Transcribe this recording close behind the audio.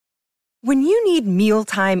When you need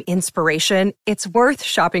mealtime inspiration, it's worth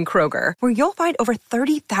shopping Kroger, where you'll find over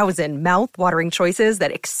 30,000 mouth-watering choices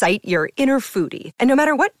that excite your inner foodie. And no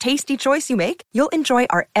matter what tasty choice you make, you'll enjoy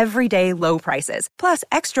our everyday low prices, plus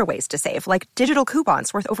extra ways to save, like digital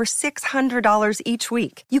coupons worth over $600 each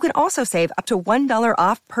week. You can also save up to $1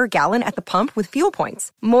 off per gallon at the pump with fuel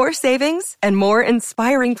points. More savings and more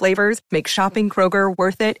inspiring flavors make shopping Kroger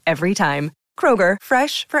worth it every time. Kroger,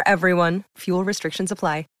 fresh for everyone. Fuel restrictions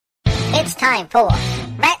apply. It's time for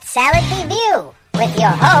Rat Salad Review with your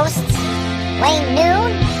hosts, Wayne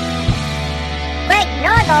Noon, Greg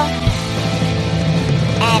Norgal,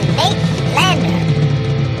 and Nate Lander.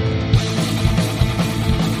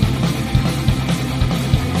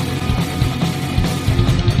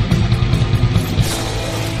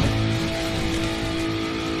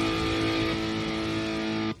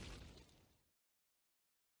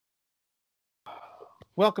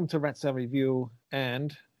 Welcome to Rat Salad Review,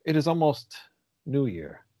 and it is almost New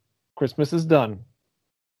Year. Christmas is done.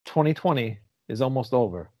 2020 is almost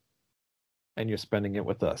over, and you're spending it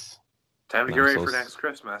with us. Time to get ready for next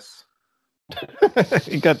Christmas.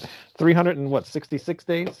 You got 366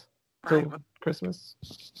 days till Christmas.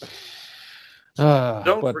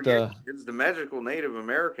 Don't forget, it's the magical Native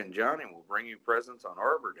American Johnny will bring you presents on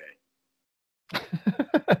Arbor Day.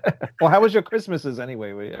 Well, how was your Christmases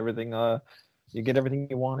anyway? Everything? You get everything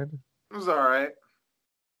you wanted? It was all right.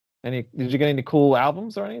 Did you get any cool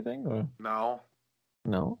albums or anything? Or?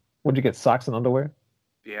 No. What'd you get? Socks and underwear?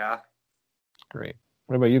 Yeah. Great.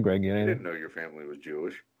 What about you, Greg? I didn't know your family was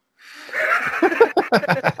Jewish.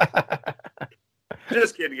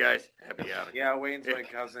 Just kidding, guys. Happy out. Yeah, Wayne's my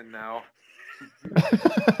cousin now.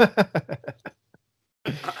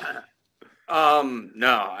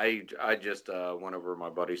 No, I just went over to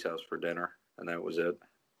my buddy's house for dinner, and that was it.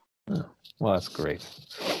 Oh, well, that's great.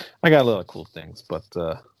 I got a lot of cool things, but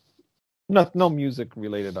no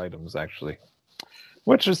music-related items, actually.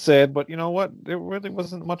 Which is sad, but you know what? There really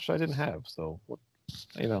wasn't much I didn't have, so,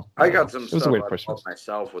 you know. I got some stuff I bought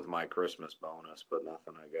myself with my Christmas bonus, but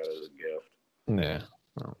nothing I got as a gift. Yeah.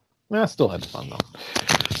 Well, I still had fun, though.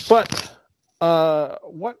 But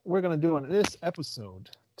what we're going to do on this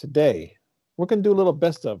episode today, we're going to do a little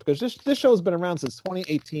best of, because this show has been around since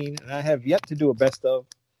 2018, and I have yet to do a best of,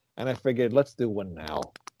 and I figured let's do one now.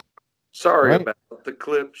 Sorry about the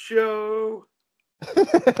clip show.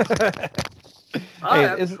 I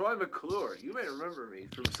am Troy McClure. You may remember me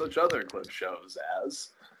from such other clip shows as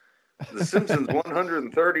The Simpsons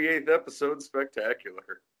 138th Episode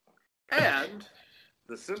Spectacular and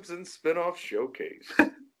The Simpsons Spin-Off Showcase.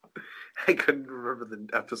 I couldn't remember the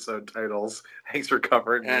episode titles. Thanks for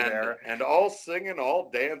covering me there. And All Singing,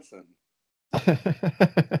 All Dancing.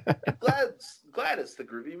 Gladys the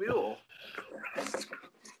Groovy Mule.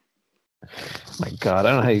 My God, I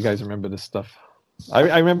don't know how you guys remember this stuff.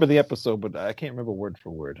 I remember the episode, but I can't remember word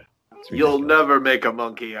for word. You'll never make a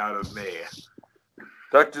monkey out of me.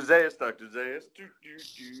 Dr. Zaius, Dr. Zaius,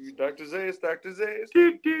 do-do-do. Dr. Zaius, Dr. Zaius,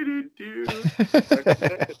 do-do-do-do. Dr.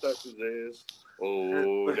 Zaius, Dr. Zaius.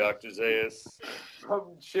 Oh, Dr. Zaius.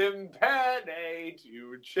 From chimpanzee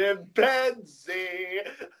to chimpanzee.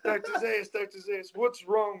 Dr. Zaius, what's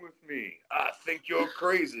wrong with me? I think you're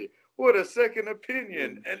crazy. What a second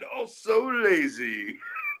opinion, and also lazy.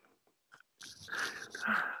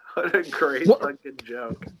 What a great fucking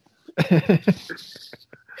joke.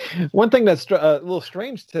 One thing that's a little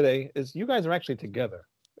strange today is you guys are actually together.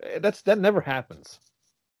 That never happens.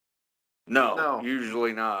 No,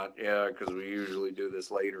 usually not. Yeah, because we usually do this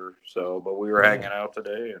later. But we were hanging out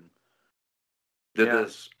today and did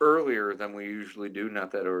this earlier than we usually do. Not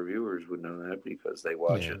that our viewers would know that because they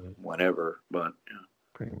watch it whenever, but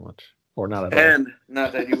pretty much. Or not at all. And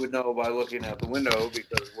not that you would know by looking out the window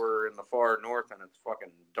because we're in the far north and it's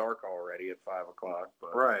fucking dark already at 5 o'clock.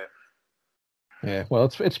 But... Right. Yeah, well,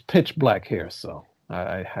 it's pitch black here, so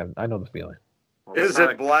I know the feeling. Is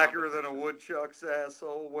it blacker than a woodchuck's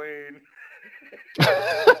asshole, Wayne?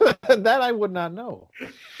 That I would not know.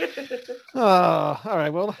 All right,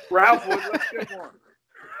 well. Ralph Wood, let's get one.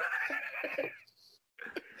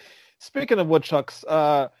 Speaking of woodchucks,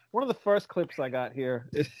 one of the first clips I got here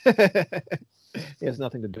it has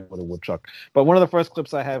nothing to do with a woodchuck, but one of the first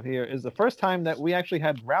clips I have here is the first time that we actually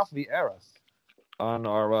had Ralph Vieira on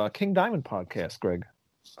our King Diamond podcast, Greg.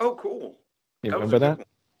 Oh, cool. You remember that?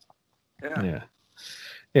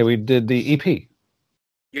 Yeah, we did the EP.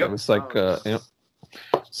 Yeah, it was like,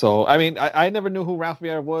 So, I mean, I never knew who Ralph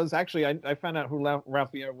Vieira was. Actually, I found out who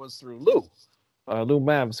Ralph Vieira was through Lou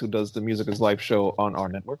Mavs, who does the Music is Life show on our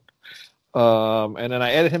network. And then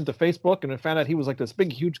I added him to Facebook, and I found out he was like this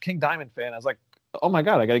big, huge King Diamond fan. I was like, oh my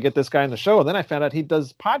God, I got to get this guy on the show. And then I found out he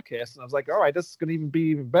does podcasts, and I was like, all right, this is going to be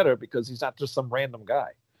even better because he's not just some random guy.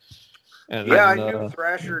 And yeah, then, I knew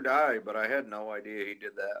Thrasher Die, but I had no idea he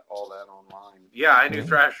did all that online. Yeah, I knew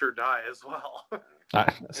Thrasher Die as well.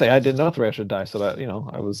 I didn't know Thrasher Die, so that,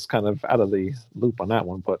 I was kind of out of the loop on that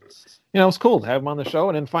one. But, it was cool to have him on the show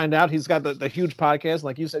and then find out he's got the huge podcast.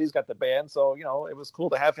 Like you said, he's got the band. So, it was cool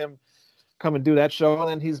to have him come and do that show. And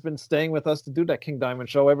then he's been staying with us to do that King Diamond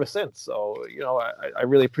show ever since. So, I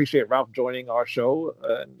really appreciate Ralph joining our show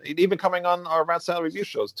and even coming on our Rat Salad review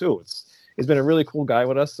shows, too. He's been a really cool guy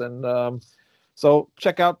with us. And so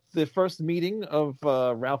check out the first meeting of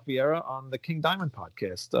Ralph Vieira on the King Diamond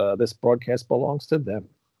podcast. This broadcast belongs to them.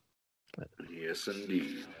 Yes,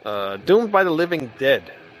 indeed. Doomed by the Living Dead.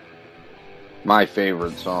 My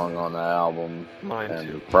favorite song on the album. Mine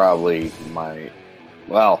too. Probably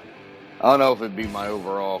I don't know if it'd be my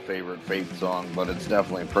overall favorite Faith song, but it's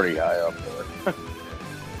definitely pretty high up there.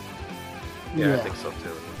 Yeah, I think so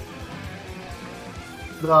too.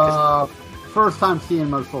 The first time seeing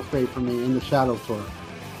Merciful Fate for me in the Shadow Tour,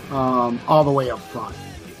 all the way up front,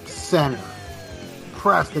 center,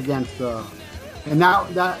 pressed against and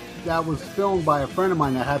that was filmed by a friend of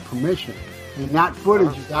mine that had permission, and that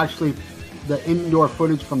footage is actually the indoor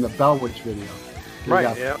footage from the Bell Witch video.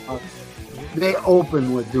 Right. Yeah. They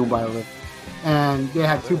opened with Doom by a Living, and they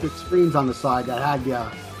had two big screens on the side that had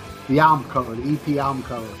the album cover, the EP album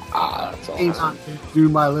cover. That's awesome.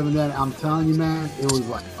 Doom by a Living Dead. I'm telling you, man, it was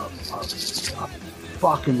like a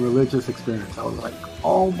fucking religious experience. I was like,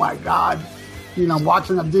 oh my God.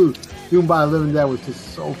 Watching them do Doom by a Living Dead was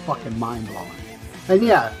just so fucking mind-blowing. And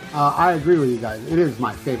yeah, I agree with you guys. It is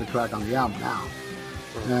my favorite track on the album now.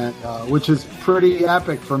 And, which is pretty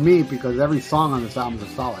epic for me because every song on this album is a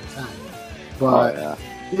solid 10. But, as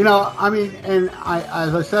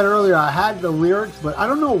I said earlier, I had the lyrics, but I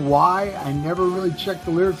don't know why I never really checked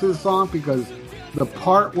the lyrics of the song because the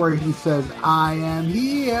part where he says, I am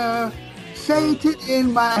here, Satan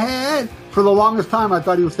in my head, for the longest time I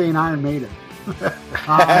thought he was saying Iron Maiden. And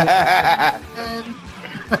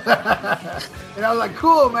I was like,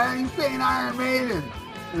 cool, man, he's saying Iron Maiden.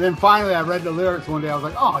 And then finally I read the lyrics one day. I was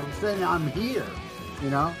like, oh, he's saying I'm here,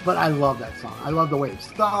 But I love that song. I love the way it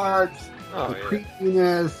starts, the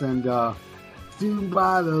creepiness, and Doomed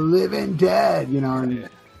by the Living Dead, And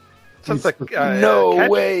sounds like no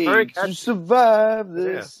way to survive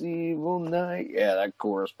this evil night. Yeah, that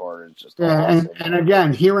chorus part is just awesome. And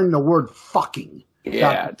again, hearing the word fucking.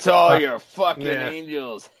 Yeah, it's all your fucking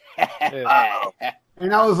angels.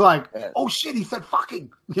 And I was like, oh shit, he said fucking.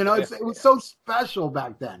 It was so special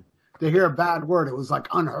back then to hear a bad word. It was like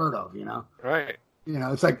unheard of, Right.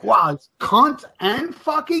 It's like, wow, it's cunt and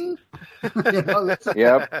fucking. Yep.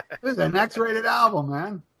 This is an X-rated album,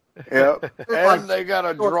 man. Yep. And they got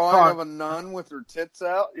a drawing of a nun with her tits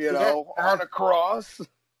out, on a cross.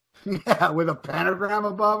 Yeah, with a pentagram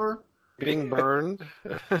above her. Being burned.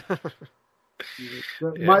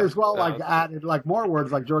 Might as well added more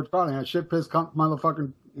words like George Carlin. Shit, piss, cunt,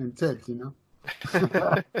 motherfucking, and tits,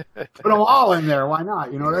 Put them all in there. Why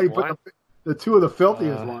not? They put the two of the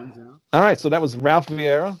filthiest ones, All right, so that was Ralph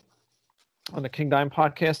Vieira on the King Diamond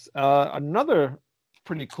podcast. Another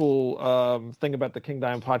pretty cool thing about the King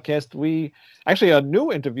Diamond podcast, we actually a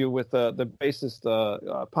new interview with the bassist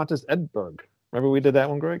Pontus Edberg. Remember we did that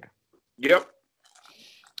one, Greg? Yep.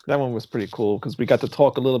 That one was pretty cool because we got to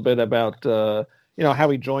talk a little bit about how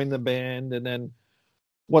he joined the band and then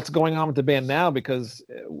what's going on with the band now, because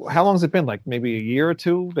how long has it been? Like maybe a year or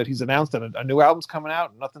two that he's announced that a new album's coming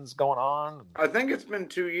out and nothing's going on? I think it's been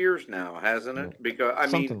 2 years now, hasn't it? Because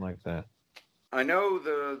something like that. I know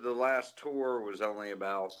the last tour was only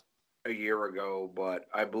about a year ago, but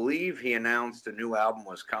I believe he announced a new album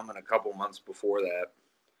was coming a couple months before that.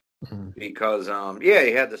 Because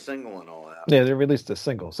he had the single and all that. Yeah, they released a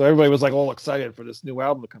single, so everybody was like all excited for this new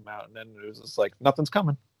album to come out, and then it was just like nothing's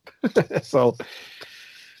coming. So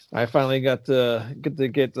I finally got to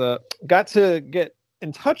get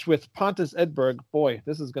in touch with Pontus Edberg. Boy,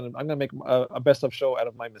 I'm gonna make a best of show out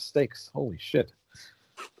of my mistakes. Holy shit!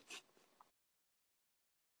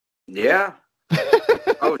 Yeah.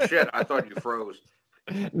 Oh shit! I thought you froze.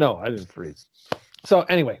 No, I didn't freeze. So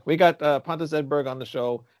anyway, we got Pontus Edberg on the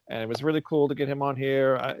show, and it was really cool to get him on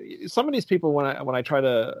here. Some of these people, when I try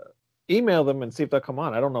to email them and see if they'll come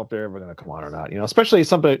on, I don't know if they're ever going to come on or not. Especially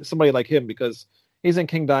somebody like him, because he's in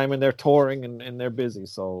King Diamond, they're touring and they're busy.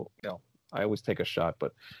 So I always take a shot.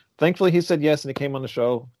 But thankfully, he said yes, and he came on the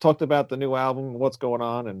show, talked about the new album, what's going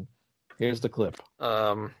on, and here's the clip.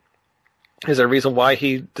 Is there a reason why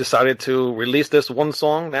he decided to release this one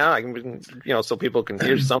song now? So people can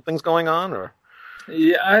hear something's going on, or?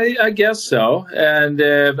 Yeah, I guess so. And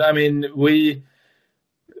I mean,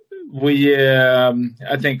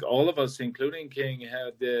 I think all of us, including King,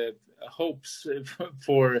 had hopes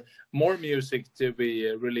for more music to be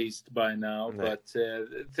released by now. Yeah. But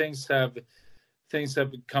things have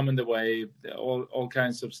come in the way, all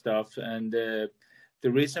kinds of stuff. And the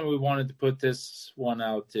reason we wanted to put this one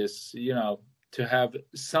out is, to have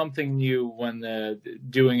something new when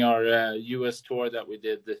doing our U.S. tour that we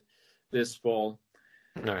did this fall.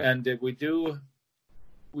 Right. And we have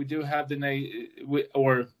we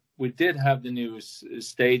did have the new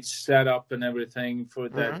stage set up and everything for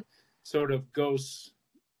that. Sort of goes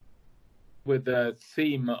with the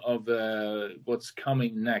theme of what's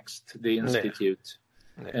coming next, the Institute.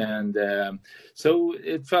 Yeah. And so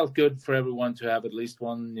it felt good for everyone to have at least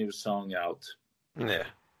one new song out. Yeah,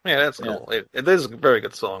 that's cool. Yeah. It is a very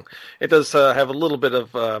good song. It does have a little bit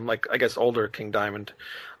of I guess older King Diamond.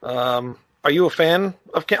 Are you a fan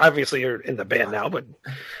of King? Obviously, you're in the band now, but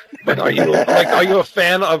are you are you a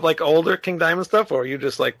fan of older King Diamond stuff, or are you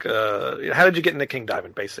just how did you get into King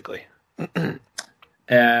Diamond, basically?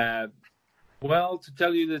 Well, to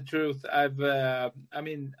tell you the truth, I've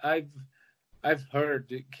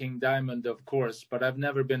heard King Diamond, of course, but I've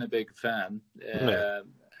never been a big fan. You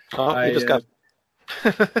just got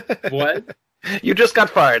what? You just got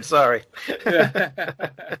fired. Sorry.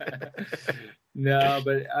 No,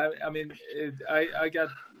 but I got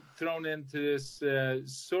thrown into this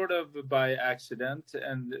sort of by accident,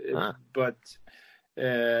 and but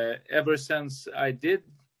ever since I did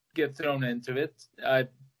get thrown into it, I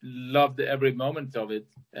loved every moment of it,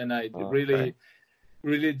 and I really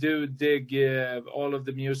do dig all of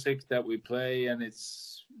the music that we play, and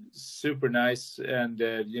it's super nice. And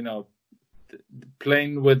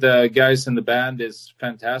playing with the guys in the band is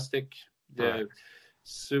fantastic. They're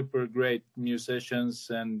super great musicians,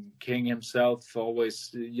 and King himself always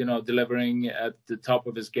delivering at the top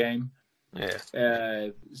of his game.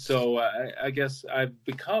 So I guess I've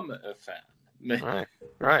become a fan.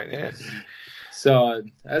 Right. Yeah. So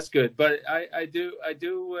that's good, but I do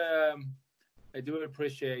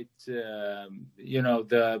appreciate the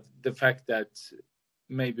fact that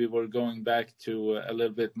maybe we're going back to a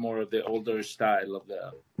little bit more of the older style of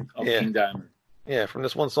King Diamond. Yeah, from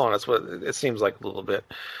this one song, that's what it seems like a little bit.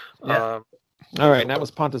 Yeah. All right, and that was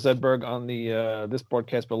Pontus Edberg on the This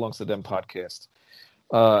Broadcast Belongs to Them podcast.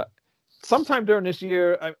 Sometime during this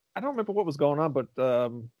year, I don't remember what was going on, but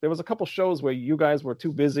there was a couple shows where you guys were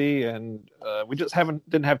too busy, and we just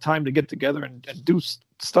didn't have time to get together and do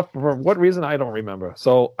stuff. For what reason, I don't remember.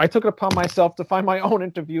 So I took it upon myself to find my own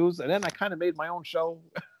interviews, and then I kind of made my own show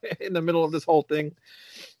in the middle of this whole thing.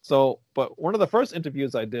 So, but one of the first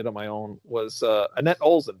interviews I did on my own was Annette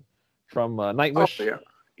Olsen from Nightwish. Oh, yeah.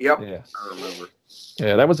 Yep. Yeah. I remember.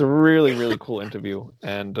 Yeah, that was a really, really cool interview.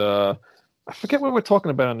 And I forget what we're talking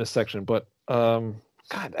about in this section, but God,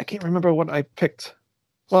 I can't remember what I picked.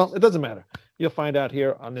 Well, it doesn't matter. You'll find out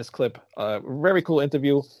here on this clip. Very cool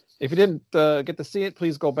interview. If you didn't get to see it,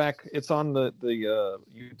 please go back. It's on the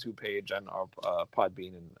YouTube page and our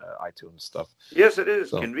Podbean and iTunes stuff. Yes, it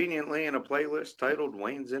is. So, conveniently in a playlist titled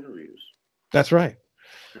Wayne's Interviews. That's right.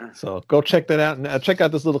 So go check that out and check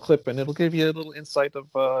out this little clip, and it'll give you a little insight of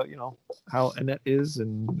how Annette is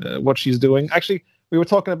and what she's doing. Actually, we were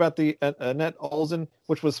talking about the Annette Olsen,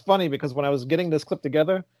 which was funny because when I was getting this clip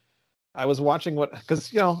together, I was watching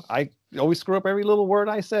because I always screw up every little word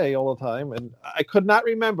I say all the time, and I could not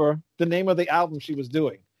remember the name of the album she was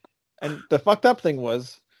doing. And the fucked up thing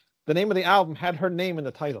was the name of the album had her name in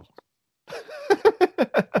the title.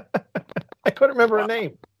 I couldn't remember her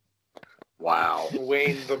name. Wow.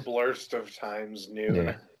 Wayne the Blurst of Times knew.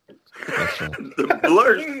 Yeah. That's right. The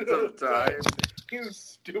Blurst of Times. You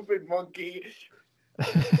stupid monkey.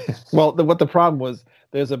 Well, what the problem was,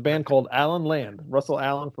 there's a band called Alan Land, Russell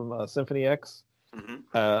Allen from Symphony X,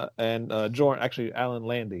 and Alan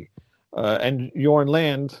Landy, and Jorn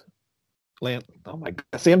Land. Oh my God!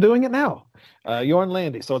 See, I'm doing it now. Jorn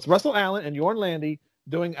Landy. So it's Russell Allen and Jorn Landy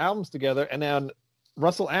doing albums together, and then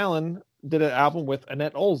Russell Allen did an album with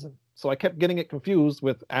Annette Olsen. So I kept getting it confused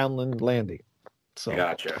with Alan Landy. So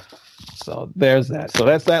gotcha. So there's that. So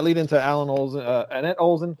that's that lead into Alan Olsen, Annette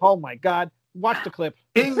Olsen. Oh my God! Watch the clip.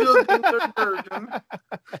 English version.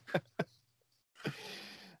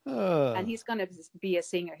 And he's going to be a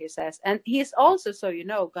singer, he says. And he's also, so you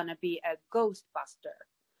know, going to be a Ghostbuster.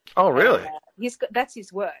 Oh, really? That's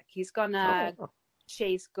his work. He's going to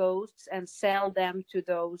chase ghosts and sell them to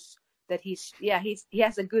those that he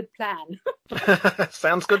has a good plan.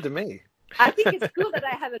 Sounds good to me. I think it's cool that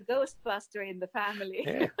I have a Ghostbuster in the family.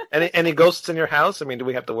 Yeah. Any ghosts in your house? I mean, do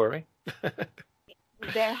we have to worry?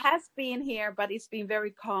 There has been here, but it's been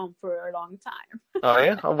very calm for a long time. Oh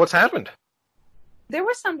yeah, what's happened? There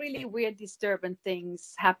were some really weird, disturbing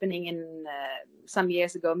things happening in some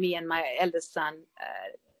years ago. Me and my eldest son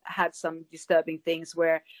had some disturbing things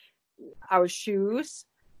where our shoes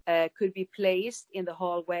could be placed in the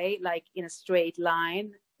hallway, like in a straight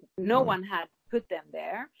line. No one had put them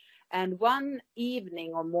there. And one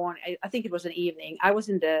evening or morning, I think it was an evening, I was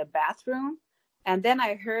in the bathroom, and then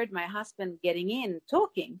I heard my husband getting in,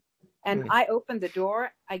 talking. And I opened the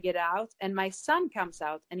door, I get out, and my son comes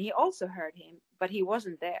out, and he also heard him, but he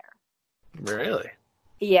wasn't there. Really?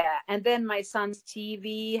 Yeah, and then my son's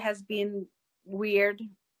TV has been weird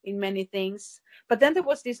in many things. But then there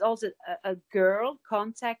was this also a girl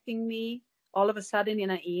contacting me all of a sudden in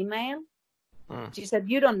an email. She said,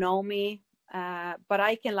 "You don't know me, but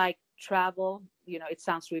I can like travel." You know, it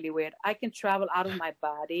sounds really weird. I can travel out of my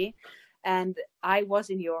body, and I was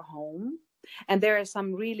in your home. And there is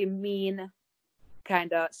some really mean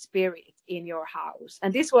kind of spirit in your house.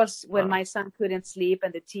 And this was when my son couldn't sleep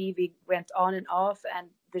and the TV went on and off and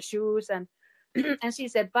the shoes. And and she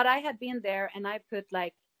said, "But I had been there and I put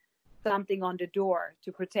like something on the door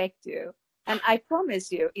to protect you. And I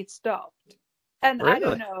promise you it stopped." And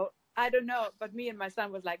Really? I don't know. But me and my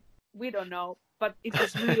son was like, we don't know. But it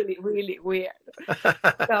was really, really weird.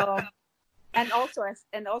 So... And also I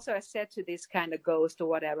said to this kind of ghost or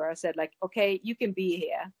whatever, I said like, okay, you can be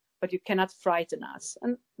here, but you cannot frighten us.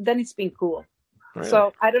 And then it's been cool. Really?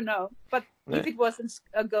 So I don't know, but if it wasn't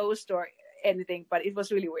a ghost or anything, but it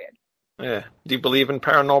was really weird. Yeah. Do you believe in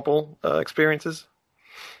paranormal experiences?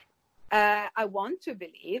 I want to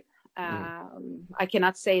believe. I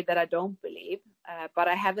cannot say that I don't believe, but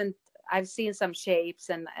I've seen some shapes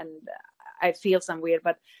and I feel some weird,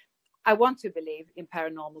 but I want to believe in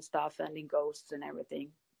paranormal stuff and in ghosts and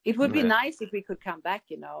everything. It would be nice if we could come back,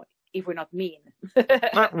 you know, if we're not mean.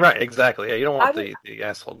 Right, exactly. Yeah, you don't want the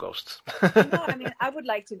asshole ghosts. No, I mean, I would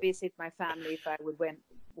like to visit my family if I would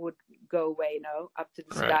go away, you know, up to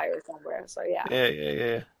the sky or somewhere. So yeah.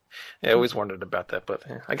 Yeah. I always wondered about that, but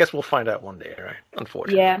I guess we'll find out one day, right?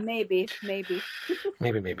 Unfortunately. Yeah, maybe. Maybe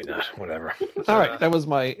not. Whatever. All right, that was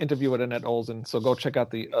my interview with Annette Olsen. So go check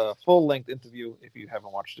out the full-length interview if you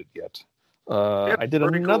haven't watched it yet. I did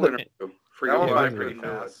another. That went by pretty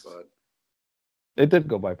fast, but it did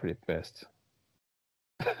go by pretty fast.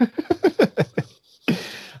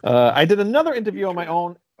 I did another interview on my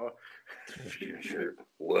own. Future.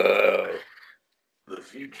 Whoa. The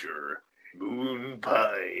future. Moon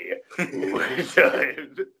pie. What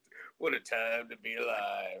a time to be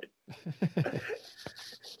alive.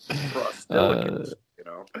 You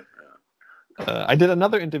know. I did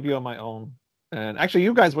another interview on my own, and actually,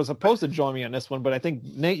 you guys were supposed to join me on this one, but I think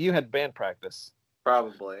Nate, you had band practice.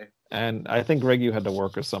 Probably. And I think Greg, you had to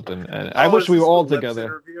work or something. And I wish we were all together.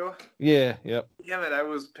 Interview? Yeah. Yep. Damn it! I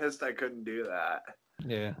was pissed I couldn't do that.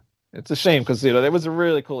 Yeah. It's a shame because it was a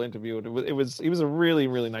really cool interview. He was a really,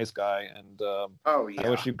 really nice guy, and I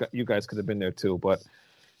wish you guys could have been there too. But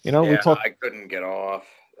we talked. I couldn't get off.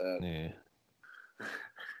 Yeah.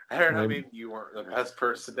 I don't know. Maybe you weren't the best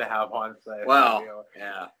person to have on site. Well,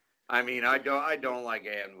 yeah. I mean, I don't like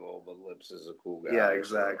Anvil, but Lips is a cool guy. Yeah,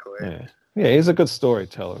 exactly. Yeah, he's a good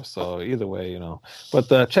storyteller. So either way,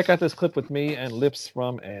 But check out this clip with me and Lips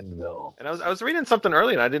from Anvil. And I was reading something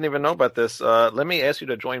earlier, and I didn't even know about this. Let me ask you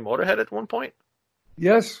to join Motorhead at one point.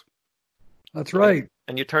 Yes, that's right.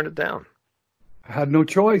 And you turned it down. I had no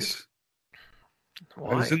choice.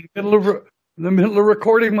 Why? I was in the middle of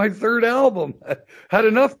recording my third album. I had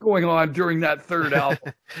enough going on during that third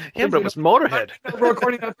album. Yeah, but it was Motorhead.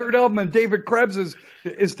 Recording that third album, and David Krebs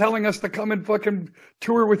is telling us to come and fucking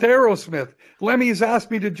tour with Aerosmith. Lemmy's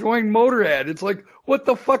asked me to join Motorhead. It's like, what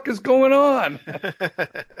the fuck is going on?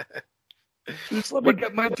 Just let me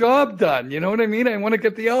get my job done. You know what I mean? I want to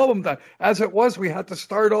get the album done. As it was, we had to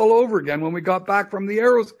start all over again when we got back from the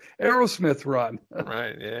Aerosmith run.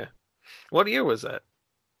 Right, yeah. What year was that?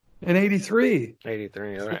 In 83.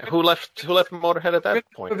 83, all right. Who left Motorhead at that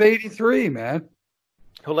point? Of 83, man.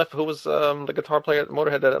 Who was the guitar player at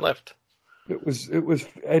Motorhead that left? It was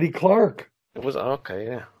Eddie Clark. It was okay,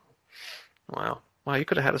 yeah. Wow, you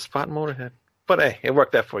could have had a spot in Motorhead. But hey, it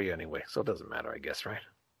worked out for you anyway, so it doesn't matter, I guess, right?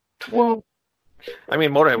 Well, I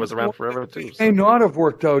mean, Motorhead was around forever too. It may not have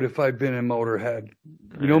worked out if I'd been in Motorhead.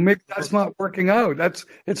 Maybe that's not working out.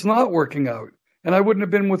 It's not working out. And I wouldn't have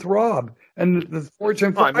been with Rob. And the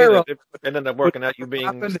Fortune Fire. It ended up working out. You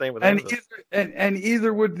staying with him. And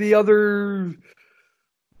either would the other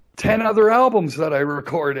 10 other albums that I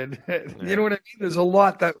recorded. You know what I mean? There's a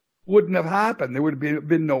lot that wouldn't have happened. There would have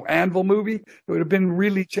been no Anvil movie. It would have been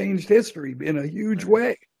really changed history in a huge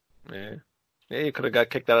way. Yeah. Yeah, you could have got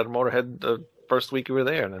kicked out of Motorhead the first week you were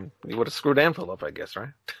there, and then you would have screwed Anvil up, I guess, right?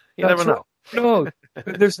 You never know. No,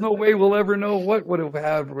 there's no way we'll ever know what would have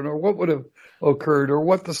happened or what would have occurred or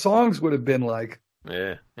what the songs would have been like.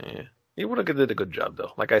 Yeah. You would have did a good job,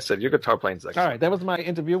 though. Like I said, your guitar playing's excellent. All right, that was my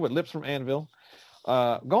interview with Lips from Anvil.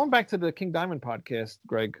 Going back to the King Diamond podcast,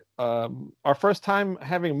 Greg, our first time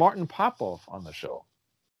having Martin Popoff on the show.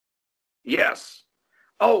 Yes.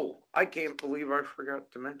 Oh, I can't believe I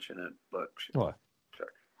forgot to mention it. But what?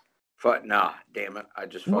 But nah, damn it, I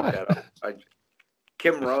just fucked that up.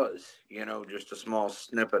 Kim Ruz, just a small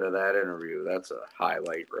snippet of that interview. That's a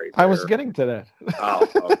highlight right there. I was getting to that. Oh,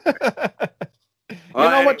 okay. You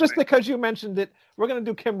know what? Just because you mentioned it, we're going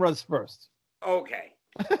to do Kim Ruz first. Okay.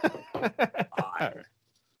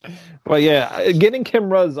 But yeah, getting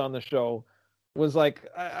Kim Ruz on the show was like,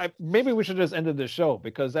 maybe we should just end the show,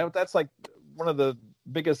 because that's like one of the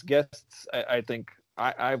biggest guests I think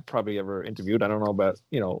I've probably ever interviewed. I don't know about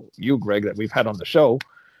you, Greg, that we've had on the show,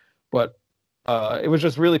 but it was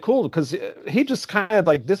just really cool because he just kind of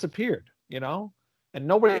like disappeared, and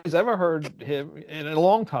nobody's ever heard him in a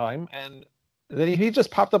long time. And then he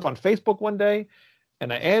just popped up on Facebook one day,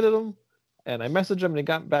 and I added him, and I messaged him, and he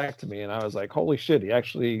got back to me, and I was like, holy shit, he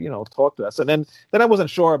actually, talked to us. And then I wasn't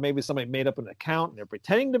sure, maybe somebody made up an account and they're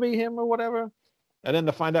pretending to be him or whatever. And then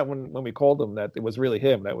to find out when we called him that it was really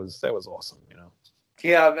him, that was awesome,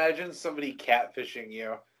 Yeah, imagine somebody catfishing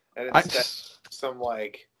you, and it's some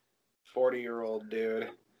like 40-year-old dude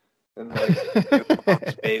in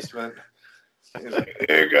the basement. He's like,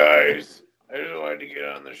 "Hey guys, I just wanted to get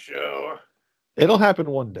on the show." It'll happen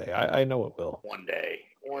one day. I know it will. One day.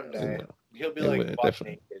 He'll be like butt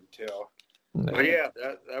naked too. No. But yeah,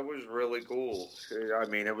 that was really cool. I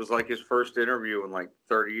mean, it was like his first interview in like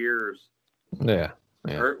 30 years. Yeah.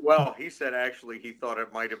 Well, he said actually he thought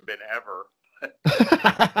it might have been ever.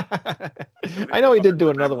 I know he did do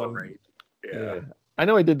another one. Right. Yeah. I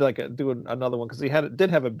know he did do another one because he did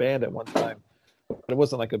have a band at one time. But it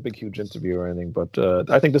wasn't like a big, huge interview or anything. But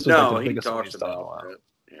I think this was like the biggest one he's done in a while.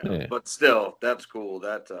 Yeah. But still, that's cool.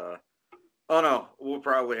 Oh no, we'll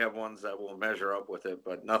probably have ones that will measure up with it,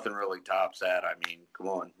 but nothing really tops that. I mean, come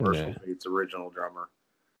on, Mercyful Fate's original drummer.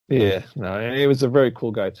 Yeah, no, he was a very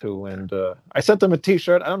cool guy too. And I sent him a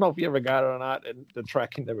T-shirt. I don't know if he ever got it or not, and the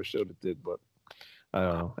tracking never showed it did, but I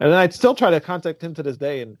don't know. And I still try to contact him to this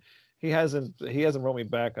day, and he hasn't wrote me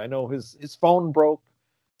back. I know his phone broke,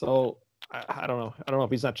 so I don't know. I don't know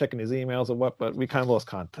if he's not checking his emails or what, but we kind of lost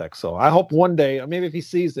contact. So I hope one day, or maybe if he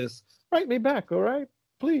sees this, write me back. All right,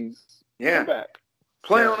 please. Yeah. Back.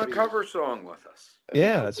 Play on a cover song with us.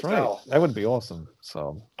 Yeah, that's right. That would be awesome.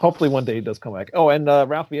 So hopefully one day he does come back. Oh, and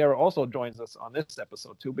Ralph Vieira also joins us on this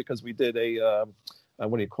episode too, because we did a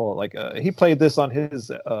what do you call it? Like he played this on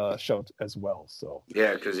his show as well. So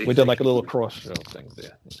yeah, because we did like a little cross show thing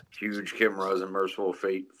there. Huge Kim Ruz and Mercyful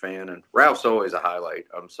Fate fan, and Ralph's always a highlight.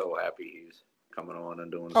 I'm so happy he's coming on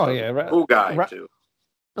and doing stuff. Oh yeah, cool guy too.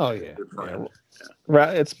 Oh yeah.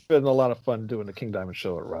 It's been a lot of fun doing the King Diamond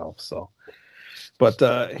show at Ralph. So, but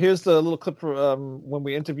here's the little clip from when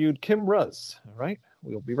we interviewed Kim Ruz. All right,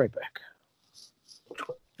 we'll be right back.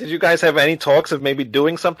 Did you guys have any talks of maybe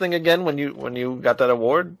doing something again when you got that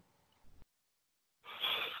award?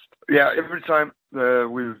 Yeah, every time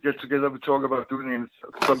we get together, we talk about doing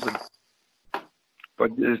something.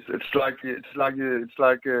 But it's like.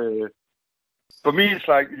 For me, it's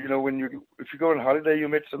like, if you go on holiday, you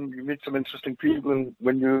meet some interesting people, and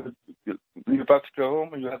when you're about to go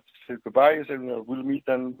home and you have to say goodbye, you say, we'll meet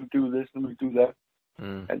and we'll do this and we'll do that,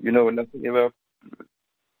 and nothing ever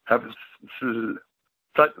happens. It's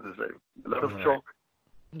exactly the same. A lot of talk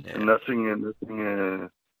and nothing.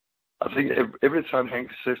 I think every time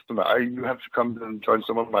Hank says to me, you have to come and join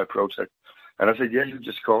some of my projects, and I said, yeah, you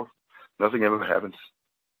just call. Nothing ever happens.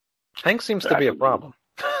 Hank seems to be a problem.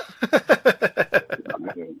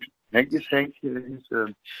 Hank is Hank. He's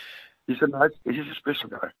a special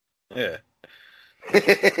guy. Yeah.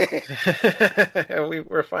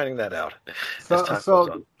 We're finding that out.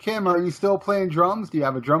 So Kim, are you still playing drums? Do you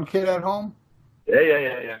have a drum kit at home?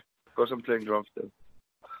 Yeah. Of course, I'm playing drums still.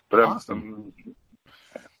 But awesome.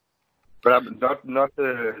 I'm not.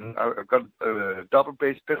 I've got a double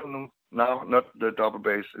bass pedal now. Not the double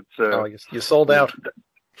bass. It's you sold out.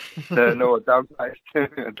 No, a downsized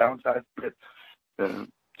bit.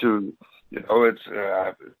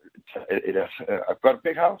 I've got a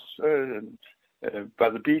big house by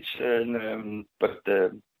the beach, and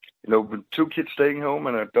with 2 kids staying home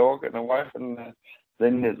and a dog and a wife, and they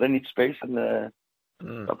need space, and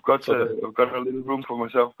I've got a little room for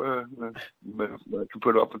myself to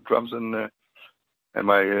put up the drums and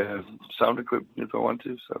my sound equipment if I want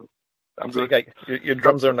to. So I'm So good. your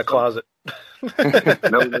drums are in the closet. No, they're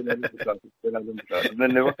not in the closet. They're not in the closet.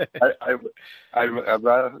 Then never. I'd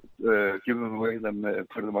rather give them away than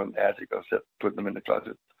put them on the attic or put them in the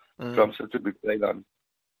closet. Drums have to be played on.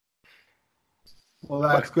 Well,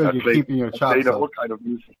 that's good. You're keeping your chops I played up. all kind of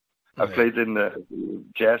music. I played in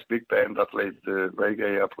jazz big band. I played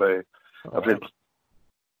reggae. I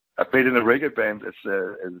played in a reggae band at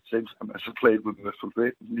the same time as I played with Wistful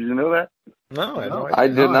Fate. Did you know that? No, I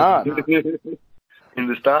did not. In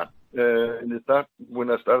the start,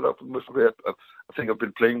 when I started off with Wistful Fate, I think I've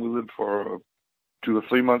been playing with them for 2 or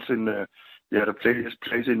 3 months. They had a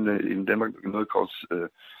place in Denmark, called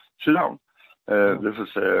Sydhavn. This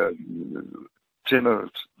is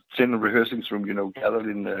 10 rehearsing rooms, gathered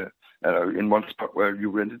in one spot where you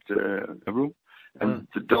rented a room, and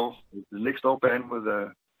the next door band with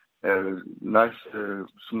some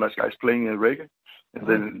nice guys playing reggae, and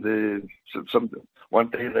then one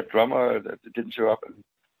day the drummer that didn't show up, and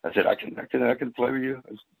I said I can play with you,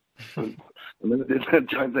 and then I did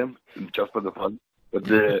join them just for the fun, but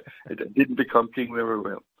it didn't become King very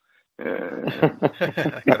well.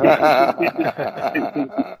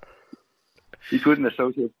 He couldn't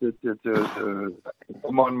associate to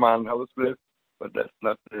Common Man House Split, but that's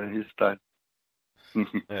not his style.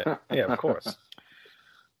 yeah, of course.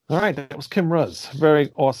 All right, that was Kim Ruz.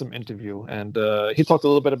 Very awesome interview, and he talked a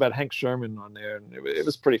little bit about Hank Sherman on there, and it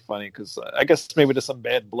was pretty funny because I guess maybe there's some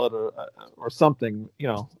bad blood or something,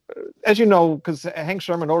 as you know, because Hank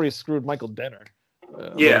Sherman already screwed Michael Denner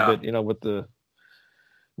a little bit, with the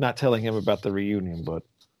not telling him about the reunion, but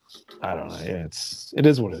I don't know. Yeah, it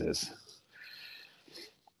is what it is.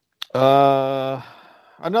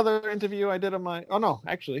 Another interview I did on my. Oh no,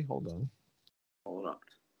 actually, hold on.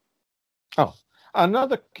 Oh,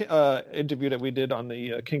 another interview that we did on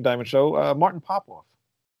the King Diamond show. Martin Popoff.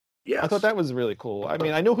 Yeah, I thought that was really cool. I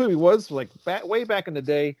mean, I knew who he was like way back in the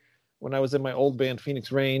day when I was in my old band Phoenix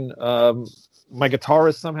Rain. My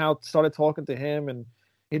guitarist somehow started talking to him, and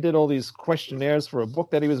he did all these questionnaires for a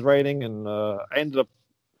book that he was writing, and I ended up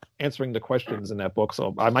answering the questions in that book.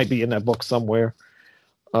 So I might be in that book somewhere.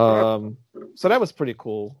 So that was pretty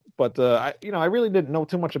cool, but I really didn't know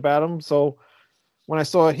too much about him. So when I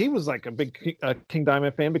saw he was like a big King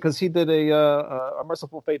Diamond fan because he did a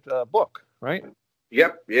Merciful Fate book, right?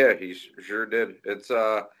 Yep, yeah, he sure did. It's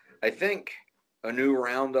I think a new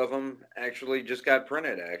round of them actually just got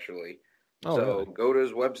printed. Actually, really? Go to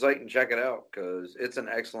his website and check it out because it's an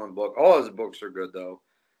excellent book. All his books are good though.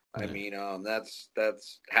 I mean, that's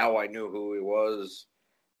how I knew who he was.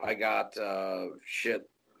 I got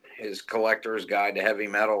his collector's guide to heavy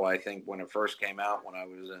metal, I think, when it first came out when I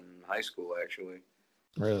was in high school, actually.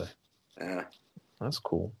 Really? Yeah. That's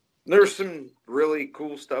cool. There's some really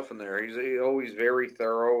cool stuff in there. He's always very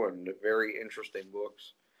thorough and very interesting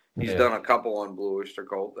books. He's done a couple on Blue Oyster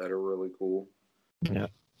Cult that are really cool. Yeah.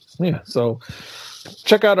 Yeah. So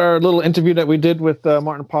check out our little interview that we did with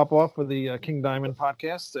Martin Popoff for the King Diamond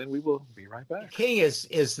podcast, and we will be right back. King is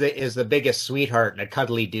the biggest sweetheart and a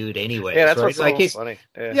cuddly dude anyway. Yeah, that's right? what's so funny.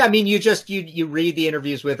 Yeah, I mean, you read the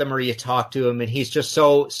interviews with him or you talk to him, and he's just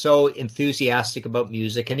so enthusiastic about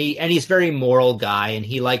music, and he's a very moral guy, and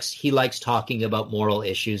he likes talking about moral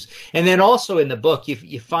issues. And then also in the book,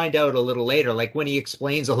 you find out a little later, like when he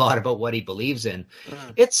explains a lot about what he believes in.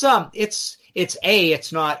 It's not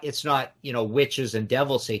witches and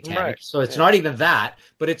devil satanic. Right. So it's not even that,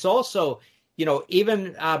 but it's also,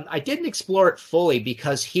 even I didn't explore it fully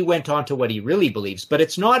because he went on to what he really believes, but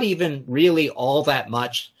it's not even really all that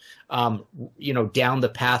much, down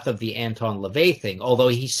the path of the Anton LaVey thing. Although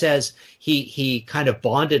he says he kind of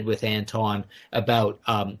bonded with Anton about,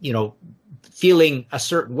 feeling a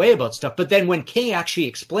certain way about stuff. But then when King actually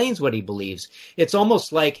explains what he believes, it's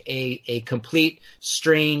almost like a complete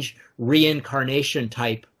strange reincarnation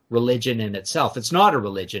type religion in itself. It's not a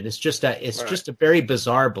religion. It's just a very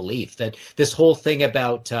bizarre belief that this whole thing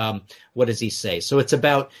about, what does he say? So it's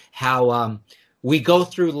about how, we go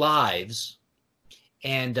through lives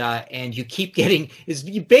and you keep getting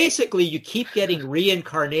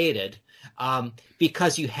reincarnated,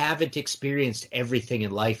 because you haven't experienced everything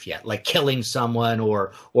in life yet, like killing someone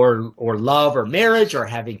or love or marriage or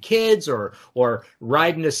having kids or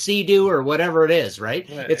riding a Sea-Doo or whatever it is, right?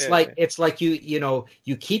 Yeah, it's like you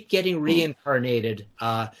keep getting reincarnated,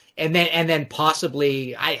 and then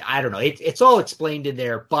possibly I don't know. It's all explained in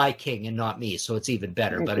there by King and not me, so it's even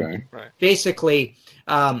better. Okay. But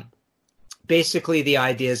basically the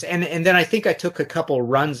idea is, and then I think I took a couple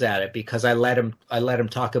runs at it because I let him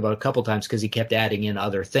talk about it a couple times because he kept adding in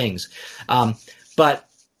other things. But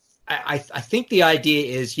I think the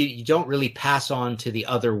idea is you don't really pass on to the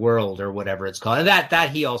other world or whatever it's called. And that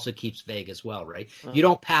he also keeps vague as well, right? Uh-huh. You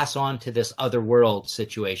don't pass on to this other world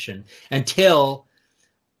situation until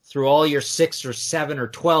through all your 6 or 7 or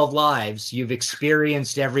 12 lives, you've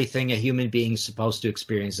experienced everything a human being's supposed to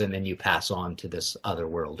experience, and then you pass on to this other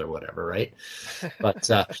world or whatever, right? But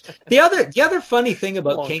the other funny thing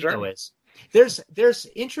about King, though, is there's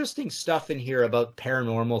interesting stuff in here about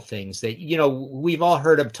paranormal things that, you know, we've all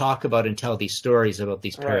heard him talk about and tell these stories about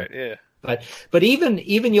these right, yeah. But even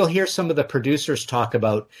you'll hear some of the producers talk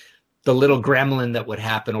about the little gremlin that would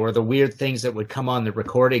happen or the weird things that would come on the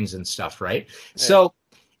recordings and stuff, right? Yeah. So,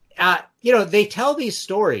 you know, they tell these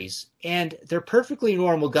stories and they're perfectly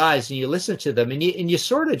normal guys, and you listen to them and you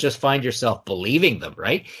sort of just find yourself believing them,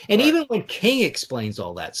 right? And right. Even when King explains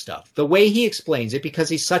all that stuff, the way he explains it, because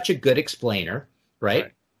he's such a good explainer,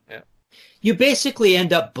 right? Yeah. You basically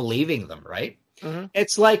end up believing them, right? Mm-hmm.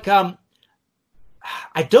 It's like, I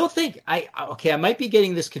don't think I might be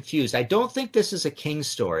getting this confused. I don't think this is a King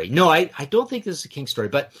story. No, I don't think this is a King story,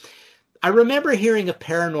 but I remember hearing a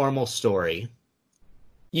paranormal story.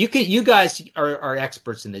 You guys are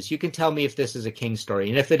experts in this. You can tell me if this is a King story,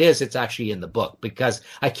 and if it is, it's actually in the book, because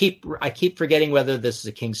I keep forgetting whether this is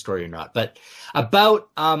a King story or not. But about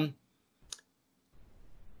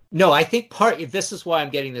no, I think this is why I'm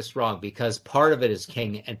getting this wrong, because part of it is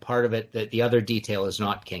King and part of it, the other detail is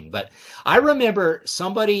not King. But I remember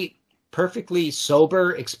somebody perfectly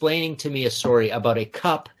sober explaining to me a story about a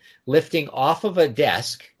cup lifting off of a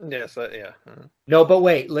desk. Yes, yeah. Mm-hmm. No, but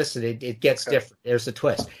wait, listen, it gets different. There's a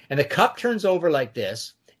twist. And the cup turns over like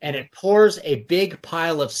this, and it pours a big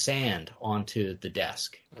pile of sand onto the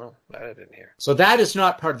desk. Well, that I didn't hear. So that is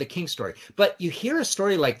not part of the King story. But you hear a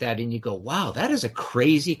story like that, and you go, wow, that is a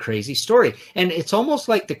crazy, crazy story. And it's almost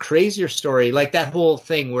like the crazier story, like that whole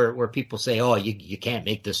thing where people say, oh, you can't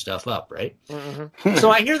make this stuff up, right? Mm-hmm. So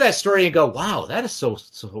I hear that story and go, wow, that is so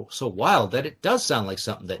wild that it does sound like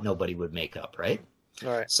something that nobody would make up, right?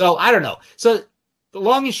 All right. So I don't know. So the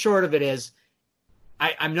long and short of it is,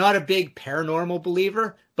 I'm not a big paranormal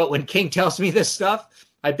believer, but when King tells me this stuff,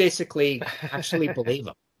 I basically actually believe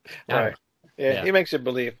him. Right. Yeah, he makes you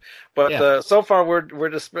believe. But so far, we're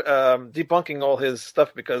just debunking all his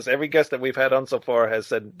stuff, because every guest that we've had on so far has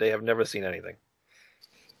said they have never seen anything.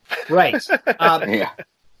 Right.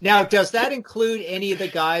 Now, does that include any of the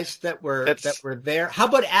guys that were there? How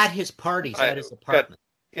about at his parties, at his apartment?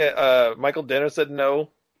 Michael Denner said no.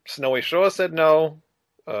 Snowy Shaw said no.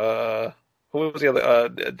 Who was the other?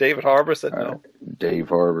 David Harbour said no. Dave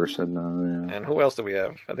Harbour said no, yeah. And who else do we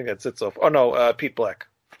have? I think that's it so far. Oh, no, Pete Black.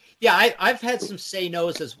 Yeah, I've had some say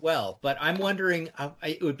no's as well, but I'm wondering,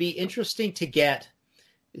 it would be interesting to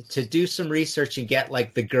do some research and get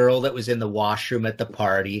like the girl that was in the washroom at the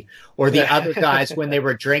party, or the other guys when they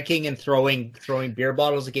were drinking and throwing beer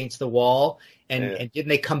bottles against the wall, and didn't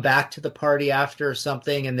they come back to the party after or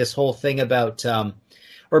something? And this whole thing about,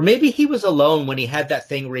 or maybe he was alone when he had that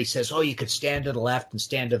thing where he says, oh, you could stand to the left and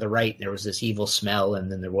stand to the right, and there was this evil smell, and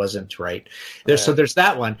then there wasn't, right? So there's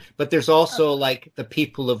that one, but there's also like the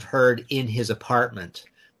people have heard in his apartment.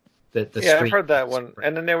 I've heard that one.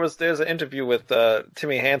 And then there's an interview with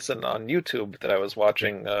Timmy Hansen on YouTube that I was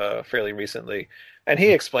watching fairly recently, and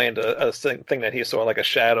he explained a thing that he saw, like a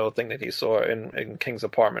shadow thing that he saw in King's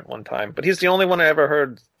apartment one time. But he's the only one I ever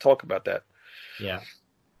heard talk about that. Yeah.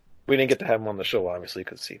 We didn't get to have him on the show, obviously,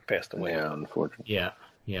 because he passed away. Yeah, unfortunately. Yeah,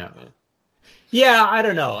 I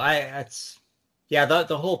don't know.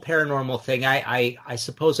 The whole paranormal thing, I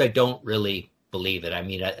suppose I don't really believe it. I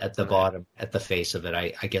mean, at the bottom, at the face of it,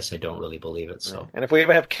 I guess I don't really believe it. So, and if we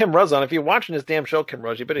ever have Kim Ruz on, if you're watching this damn show, Kim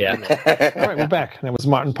Ruz, you better get it. All right, we're back. That was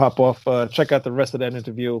Martin Popoff. Check out the rest of that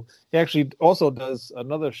interview. He actually also does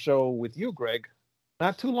another show with you, Greg,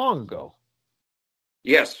 not too long ago.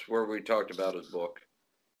 Yes, where we talked about his book.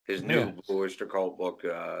 His new Blue Oyster Cult book,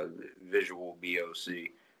 Visual BOC.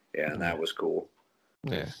 Yeah, and that was cool.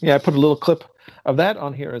 Yeah, I put a little clip of that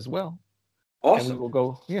on here as well. Awesome. And we'll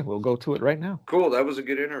go to it right now. Cool. That was a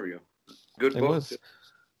good interview. Good book.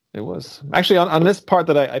 It was. Actually, on this part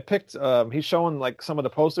that I picked, he's showing like some of the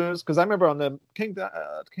posters, because I remember on the King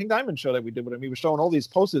Diamond show that we did with him, he was showing all these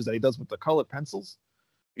posters that he does with the colored pencils.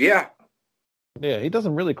 Yeah. Yeah, he does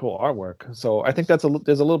some really cool artwork. So I think there's a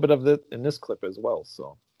little bit of it in this clip as well.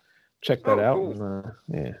 So check that out. Cool.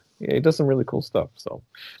 And, he does some really cool stuff. So,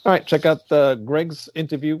 all right, check out Greg's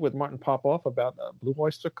interview with Martin Popoff about Blue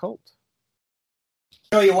Oyster Cult.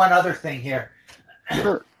 Show you one other thing here.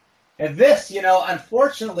 Sure. And this,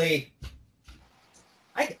 unfortunately,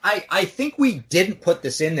 I think we didn't put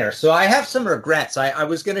this in there, so I have some regrets. I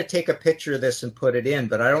was going to take a picture of this and put it in,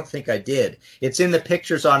 but I don't think I did. It's in the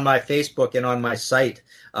pictures on my Facebook and on my site,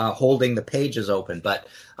 holding the pages open. But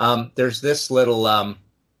there's this little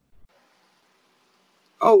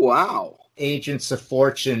oh wow, Agents of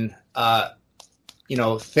Fortune,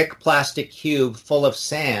 thick plastic cube full of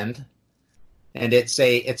sand. And it's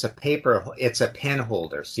a pen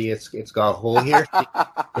holder. See, it's got a hole here.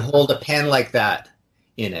 You hold a pen like that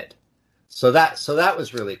in it. So that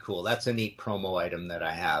was really cool. That's a neat promo item that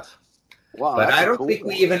I have. Wow, but I don't think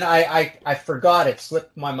we even I forgot it.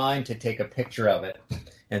 Slipped my mind to take a picture of it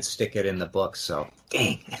and stick it in the book. So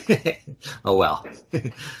dang. Oh well.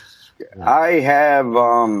 I have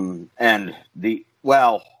the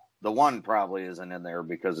one probably isn't in there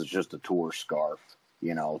because it's just a tour scarf.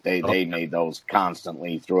 They made those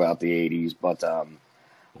constantly throughout the 80s, but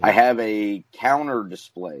I have a counter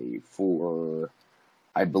display for,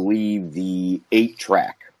 I believe, the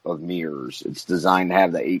 8-track of mirrors. It's designed to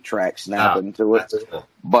have the 8-track snap into it,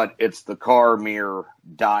 but it's the car mirror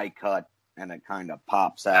die cut, and it kind of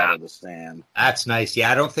pops out of the stand. That's nice.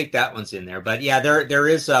 Yeah, I don't think that one's in there, but yeah, there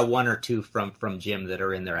is one or two from Jim that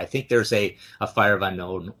are in there. I think there's a Fire of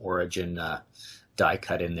Unknown Origin die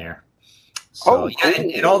cut in there. So, yeah,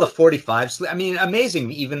 and all the 45 sleeves. I mean,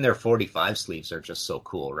 amazing. Even their 45 sleeves are just so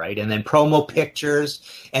cool, right? And then promo pictures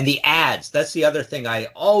and the ads. That's the other thing I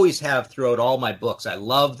always have throughout all my books. I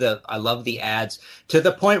love the ads to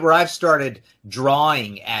the point where I've started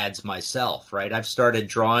drawing ads myself, right? I've started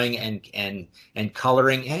drawing and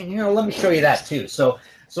coloring. And, let me show you that too. So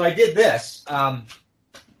I did this. Let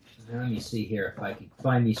me see here if I can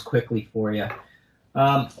find these quickly for you.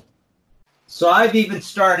 So I've even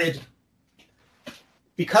started...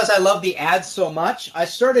 Because I love the ads so much, I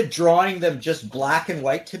started drawing them just black and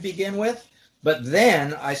white to begin with. But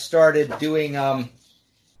then I started doing,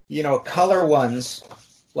 color ones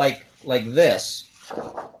like this.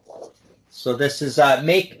 So this is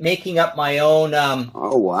making up my own.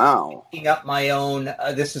 Oh wow! Making up my own.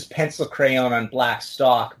 This is pencil crayon on black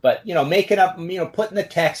stock, but making up, putting the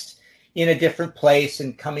text in a different place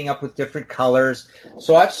and coming up with different colors.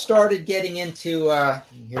 So I've started getting into,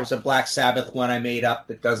 here's a Black Sabbath one I made up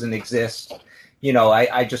that doesn't exist.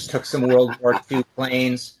 I just took some World War II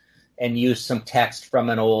planes and used some text from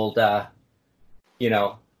an old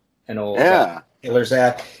Killer's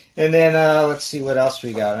ad. And then let's see what else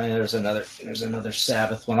we got. There's another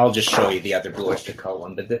Sabbath one. I'll just show you the other Blue Oyster Cult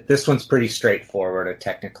one, but this one's pretty straightforward, a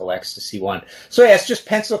Technical Ecstasy one. So yeah, it's just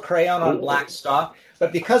pencil crayon on black stock.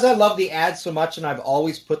 But because I love the ads so much and I've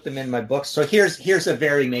always put them in my books, so here's a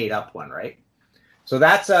very made up one, right? So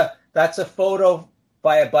that's a photo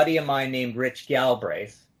by a buddy of mine named Rich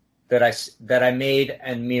Galbraith that I made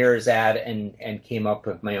and mirrors ad and came up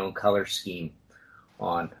with my own color scheme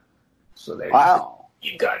on. So there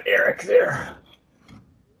you got Eric there.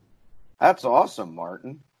 That's awesome,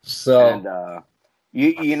 Martin. So and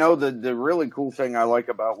the really cool thing I like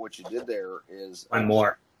about what you did there is one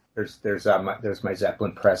more. There's my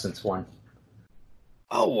Zeppelin Presence one.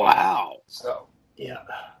 Oh wow! So yeah,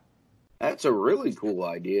 that's a really cool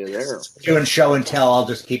idea there. Doing show and tell. I'll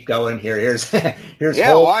just keep going here. Here's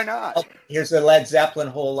why not? Here's the Led Zeppelin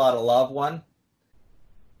Whole Lot of Love one.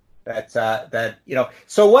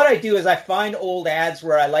 So what I do is I find old ads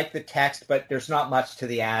where I like the text, but there's not much to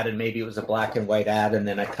the ad, and maybe it was a black and white ad, and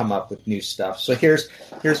then I come up with new stuff. So here's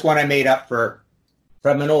one I made up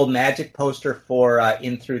from an old Magic poster for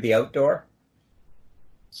In Through the Outdoor.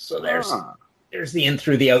 So there's the In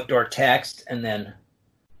Through the Outdoor text, and then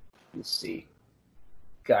you see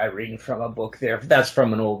guy reading from a book there. That's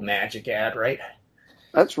from an old Magic ad, right?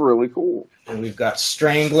 That's really cool. And we've got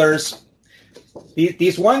Stranglers.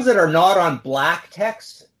 These ones that are not on black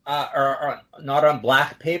text, are not on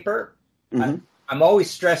black paper, mm-hmm. I'm always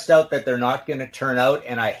stressed out that they're not going to turn out,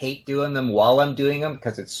 and I hate doing them while I'm doing them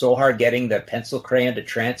because it's so hard getting the pencil crayon to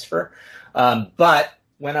transfer. But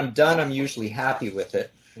when I'm done, I'm usually happy with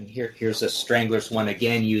it. And here's a Stranglers one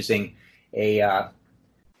again using a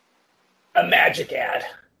Magic ad,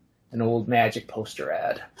 an old Magic poster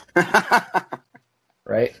ad,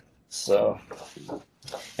 right? So,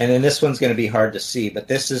 and then this one's going to be hard to see, but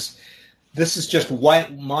this is just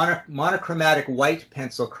white monochromatic white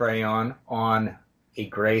pencil crayon on a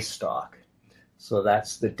gray stock. So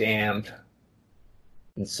that's The Damned,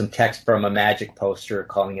 and some text from a Magic poster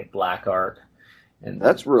calling it Black Art. And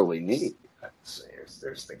that's really neat.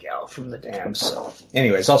 There's the gal from The Damned. So,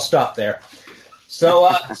 anyways, I'll stop there. So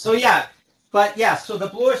yeah, so the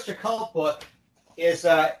Blue Oyster Cult book,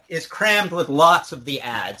 is crammed with lots of the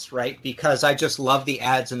ads, right? Because I just love the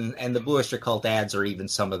ads, and the Bluister Cult ads are even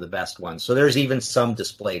some of the best ones. So there's even some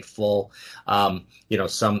displayed full,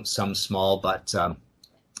 some small, but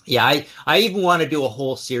yeah, I even want to do a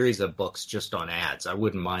whole series of books just on ads. I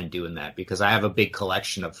wouldn't mind doing that because I have a big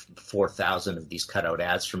collection of 4,000 of these cutout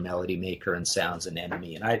ads from Melody Maker and Sounds and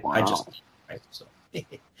Enemy, and I just right, so.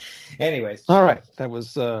 Anyways, all right, that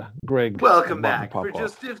was Greg. Welcome back. For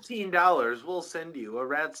just $15, we'll send you a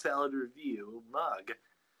Rat Salad Review mug.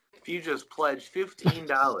 If you just pledge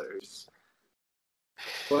 $15.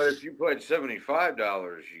 But if you pledge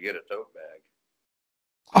 $75, you get a tote bag.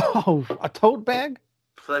 Oh, a tote bag?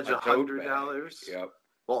 Pledge $100. Yep.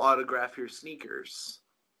 We'll autograph your sneakers.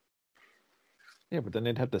 Yeah, but then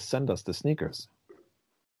they'd have to send us the sneakers.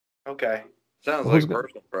 Okay. Sounds like a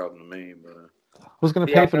personal problem to me, but. Who's going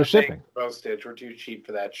to pay for the shipping? Postage. We're too cheap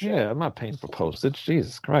for that shit. Yeah, I'm not paying for postage.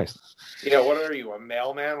 Jesus Christ. Yeah, what are you, a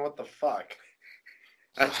mailman? What the fuck?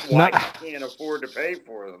 That's why you can't afford to pay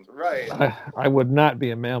for them. Right. I would not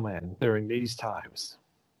be a mailman during these times.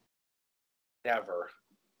 Never.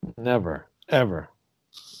 Ever.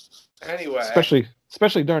 Anyway.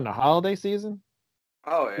 Especially during the holiday season.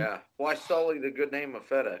 Oh, yeah. Why sully the good name of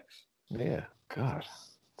FedEx? Yeah. God.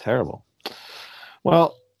 Terrible.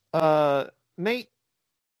 Well, Nate,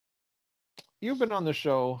 you've been on the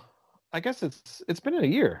show. I guess it's been a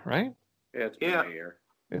year, right? Yeah, it's been a year.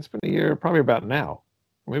 It's been a year, probably about now.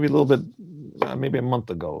 Maybe a little bit, maybe a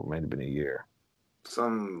month ago. It might have been a year.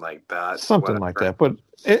 Something like that. Something like that. But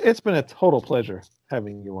it's been a total pleasure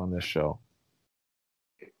having you on this show.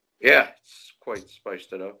 Yeah, it's quite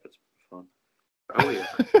spiced it up. It's been fun. Oh, yeah.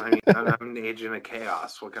 I mean, I'm an agent of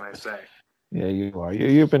chaos. What can I say? Yeah, you are.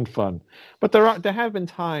 You've been fun. But there have been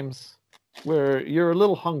times where you're a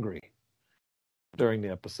little hungry during the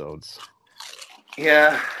episodes.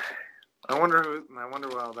 Yeah. I wonder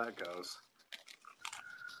how that goes.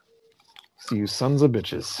 See you sons of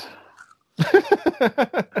bitches.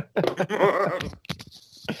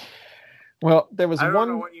 Well, there was I one. don't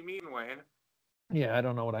know what you mean, Wayne. Yeah, I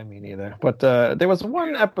don't know what I mean either. But there was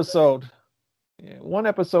one episode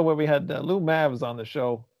where we had Lou Mavs on the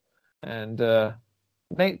show, and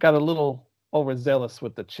Nate got a little overzealous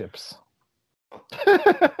with the chips.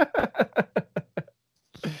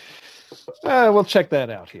 We'll check that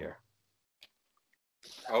out here.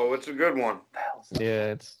 Oh, it's a good one.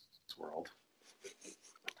 Yeah, it's world.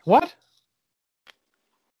 What?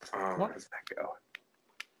 Where does that go?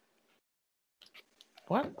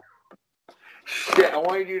 What? Shit, I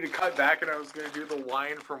wanted you to cut back, and I was going to do the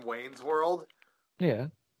line from Wayne's World. Yeah.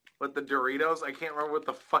 With the Doritos. I can't remember what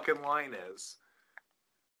the fucking line is.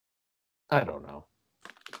 I don't know.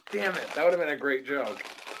 Damn it, that would have been a great joke.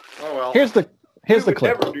 Oh well. Here's the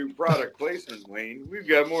clip. We never do product placement, Wayne. We've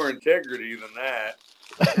got more integrity than that.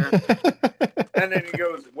 And then he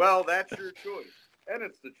goes, well, that's your choice. And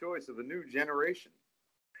it's the choice of the new generation.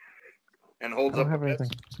 And holds up everything.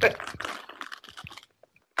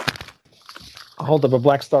 I'll hold up a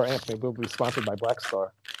Black Star amp. Maybe we'll be sponsored by Black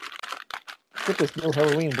Star. Get this new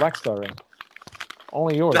Halloween Black Star amp.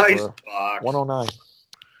 Only yours for $109.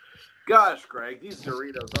 Gosh, Greg, these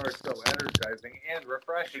Doritos are so energizing and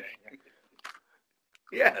refreshing.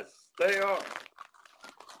 Yes, they are.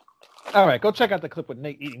 All right, go check out the clip with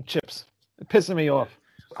Nate eating chips. It's pissing me off.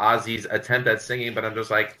 Ozzy's attempt at singing, but I'm just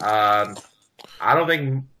like, I don't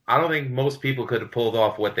think most people could have pulled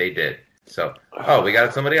off what they did. So, we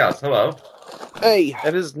got somebody else. Hello. Hey,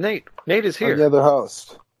 that is Nate. Nate is here. I'm the other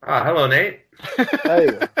host. Hello, Nate. Hey.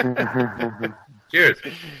 Cheers.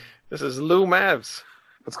 This is Lou Mavs.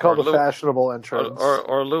 It's called a fashionable entrance.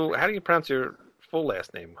 Or Lou. How do you pronounce your full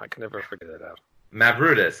last name? I can never figure that out.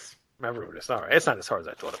 Mavrudis. Mavrudis. All right. It's not as hard as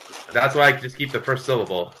I thought it was. That's why I just keep the first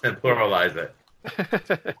syllable and pluralize it.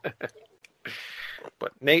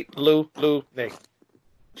 But Nate, Lou, Nate.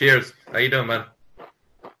 Cheers. How you doing, man?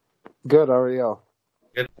 Good. How are you?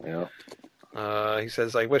 Good. Yeah. He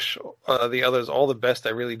says, I wish the others all the best.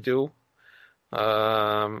 I really do.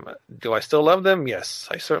 Do I still love them? Yes.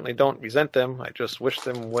 I certainly don't resent them. I just wish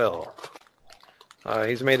them well.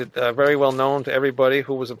 He's made it very well known to everybody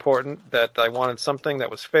who was important that I wanted something that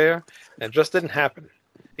was fair, and it just didn't happen.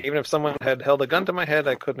 Even if someone had held a gun to my head,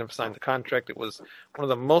 I couldn't have signed the contract. It was one of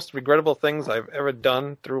the most regrettable things I've ever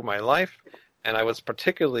done through my life, and I was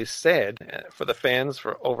particularly sad for the fans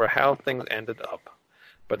over how things ended up.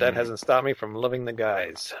 But that hasn't stopped me from loving the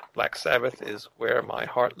guys. Black Sabbath is where my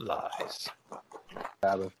heart lies.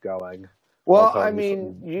 Sabbath going. Well, I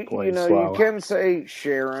mean, you can say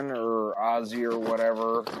Sharon or Ozzy or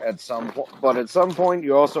whatever at some point, but at some point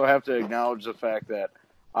you also have to acknowledge the fact that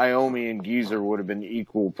Iommi and Geezer would have been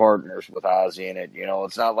equal partners with Ozzy in it. You know,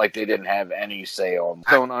 it's not like they didn't have any say on.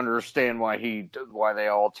 I don't understand why they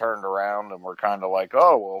all turned around and were kind of like,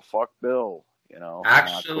 oh well, fuck Bill. You know,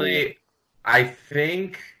 actually, cool. I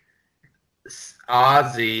think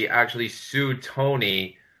Ozzy actually sued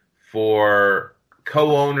Tony for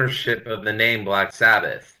co-ownership of the name Black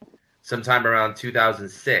Sabbath sometime around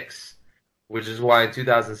 2006, which is why in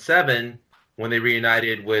 2007, when they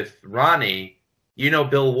reunited with Ronnie,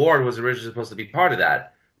 Bill Ward was originally supposed to be part of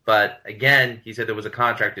that. But again, he said there was a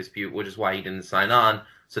contract dispute, which is why he didn't sign on,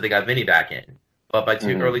 so they got Vinny back in. But by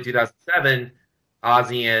early 2007,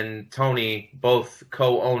 Ozzy and Tony both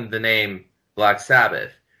co-owned the name Black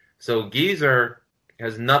Sabbath. So Geezer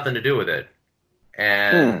has nothing to do with it.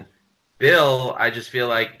 And Bill, I just feel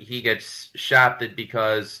like he gets shafted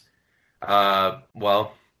because,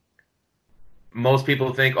 most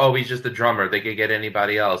people think, oh, he's just a drummer. They could get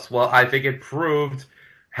anybody else. Well, I think it proved,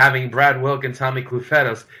 having Brad Wilk and Tommy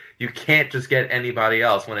Clufetos, you can't just get anybody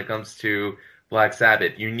else when it comes to Black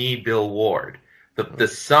Sabbath. You need Bill Ward. The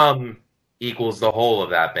sum equals the whole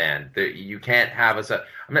of that band. You can't have I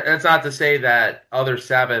mean, that's not to say that other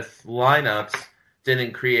Sabbath lineups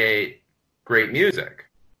didn't create great music.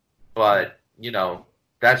 But,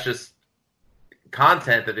 that's just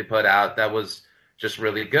content that they put out that was just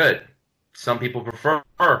really good. Some people prefer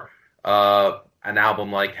an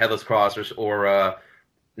album like Headless Cross or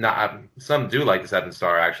some do like the Seventh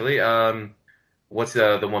Star, actually. What's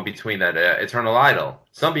the one between that? Eternal Idol.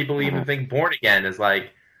 Some people even think Born Again is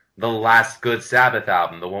like the last good Sabbath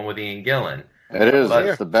album, the one with Ian Gillan. It is.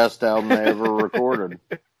 It's the best album they ever recorded.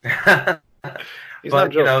 But,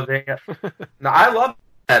 I love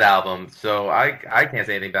that album, so I can't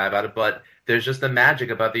say anything bad about it, but there's just the magic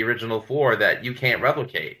about the original four that you can't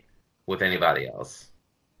replicate with anybody else.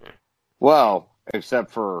 Well,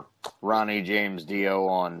 except for Ronnie James Dio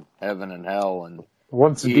on Heaven and Hell and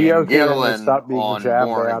once Ian Dio came Gillan in, stopped being on jam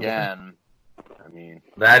Born band. Again. I mean,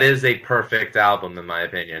 that is a perfect album in my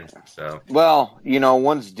opinion. So, well,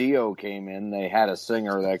 once Dio came in, they had a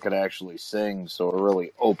singer that could actually sing, so it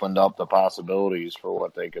really opened up the possibilities for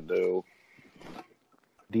what they could do.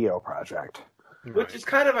 Dio project. Which is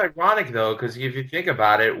kind of ironic, though, because if you think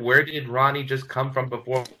about it, where did Ronnie just come from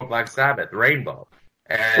before Black Sabbath? Rainbow.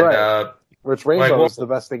 And, right. Which Rainbow was the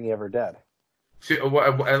best thing he ever did.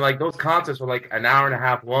 And, those concerts were, an hour and a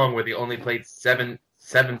half long where they only played seven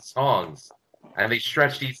songs. And they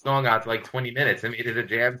stretched each song out to, 20 minutes and made it a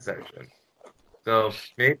jam session. So,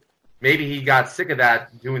 maybe he got sick of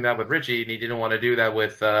that, doing that with Richie, and he didn't want to do that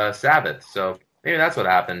with Sabbath. So, maybe that's what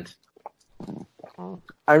happened.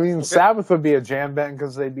 I mean, Sabbath would be a jam band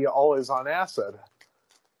because they'd be always on acid.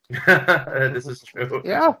 This is true.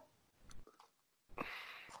 Yeah.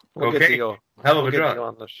 We'll get Dio. Hell of a drug.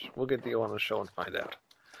 We'll get Dio on the show and find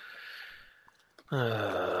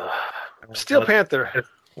out. Steel Panther.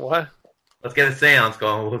 What? Let's get a seance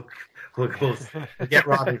going. We'll get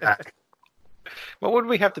Robbie back. What would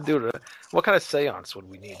we have to do what kind of seance would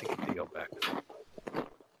we need to get Dio back?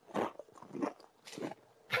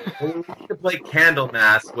 We could play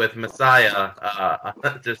Candlemass with Messiah,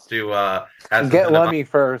 just to get Lemmy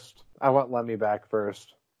first. I want Lemmy back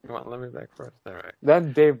first. You want Lemmy back first? All right.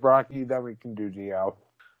 Then Dave Brockie. Then we can do Dio.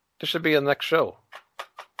 This should be a next show.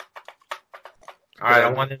 All right, I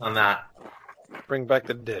want in on that. Bring back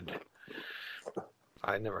the dead.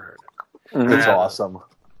 I never heard it. It's awesome.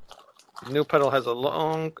 New Pedal has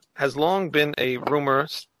long been a rumor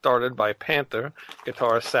started by Panther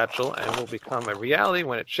guitarist Satchel and will become a reality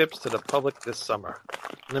when it ships to the public this summer.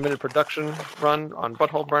 Limited production run on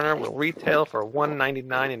Butthole Burner will retail for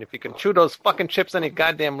 $1.99, and if you can chew those fucking chips any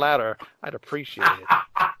goddamn louder, I'd appreciate it.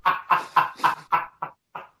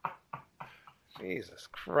 Jesus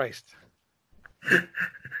Christ.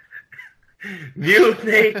 Mute,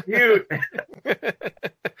 Nate, mute.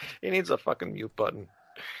 He needs a fucking mute button.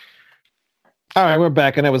 All right, we're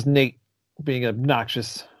back, and that was Nate being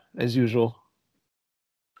obnoxious, as usual.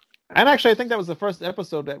 And actually, I think that was the first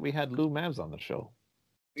episode that we had Lou Mavs on the show.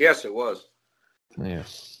 Yes, it was. Yeah.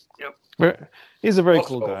 Yep. He's a very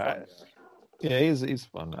cool guy. Yeah, he's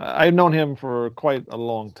fun. I've known him for quite a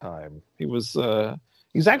long time. He's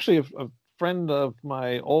actually a friend of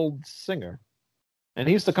my old singer, and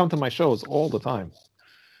he used to come to my shows all the time.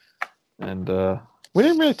 And we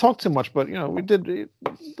didn't really talk too much, but we did a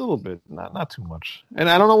little bit, not too much. And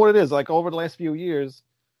I don't know what it is. Like over the last few years,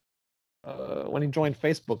 when he joined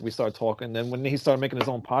Facebook, we started talking. And when he started making his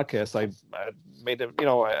own podcast, I made him.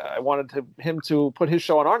 I wanted him to put his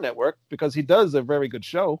show on our network because he does a very good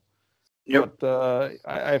show. Yep. But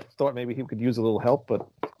I thought maybe he could use a little help, but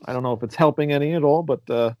I don't know if it's helping any at all. But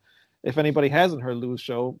if anybody hasn't heard Lou's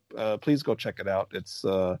show, please go check it out. It's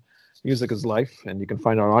Music is Life, and you can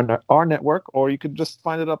find it on our network, or you could just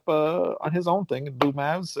find it up on his own thing, Lou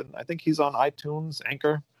Mavs, and I think he's on iTunes,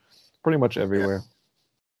 Anchor, pretty much everywhere.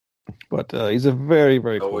 Yeah. But he's a very,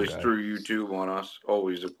 very cool always guy. through YouTube on us.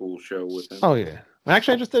 Always a cool show with him. Oh yeah.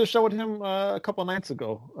 Actually, I just did a show with him a couple of nights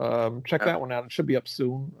ago. Check that one out. It should be up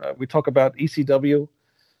soon. We talk about ECW.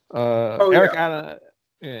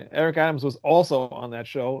 Eric Adams was also on that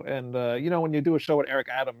show, and when you do a show with Eric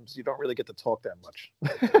Adams, you don't really get to talk that much.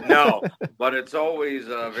 No, but it's always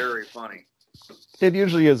very funny. It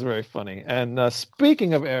usually is very funny. And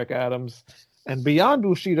speaking of Eric Adams and Beyond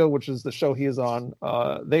Bushido, which is the show he is on,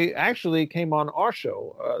 they actually came on our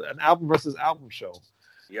show, an album versus album show.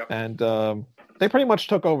 Yep. And they pretty much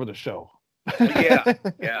took over the show. yeah,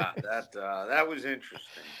 that was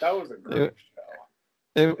interesting. That was a great show.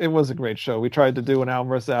 It was a great show. We tried to do an album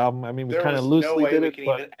versus album. I mean, we kind of loosely did it, can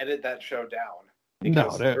but even edit that show down. No,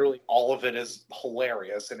 Because literally all of it is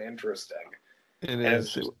hilarious and interesting.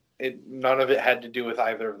 None of it had to do with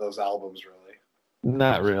either of those albums, really.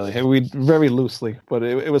 Not really. We very loosely, but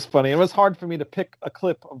it was funny. It was hard for me to pick a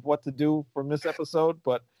clip of what to do from this episode,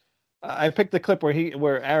 but I picked the clip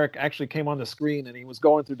where Eric actually came on the screen and he was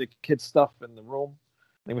going through the kids' stuff in the room.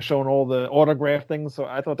 He was showing all the autograph things, so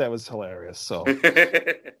I thought that was hilarious. So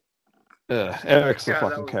Eric's a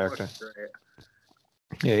fucking character.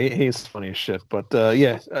 Yeah, he's funny as shit. But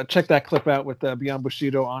check that clip out with Beyond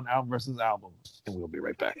Bushido on Album versus Album, and we'll be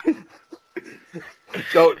right back.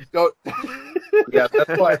 Don't. Yeah,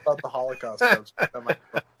 that's why I thought the Holocaust jokes.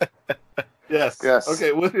 Yes.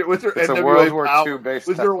 Okay, with your it's NWA a World War power, II based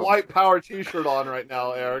with your album. white power T-shirt on right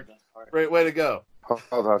now, Eric. Great way to go.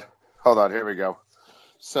 Hold on. Here we go.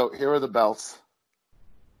 So here are the belts.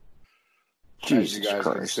 Jesus as you guys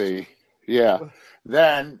Christ. can see. Yeah.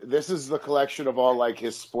 Then this is the collection of all like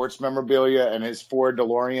his sports memorabilia and his Ford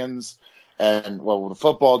DeLoreans, and the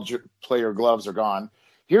football player gloves are gone.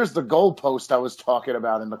 Here's the goalpost I was talking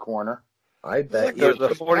about in the corner. I bet There's you.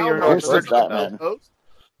 the 40-year-old Batman.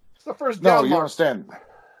 It's the first No, down you mark. understand.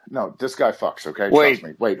 No, this guy fucks, okay? Wait. Trust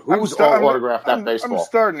me. Wait, who's autographed that baseball? I'm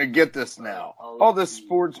starting to get this now. All this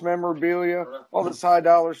sports memorabilia, all this high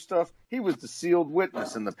dollar stuff. He was the sealed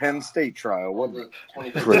witness in the Penn State trial, wasn't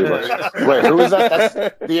he? Pretty much. Wait, who is that?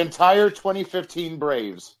 That's the entire 2015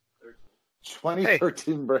 Braves.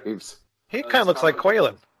 2013 Braves. He kind of looks like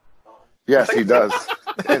Quaylen. Yes, he does.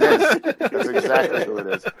 It is. That's exactly who it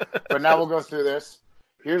is. But now we'll go through this.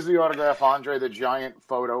 Here's the autograph Andre the Giant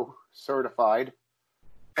photo, certified,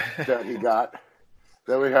 that he got.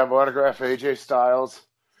 Then we have autograph AJ Styles,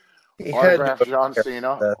 autograph John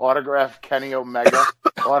Cena, autograph Kenny Omega,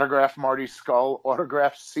 autograph Marty Skull,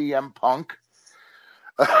 autograph CM Punk.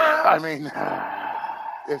 I mean,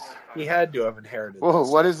 He had to have inherited. whoa,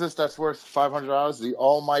 what is this that's worth $500? The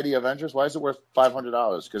Almighty Avengers? Why is it worth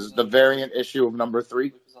 $500? Because it's the variant issue of number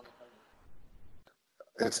 3.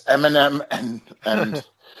 It's Eminem and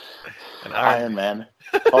Iron Man.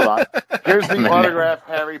 Hold on. Here's the autograph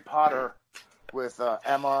Harry Potter with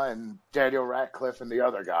Emma and Daniel Radcliffe and the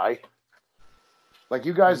other guy. Like,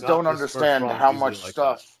 you guys don't understand how much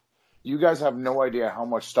stuff. You guys have no idea how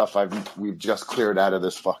much stuff we've just cleared out of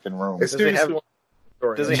this fucking room. Does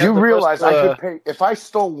he Do you realize I could pay if I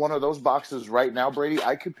stole one of those boxes right now, Brady?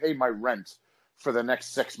 I could pay my rent for the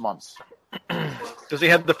next 6 months. Does he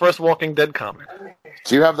have the first Walking Dead comic?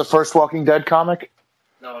 Do you have the first Walking Dead comic?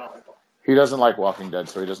 No, no. He doesn't like Walking Dead,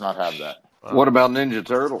 so he does not have that. What about Ninja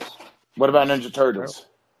Turtles? What about Ninja Turtles?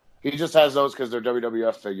 He just has those because they're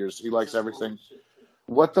WWF figures. He likes everything.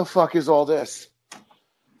 What the fuck is all this?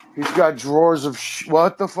 He's got drawers of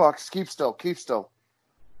what the fuck? Keep still. Keep still.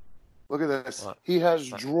 Look at this. What? He has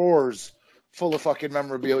drawers full of fucking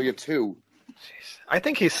memorabilia too. I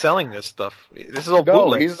think he's selling this stuff. This is all No,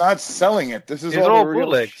 bootleg. he's not selling it. This is These all are all the real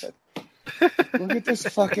bootlegs. shit. Look at this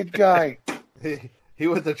fucking guy. He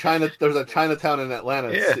went to China. There's a Chinatown in Atlanta.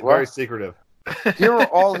 It's Yeah. very secretive. Here are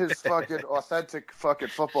all his fucking authentic fucking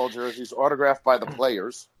football jerseys autographed by the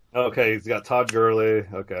players. Okay, he's got Todd Gurley.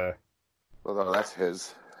 Okay. Although that's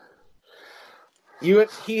his.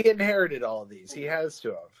 He inherited all of these. He has to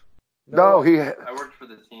have. No, I worked for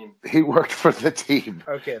the team. He worked for the team.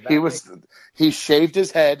 Okay, he shaved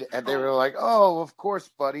his head, and they were like, "Oh, of course,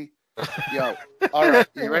 buddy." Yo, all right,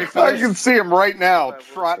 you ready for I this? can see him right now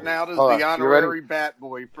trotting out as Hold the on, you honorary ready? bat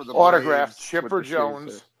boy for the Autographed Braves Chipper with the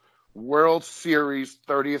Jones shoes. World Series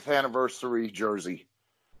 30th anniversary jersey.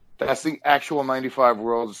 That's the actual 95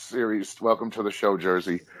 World Series Welcome to the Show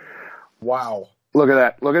jersey. Wow. Look at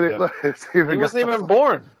that. Look at it. Look, it's He wasn't even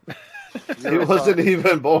born. He wasn't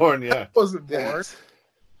even born yet. Wasn't born.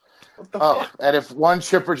 Oh, and if one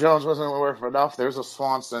Chipper Jones wasn't worth enough, there's a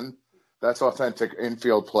Swanson. That's authentic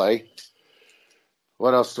infield play.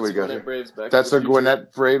 What else do we got? That's a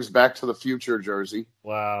Gwinnett Braves Back to the Future jersey.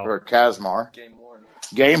 Wow. Or Kazmar.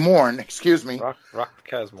 Game worn. Excuse me. Rock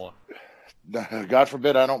Kazmar. God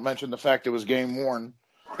forbid I don't mention the fact it was game worn.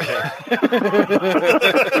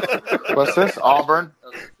 What's this? Auburn.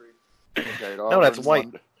 Okay, No, that's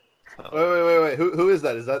white. Wait. Who is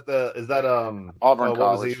that? Is that Auburn what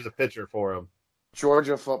College? was he was a pitcher for him?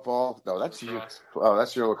 Georgia football. No, that's you. Oh,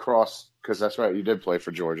 that's your lacrosse. Because that's right. You did play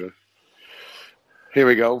for Georgia. Here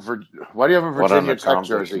we go. Why do you have a Virginia Tech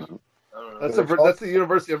jersey? That's the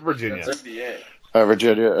University of Virginia. That's NBA.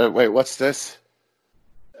 Virginia. Wait, what's this?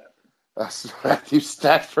 That's Matthew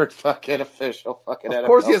Stafford, fucking official. Fucking Of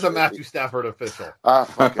course, NFL he has a jersey. Matthew Stafford official. I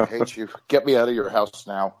fucking hate you. Get me out of your house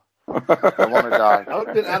now. I want to die. I would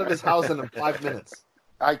have been out of his house in 5 minutes.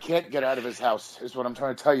 I can't get out of his house, is what I'm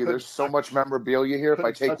trying to tell you. There's so much memorabilia here. If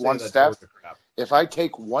I take Touch one any of that step, Georgia crap. if I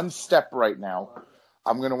take one step right now,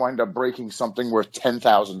 I'm going to wind up breaking something worth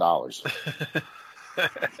 $10,000.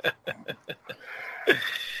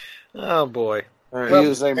 Oh boy. He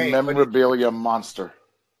is a memorabilia monster.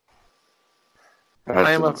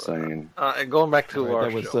 I am insane. Going back to Right, our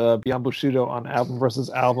that was show. Beyond Bushido on Album versus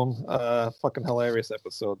Album. Fucking hilarious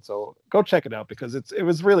episode. So go check it out because it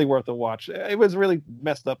was really worth a watch. It was really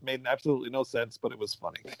messed up, made absolutely no sense, but it was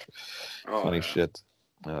funny. Funny shit.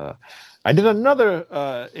 I did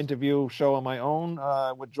another interview show on my own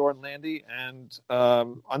with Jordan Landy, and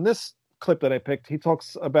on this clip that I picked, he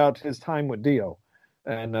talks about his time with Dio,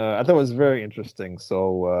 and I thought it was very interesting.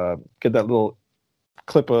 So get that little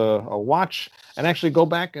clip a watch and actually go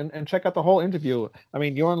back and check out the whole interview. I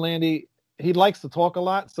mean, Jordan Landy, he likes to talk a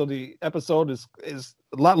lot, so the episode is a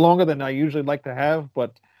lot longer than I usually like to have,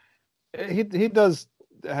 but he does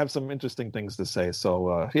have some interesting things to say.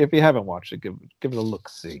 So if you haven't watched it, give it a look.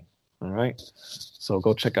 See, all right. So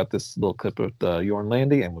go check out this little clip with Jordan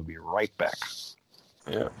Landy, and we'll be right back.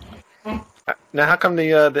 Yeah. Now, how come the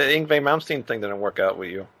Yngwie Malmsteen thing didn't work out with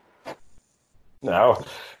you? No,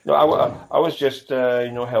 I was just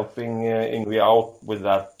helping Yngwie out with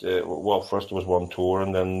that. Well, first there was one tour,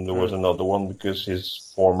 and then there was another one because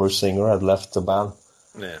his former singer had left the band.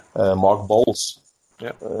 Yeah. Mark Bowles.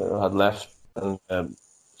 Yeah. Had left, and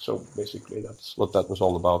so basically that's what that was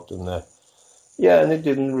all about. And and it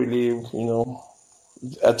didn't really,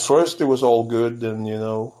 at first it was all good, and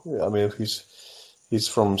I mean, he's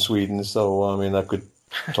from Sweden, so I mean I could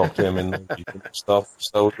talk to him and stuff.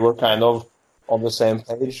 So we were kind of on the same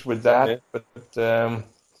page with that, but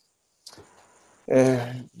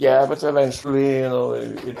eventually,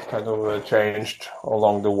 it kind of changed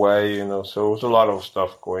along the way, so there was a lot of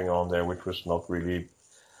stuff going on there, which was not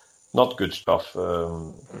good stuff.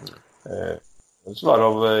 There's a lot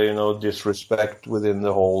of, disrespect within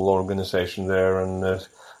the whole organization there and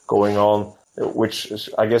going on, which is,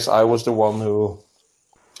 I guess I was the one who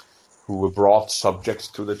brought subjects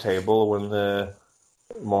to the table when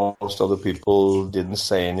most other people didn't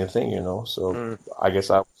say anything, So I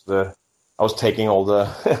guess I was taking all the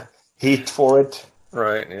heat for it.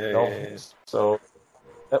 Right. Yeah. So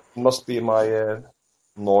that must be my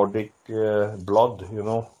Nordic blood,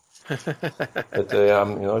 But it's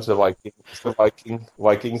the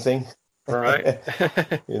Viking thing. Right.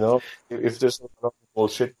 If there's a lot of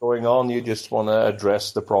bullshit going on, you just want to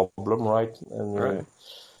address the problem, right? And right.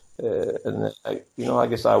 I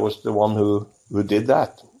guess I was the one who did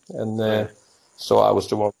that, and so I was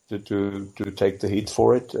the one to take the heat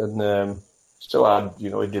for it, and so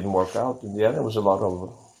it didn't work out. In the end, there was a lot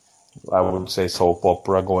of, I wouldn't say soap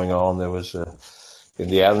opera going on. There was in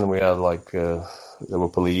the end we had there were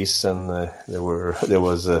police, and we were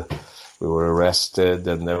arrested,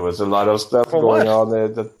 and there was a lot of stuff going on there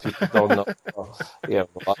that people don't know. Yeah,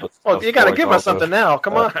 a lot of well, you got to give us something now.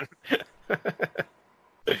 Come on.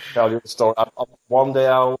 Tell you the story. One day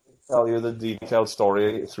I'll tell you the detailed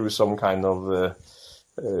story through some kind of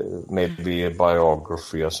maybe a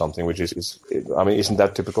biography or something, which isn't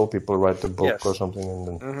that typical? People write a book or something and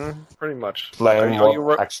then pretty much explain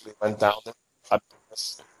what actually went down. I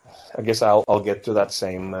guess I'll get to that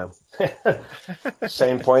same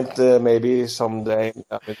point maybe someday.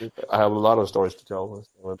 I have a lot of stories to tell.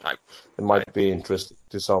 It might be interesting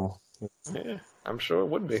to some. Yeah, I'm sure it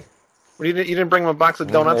would be. You didn't bring him a box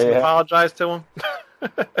of donuts and apologize to him?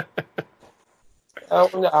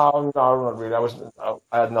 No, not really.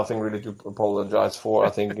 I had nothing really to apologize for.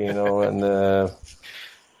 I think and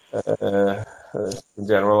in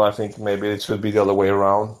general, I think maybe it should be the other way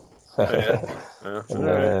around.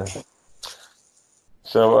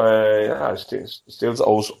 So yeah, it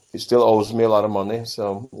still owes me a lot of money.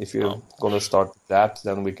 So if you're gonna start that,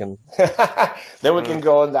 then we can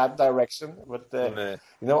go in that direction. But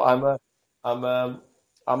you know,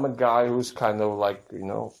 I'm a guy who's kind of like, you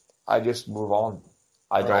know, I just move on.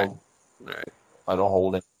 I don't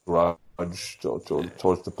hold any grudge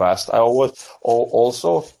towards the past. I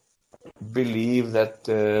also believe that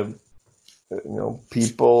you know,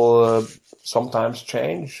 people sometimes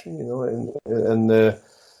change, you know, and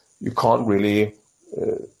you can't really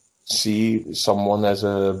see someone as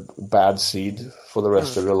a bad seed for the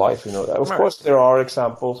rest of your life. You know, of course there are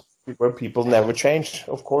examples where people never change,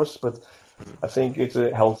 of course, but I think it's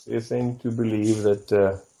a healthy thing to believe that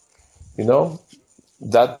you know,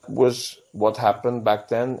 that was what happened back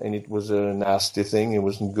then, and it was a nasty thing. It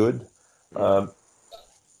wasn't good.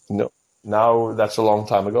 No. Now that's a long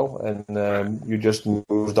time ago, and you just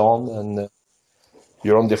moved on, and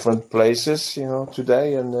you're on different places, you know,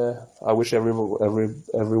 today. And I wish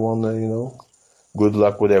everyone, you know, good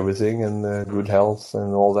luck with everything and good health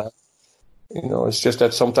and all that. You know, it's just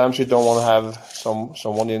that sometimes you don't want to have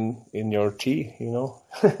someone in your tea, you know.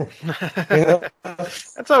 You know?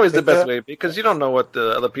 That's always the best way, because you don't know what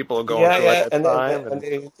the other people are going through at that time. And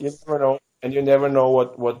you never know, and you never know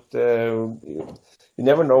you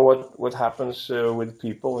never know what happens with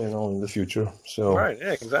people, you know, in the future. So right,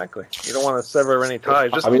 yeah, exactly. You don't want to sever any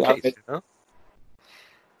ties, just in case. You know?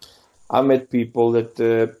 I met people that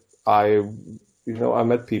I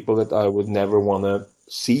met people that I would never want to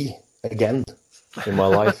see again in my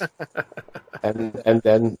life, and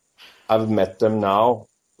then I've met them now.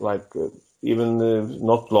 Like even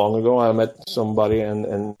not long ago, I met somebody,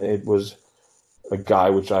 and it was a guy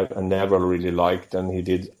which I never really liked, and he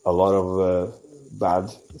did a lot of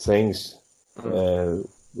bad things to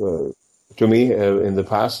me in the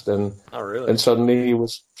past, and and suddenly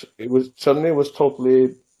it was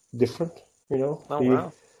totally different, you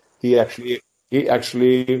know. He actually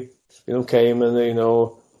you know, came and, you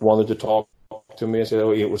know, wanted to talk to me and said,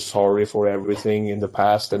 oh, he was sorry for everything in the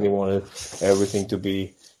past, and he wanted everything to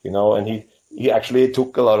be, you know, and he actually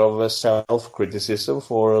took a lot of self-criticism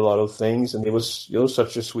for a lot of things, and he was, you know,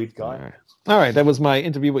 such a sweet guy. All right, that was my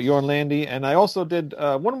interview with Jorn Lande, and I also did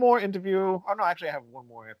one more interview. Oh no, actually, I have one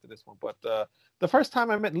more after this one. But the first time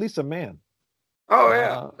I met Lisa Mann. Oh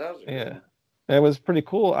yeah, that was yeah, it was pretty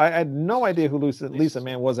cool. I had no idea who Lisa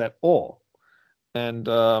Mann was at all, and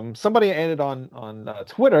somebody I added on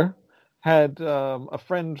Twitter had a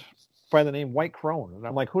friend by the name White Crone, and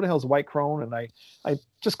I'm like, who the hell's White Crone? And I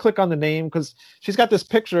just click on the name because she's got this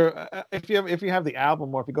picture. If you have the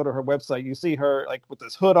album, or if you go to her website, you see her like with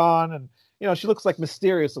this hood on, and you know, she looks like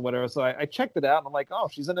mysterious or whatever. So I checked it out, and I'm like, oh,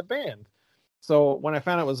 she's in a band. So when I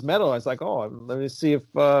found out it was metal, I was like, oh, let me see if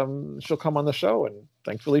she'll come on the show. And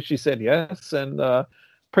thankfully she said yes. And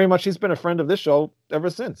pretty much she's been a friend of this show ever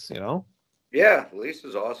since, you know? Yeah,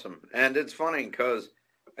 Lisa's awesome. And it's funny because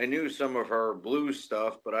I knew some of her blues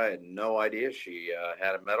stuff, but I had no idea she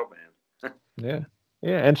had a metal band.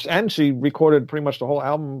 Yeah, and she recorded pretty much the whole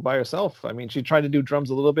album by herself. I mean, she tried to do drums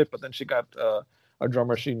a little bit, but then she got a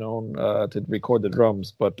drummer she known to record the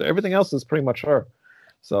drums. But everything else is pretty much her.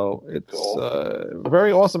 So it's a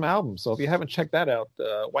very awesome album. So if you haven't checked that out,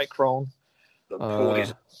 White Crone,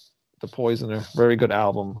 The Poisoner, very good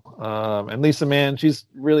album. And Lisa Mann, she's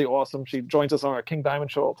really awesome. She joins us on our King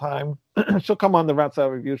Diamond show all the time. She'll come on the Rat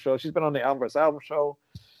Salad Review show. She's been on the Album vs. Album show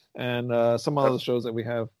and some other shows that we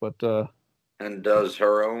have. But and does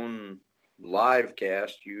her own live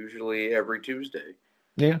cast usually every Tuesday.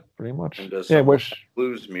 Yeah, pretty much. And does some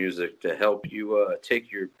blues music to help you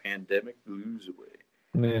take your pandemic blues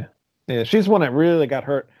away. Yeah. She's one that really got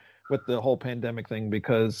hurt with the whole pandemic thing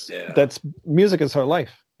because that's music is her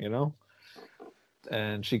life, you know.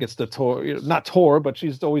 And she gets to tour, not tour, but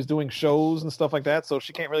she's always doing shows and stuff like that. So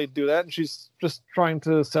she can't really do that, and she's just trying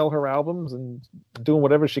to sell her albums and doing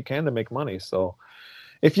whatever she can to make money. So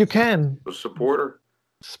if you can support her,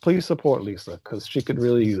 please support Lisa because she could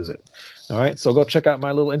really use it. All right, so go check out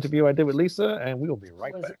my little interview I did with Lisa, and we will be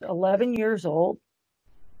right back. 11 years old.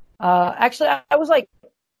 Actually, I was like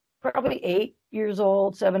probably 8 years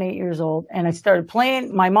old, 7, 8 years old, and I started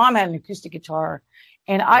playing. My mom had an acoustic guitar,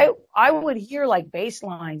 and I would hear like bass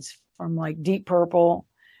lines from like Deep Purple,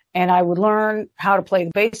 and I would learn how to play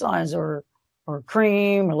the bass lines or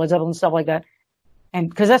Cream or Led Zeppelin, stuff like that. And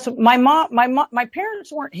because that's my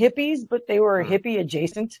parents weren't hippies, but they were hippie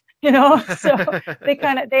adjacent, you know. So they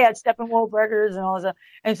had Steppenwolf records and all that stuff.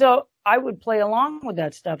 And so I would play along with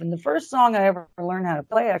that stuff. And the first song I ever learned how to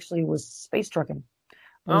play actually was Space Truckin'.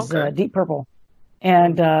 It was Deep Purple.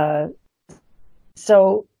 And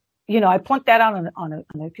so I plunked that out on an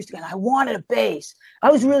acoustic, and I wanted a bass.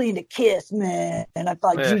 I was really into Kiss, man, and I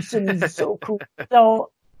thought Gene Simmons was so cool.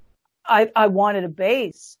 So I wanted a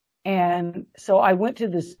bass, and so I went to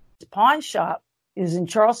this pawn shop. It was in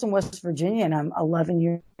Charleston, West Virginia, and I'm 11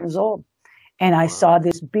 years old. And I saw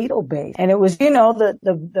this Beatle bass, and it was,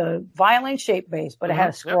 the violin shaped bass, but it had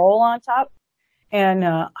a scroll on top. And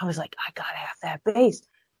I was like, I gotta have that bass.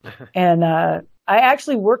 And I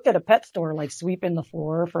actually worked at a pet store, like sweeping the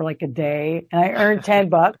floor for like a day, and I earned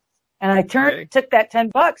 $10. And I took that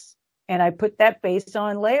 $10 and I put that bass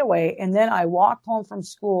on layaway, and then I walked home from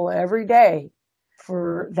school every day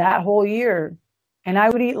for that whole year, and I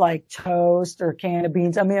would eat like toast or a can of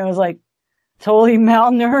beans. I mean, I was like totally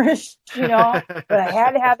malnourished, but I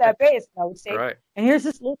had to have that bass. And I would say, and here's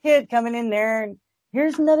this little kid coming in there, and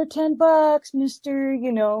here's another $10, mister,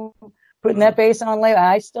 putting that bass on layaway.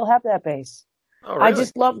 I still have that bass. Oh, really? I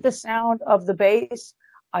just love the sound of the bass.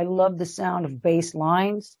 I love the sound of bass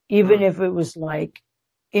lines, even if it was like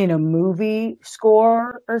in a movie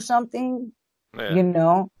score or something.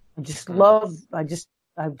 Yeah. I just loved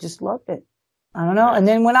it. I don't know. And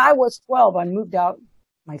then when I was 12, I moved out.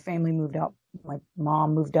 My family moved out. My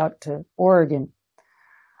mom moved out to Oregon.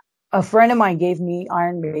 A friend of mine gave me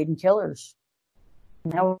Iron Maiden Killers.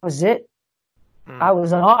 And that was it. I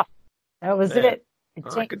was off. That was it. It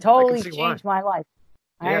totally changed my life.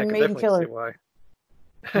 Iron Maiden Killers.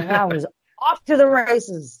 And I was off to the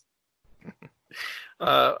races.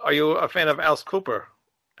 Are you a fan of Alice Cooper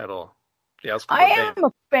at all? I am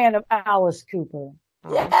a fan of Alice Cooper.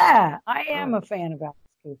 Yeah, I am a fan of Alice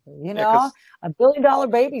Cooper. A Billion Dollar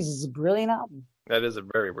Babies is a brilliant album. That is a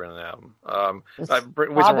very brilliant album.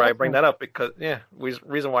 Reason why I bring that up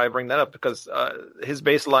because his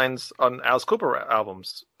bass lines on Alice Cooper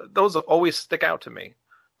albums, those always stick out to me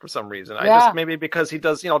for some reason. Maybe because he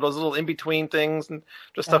does, those little in between things and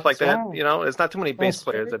just stuff like that. Right. It's not too many bass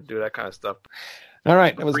players that do that kind of stuff. All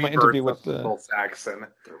right, that was my interview with Uncle Saxon.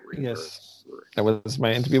 Yes, that was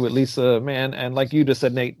my interview with Lisa Mann, and like you just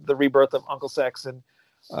said, Nate, the rebirth of Uncle Saxon.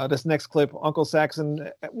 This next clip, Uncle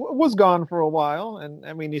Saxon was gone for a while, and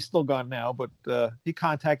I mean he's still gone now. But he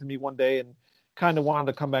contacted me one day and kind of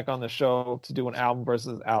wanted to come back on the show to do an album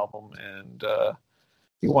versus album, and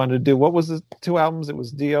he wanted to do, what was the 2 albums? It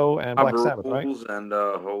was Dio and Black Sabbath, right? And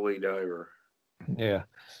Holy Diver. Yeah.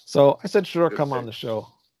 So I said, sure, come on the show.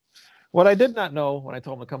 What I did not know when I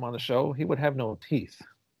told him to come on the show, he would have no teeth.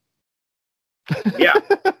 Yeah.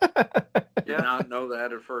 Did not know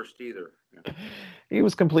that at first either. He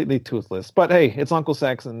was completely toothless. But hey, it's Uncle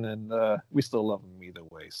Saxon, and we still love him either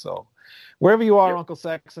way. So wherever you are, Uncle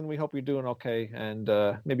Saxon, we hope you're doing okay. And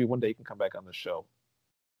maybe one day you can come back on the show.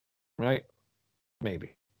 Right?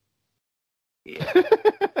 Maybe. Yeah.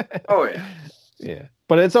 Oh, yeah. Yeah.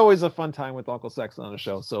 But it's always a fun time with Uncle Saxon on the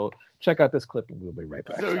show. So check out this clip, and we'll be right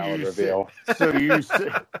back.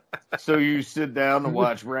 So you sit down and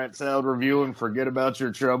watch Rat Salad Review and forget about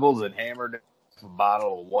your troubles and hammer down a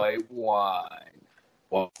bottle of white wine.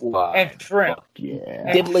 And shrimp. Fuck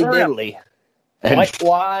yeah. Diddly diddly. And white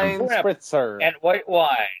wine spritzer. And white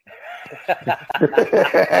wine.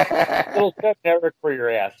 Little tip, Eric, for your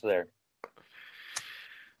ass there.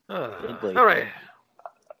 All right.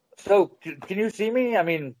 So, can you see me? I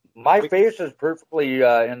mean, my face is perfectly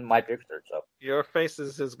in my picture. So your face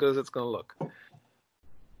is as good as it's going to look.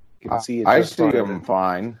 You can see it. I see him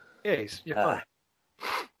fine. Yeah, you're fine.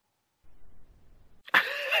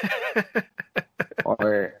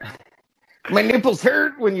 Or my nipples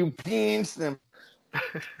hurt when you pinch them.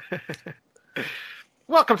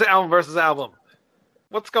 Welcome to Album versus Album.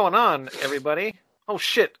 What's going on, everybody? Oh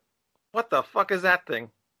shit! What the fuck is that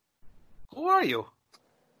thing? Who are you?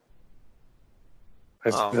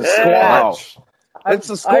 It's the Squatch. It's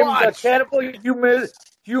the Squatch. I'm a cannibal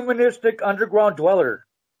humanistic underground dweller.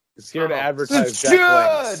 It's here to advertise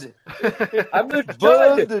Chud! I'm the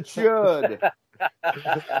Bud the Chud.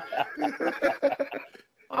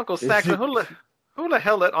 Uncle Saxon, who the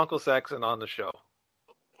hell let Uncle Saxon on the show?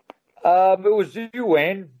 It was you,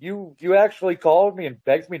 Wayne. You actually called me and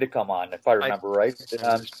begged me to come on, if I remember right.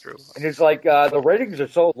 That's true. And it's like, the ratings are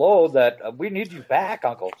so low that we need you back,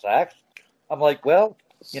 Uncle Sax. I'm like, well,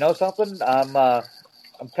 you know something?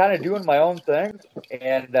 I'm kind of doing my own thing.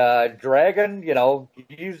 And Dragon,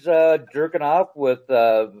 he's jerking off with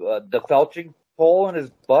the felching pole in his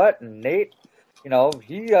butt. And Nate,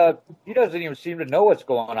 he doesn't even seem to know what's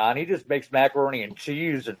going on. He just makes macaroni and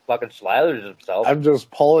cheese and fucking slathers himself. I'm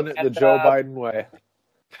just pulling it the Joe Biden way.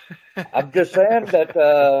 I'm just saying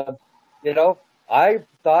that, I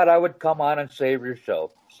thought I would come on and save your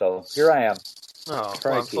show. So here I am. Oh,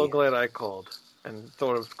 well, I'm so glad I called and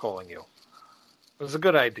thought of calling you. was a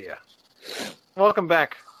good idea. Welcome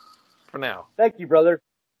back for now. Thank you, brother.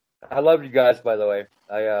 I love you guys, by the way.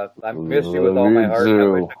 I miss you with all my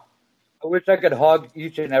heart. I wish I could hug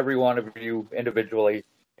each and every one of you individually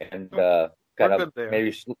and kind of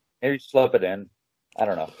maybe slip it in. I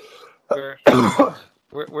don't know.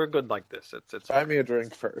 We're good like this. It's buy me a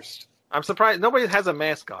drink first. I'm surprised nobody has a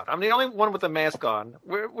mask on. I'm the only one with a mask on.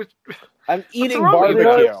 I'm eating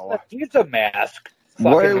barbecue. Use a mask.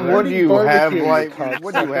 What do you have like?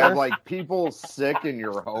 What do you have like? People sick in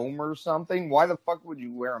your home or something? Why the fuck would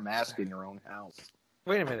you wear a mask in your own house?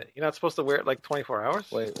 Wait a minute. You're not supposed to wear it like 24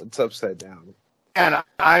 hours? Wait, it's upside down. And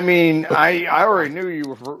I mean, I already knew you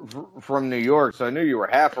were from New York, so I knew you were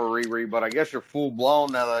half a Riri, but I guess you're full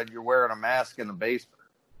blown now that you're wearing a mask in the basement.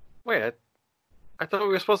 Wait, I thought we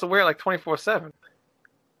were supposed to wear it like 24/7.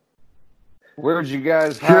 Where'd you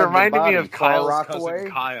guys hide You're reminding me of Kyle's Kyle's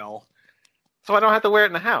cousin Kyle. So I don't have to wear it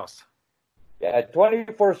in the house. Yeah,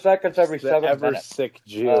 24 seconds every 7 minutes. Ever sick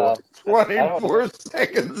Jew. 24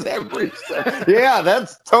 seconds every second. Yeah,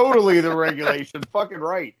 that's totally the regulation. Fucking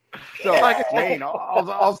right. So, Wayne,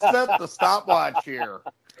 I'll set the stopwatch here.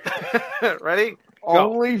 Ready?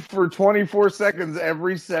 Only for 24 seconds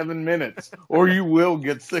every 7 minutes, or you will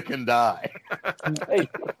get sick and die. Hey,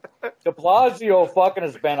 de Blasio fucking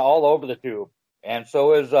has been all over the tube, and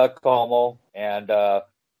so is Cuomo, and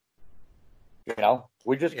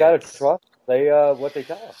we just gotta trust what they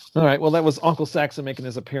tell us. All right. Well, that was Uncle Saxon making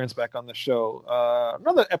his appearance back on the show.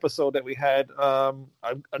 Another episode that we had,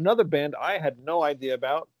 another band I had no idea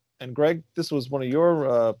about, and Greg, this was one of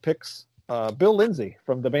your picks. Bill Lindsay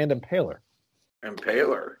from the band Impaler.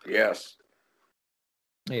 Impaler, yes.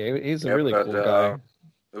 Yeah, he's a really cool guy.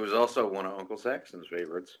 It was also one of Uncle Saxon's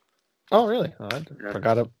favorites. Oh, really? Oh, I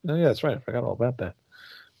forgot. Oh, yeah, that's right. I forgot all about that.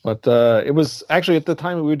 But it was actually at the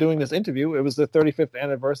time we were doing this interview, it was the 35th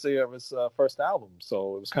anniversary of his first album.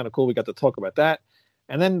 So it was kind of cool. We got to talk about that.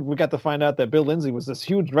 And then we got to find out that Bill Lindsay was this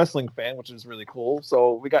huge wrestling fan, which is really cool.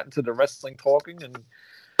 So we got into the wrestling talking and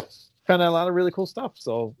found out a lot of really cool stuff.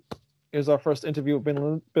 So here's our first interview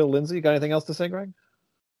with Bill Lindsay. You got anything else to say, Greg?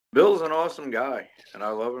 Bill's an awesome guy, and I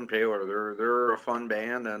love Impaler. They're a fun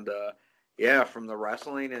band, and yeah, from the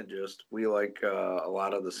wrestling and just we like a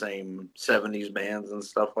lot of the same 70s bands and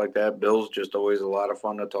stuff like that. Bill's just always a lot of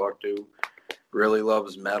fun to talk to. Really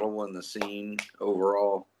loves metal and the scene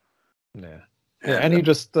overall. Yeah, and he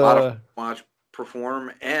just a lot of watch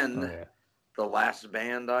perform. And the last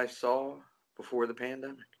band I saw before the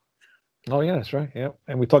pandemic. Oh yeah, that's right. Yeah,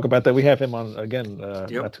 and we talk about that. We have him on again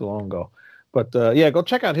not too long ago. But yeah, go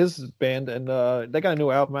check out his band, and they got a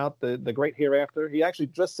new album out, The Great Hereafter. He actually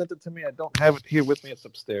just sent it to me. I don't have it here with me; it's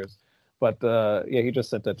upstairs. But yeah, he just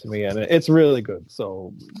sent that to me, and it's really good.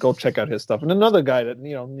 So go check out his stuff. And another guy that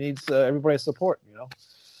needs everybody's support.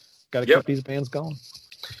 Got to keep these bands going.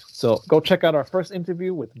 So go check out our first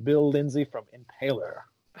interview with Bill Lindsay from Impaler.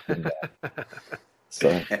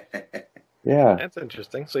 So yeah, that's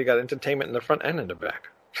interesting. So you got entertainment in the front and in the back.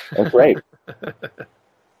 That's right.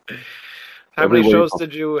 How many shows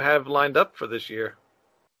did you have lined up for this year?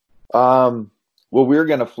 Well, we're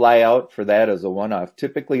going to fly out for that as a one-off.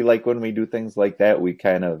 Typically, like when we do things like that, we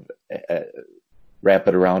kind of wrap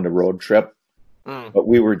it around a road trip. But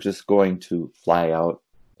we were just going to fly out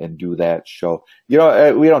and do that show. We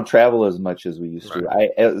don't travel as much as we used to. I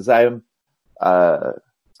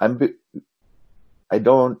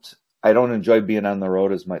don't enjoy being on the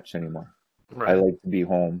road as much anymore. Right. I like to be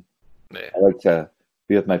home. Yeah. I like to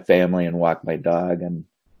be with my family and walk my dog and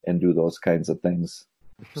do those kinds of things.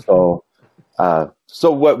 So,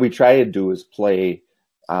 so what we try to do is play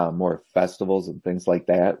more festivals and things like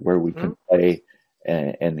that, where we can play,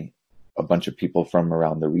 and a bunch of people from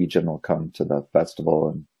around the region will come to the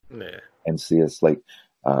festival and see us. Like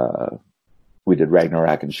we did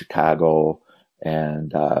Ragnarok in Chicago,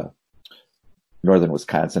 and Northern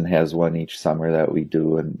Wisconsin has one each summer that we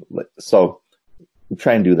do, and so we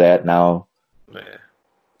try and do that now. Yeah.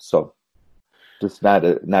 So, just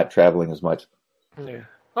not traveling as much. Yeah.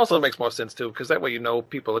 Also, it makes more sense too, because that way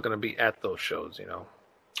people are going to be at those shows.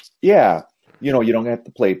 Yeah, you don't have to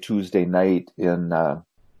play Tuesday night in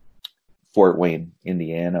Fort Wayne,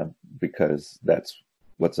 Indiana, because that's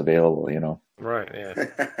what's available. Right. Yeah.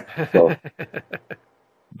 So,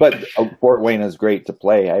 but Fort Wayne is great to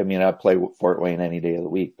play. I mean, I play Fort Wayne any day of the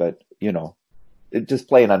week, but just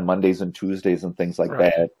playing on Mondays and Tuesdays and things like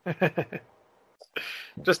that.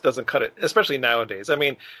 Just doesn't cut it, especially nowadays. I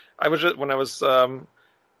mean, when I was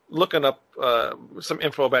looking up some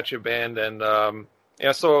info about your band, and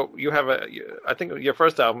so you have I think your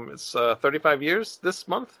first album is 35 years this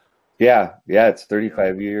month. Yeah, it's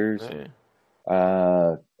 35 years.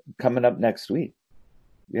 Coming up next week.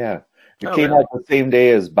 Yeah. It came out the same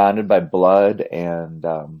day as Bonded by Blood and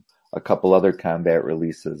a couple other Combat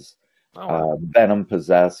releases. Venom,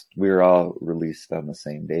 Possessed, we were all released on the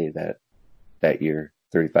same day that year,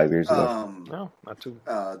 35 years ago. No, not too.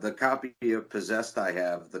 The copy of Possessed I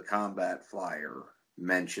have, the Combat Flyer,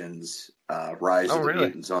 mentions Rise of the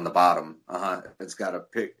Mutants on the bottom. It's got a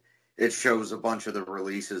pic. It shows a bunch of the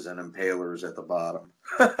releases and Impalers at the bottom.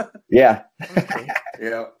 Yeah.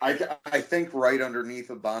 Yeah, I think right underneath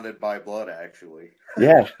of Bonded by Blood, actually.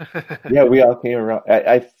 Yeah. Yeah, we all came around.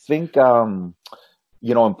 I think,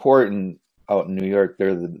 Important out in New York,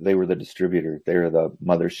 they were the distributor. They were the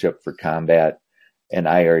mothership for Combat and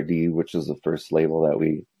IRD, which was the first label that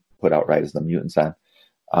we put out Rise of the Mutants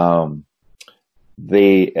on.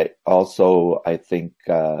 They also, I think,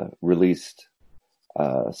 released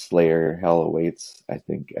Slayer, Hell Awaits, I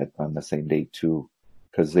think, on the same day too,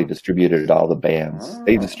 because they distributed all the bands.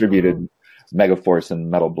 They distributed Megaforce and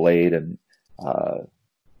Metal Blade and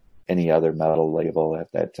any other metal label at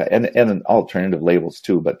that time, and alternative labels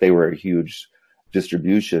too, but they were a huge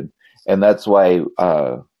distribution. And that's why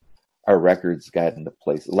our records got into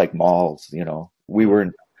places like malls. We were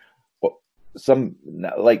in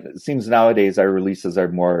it seems nowadays our releases are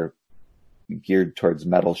more geared towards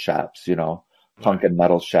metal shops, punk and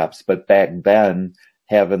metal shops. But back then,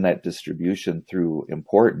 having that distribution through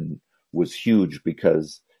Important was huge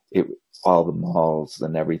because all the malls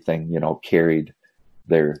and everything, carried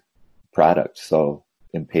their product. So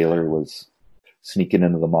Impaler was sneaking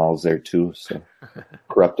into the malls there too. So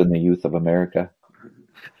corrupting the youth of America.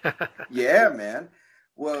 Yeah, man.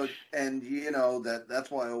 Well, and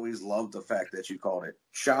that's why I always loved the fact that you called it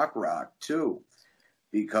shock rock too,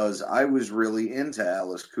 because I was really into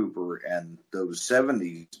Alice Cooper and those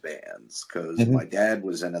 70s bands because my dad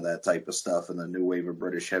was into that type of stuff and the new wave of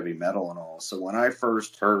British heavy metal and all. So when I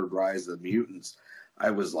first heard Rise of the Mutants,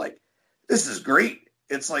 I was like, this is great.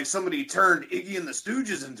 It's like somebody turned Iggy and the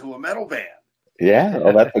Stooges into a metal band. Yeah,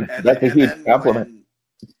 that's a huge compliment.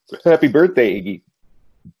 Happy birthday, Iggy.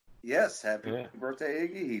 Yes, happy birthday,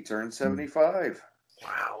 Iggy. He turned 75.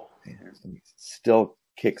 Wow. Still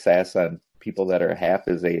kicks ass on people that are half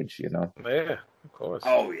his age, Yeah, of course.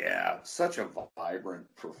 Oh, yeah. Such a vibrant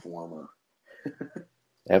performer.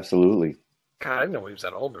 Absolutely. God, I didn't know he was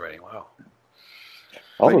that old already. Wow.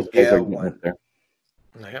 All those guys are getting up there.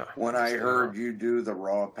 Yeah. When I heard you do the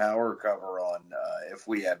Raw Power cover on If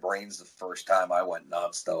We Had Brains the first time, I went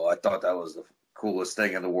nuts, though. I thought that was the coolest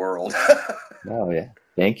thing in the world. Oh, yeah.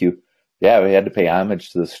 Thank you. Yeah, we had to pay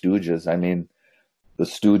homage to the Stooges. I mean, the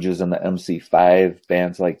Stooges and the MC5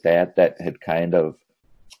 bands like that had kind of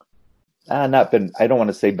not been, I don't want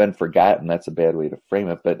to say been forgotten. That's a bad way to frame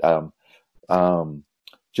it, but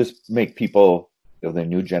just make people of the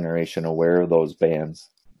new generation aware of those bands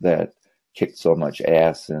that kicked so much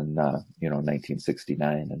ass in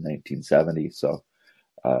 1969 and 1970. So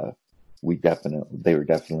they were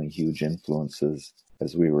definitely huge influences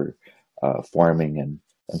as we were forming and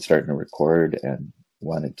starting to record, and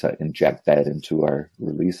wanted to inject that into our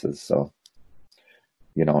releases. So,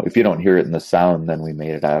 if you don't hear it in the sound, then we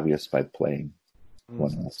made it obvious by playing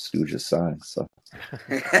one of the Stooges songs. So,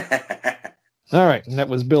 all right, and that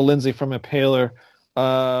was Bill Lindsay from Impaler.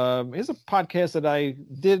 Here's a podcast that I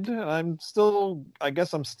did. I'm still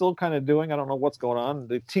kind of doing. I don't know what's going on.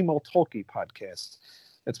 The Timo Tolkki podcast.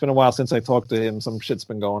 It's been a while since I talked to him. Some shit's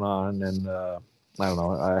been going on, and I don't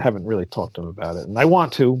know. I haven't really talked to him about it, and I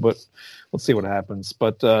want to, but we'll see what happens.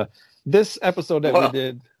 But this episode that we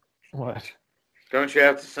did, what? Don't you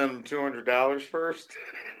have to send him $200 first?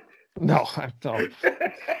 No, I don't.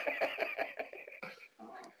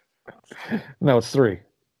 No, it's $3.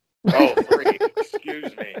 Oh, $3.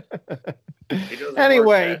 Excuse me. He doesn't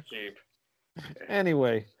anyway, work that cheap.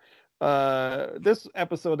 Anyway, this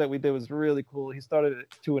episode that we did was really cool. He started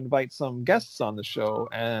to invite some guests on the show,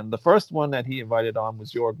 and the first one that he invited on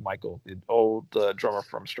was Jörg Michael, the old drummer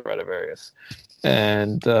from Stratovarius.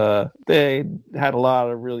 And they had a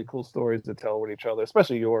lot of really cool stories to tell with each other,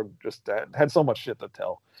 especially Jörg just had so much shit to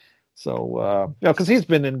tell. So, because he's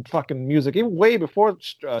been in fucking music even way before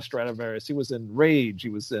Stratovarius. He was in Rage. He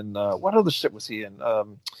was in, what other shit was he in?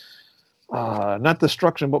 Not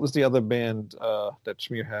Destruction. What was the other band that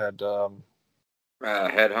Schmier had?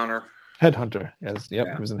 Headhunter. Headhunter. Yes. Yep.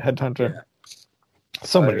 Yeah. He was in Headhunter. Yeah.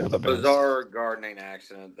 So many other bands. Bizarre Gardening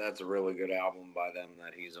Accident. That's a really good album by them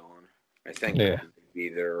that he's on. I think it would be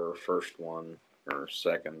their first one or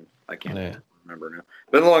second. I can't remember now.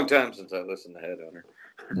 Been a long time since I listened to Headhunter.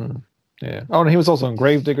 Mm. Yeah. Oh, and he was also in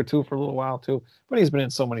Gravedigger too for a little while too. But he's been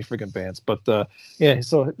in so many freaking bands. But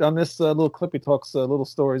so on this little clip, he talks little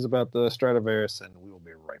stories about the Stratovarius, and we will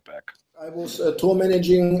be right back. I was tour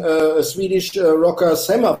managing a Swedish rocker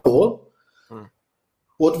Semaphore.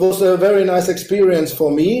 What was a very nice experience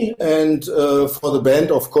for me and for the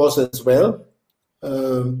band, of course, as well.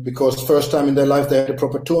 Because first time in their life they had a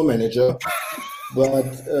proper tour manager.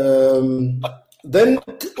 But then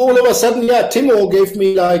all of a sudden, Timo gave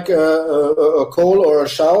me like a call or a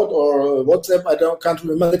shout or a WhatsApp. Can't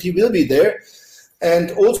remember that he will be there.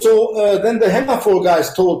 And also then the Hammerfall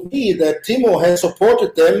guys told me that Timo has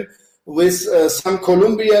supported them with some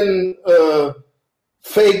Colombian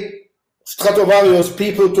fake Stratovarius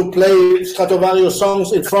people to play Stratovarius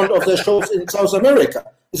songs in front of their shows in South America.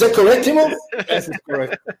 Is that correct, Timo? Yes, it's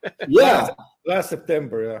correct. Yeah. Last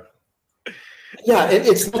September, Yeah,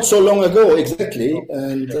 it's not so long ago, exactly.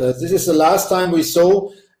 And this is the last time we saw.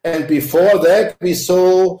 And before that, we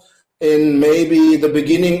saw in maybe the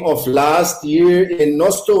beginning of last year in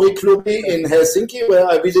Nostori Klubi in Helsinki, where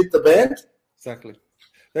I visit the band. Exactly.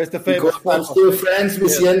 There's the famous. Because I'm still friends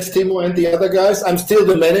with Jens, Timo, and the other guys. I'm still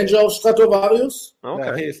the manager of Stratovarius.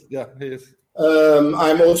 Okay. He is.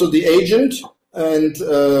 I'm also the agent. And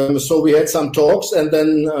so we had some talks. And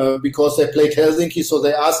then because they played Helsinki, so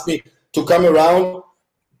they asked me to come around.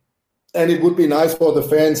 And it would be nice for the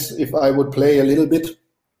fans if I would play a little bit.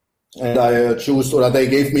 And I they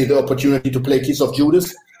gave me the opportunity to play Kiss of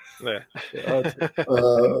Judas. What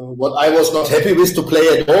I was not happy with to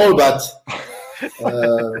play at all, but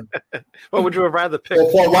what would you have rather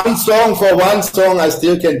picked? For one song, I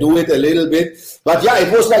still can do it a little bit. But yeah,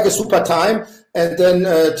 it was like a super time. And then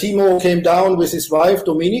Timo came down with his wife,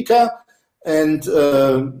 Dominika. And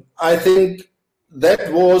I think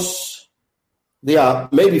that was,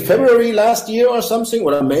 maybe February last year or something,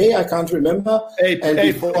 or May, I can't remember.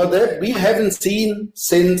 Before that, we haven't seen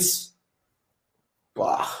since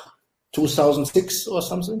 2006 or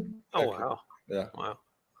something. Oh, wow. Yeah. Wow.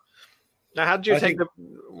 Now, how did you take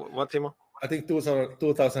what, Timo? I think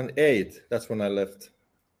 2008. That's when I left.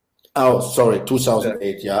 Oh, sorry,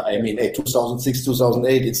 2008. Yeah, I mean, 2006,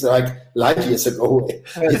 2008. It's like light years ago.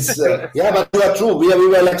 It's but you are true. We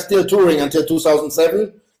were like still touring until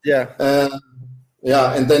 2007. Yeah.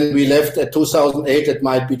 And then we left at 2008. It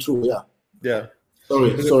might be true. Yeah. Yeah.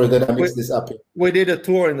 Sorry that I mixed this up. We did a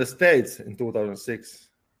tour in the States in 2006.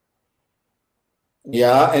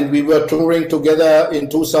 Yeah, and we were touring together in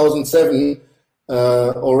 2007,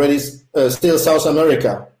 already still South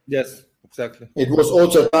America. Yes, exactly. It was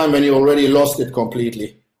also a time when you already lost it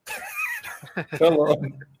completely. Come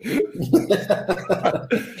on.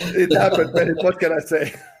 It happened, man. What can I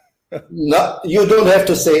say? No, you don't have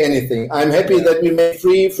to say anything. I'm happy that we made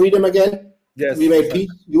freedom again. Yes. We made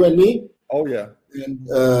peace, you and me. Oh, yeah. And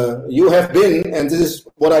you have been, and this is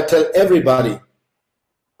what I tell everybody.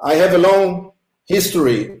 I have a long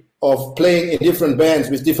history of playing in different bands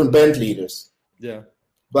with different band leaders. Yeah.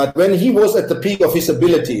 But when he was at the peak of his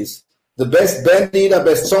abilities, the best band leader,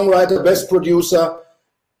 best songwriter, best producer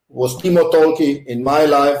was Timo Tolkki in my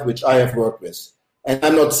life, which I have worked with. And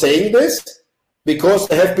I'm not saying this because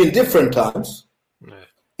there have been different times. No.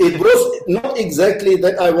 It was not exactly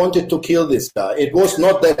that I wanted to kill this guy. It was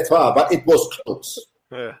not that far, but it was close.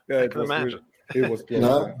 Yeah, I can imagine. It was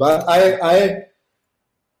close. But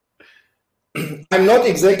I'm not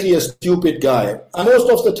exactly a stupid guy. I'm most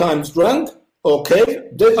of the time drunk. Okay,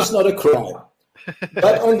 that is not a crime.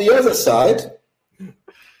 But on the other side,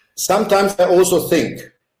 sometimes I also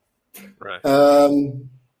think. Right.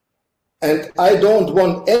 And I don't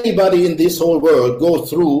want anybody in this whole world go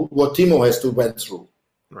through what Timo has to went through.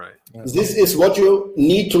 Right. This is what you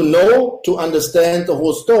need to know to understand the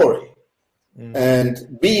whole story. And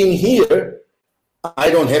being here, I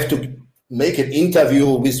don't have to make an interview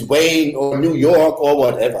with Wayne or New York or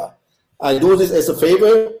whatever. I do this as a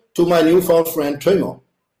favor to my newfound friend Timo.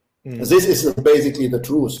 This is basically the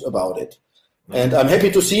truth about it. And I'm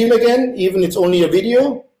happy to see him again, even it's only a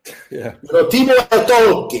video. Yeah. Timo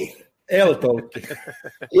Tolkki. El Tolkki.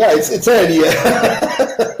 Yeah, it's here.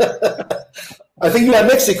 I think you are in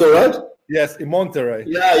Mexico, right? Yes, in Monterrey.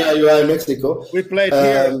 Yeah, you are in Mexico. We played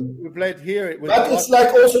here. We played here. But it's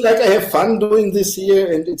like also like I have fun doing this here,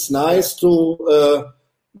 and it's nice to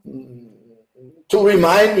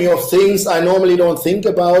remind me of things I normally don't think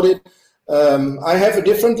about it. I have a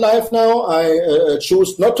different life now. I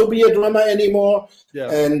choose not to be a drummer anymore,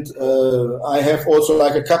 and I have also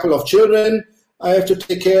like a couple of children I have to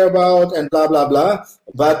take care about, and blah blah blah.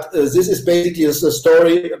 But this is basically the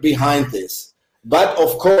story behind this. But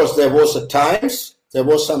of course, there was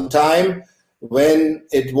some time when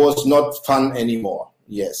it was not fun anymore.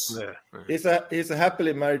 Yes. Yeah. He's a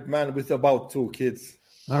happily married man with about 2 kids.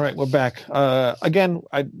 All right, we're back. Again,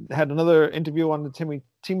 I had another interview on the Timo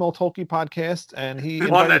Tolkki podcast, and he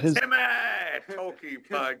invited his Timmy Tolkki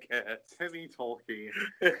podcast. Timmy Tolkki.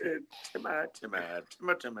 Timmy.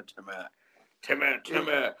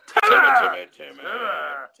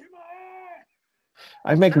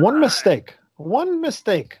 I make one mistake. One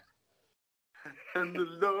mistake. And the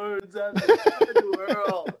lords of the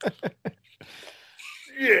world.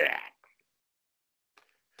 Yeah.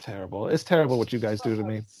 Terrible. It's terrible what you guys do to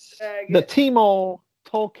me. The Timo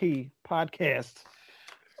Tolkki podcast.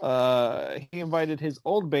 He invited his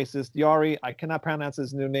old bassist, Yari. I cannot pronounce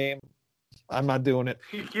his new name. I'm not doing it.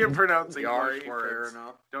 You can't pronounce Yari, fair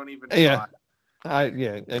enough. Don't even try.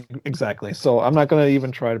 Exactly. So I'm not going to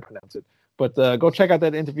even try to pronounce it. But go check out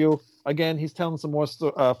that interview. Again, he's telling some more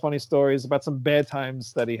funny stories about some bad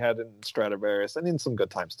times that he had in Stradivarius and in some good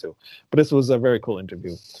times too. But this was a very cool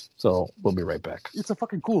interview. So we'll be right back. It's a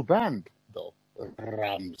fucking cool band, though.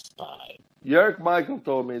 Rammstein. Jörg Michael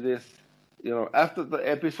told me this. You know, after the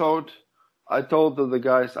episode, I told the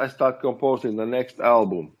guys I start composing the next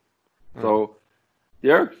album. So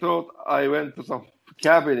Jörg thought I went to some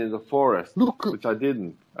cabin in the forest, which I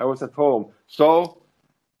didn't. I was at home. So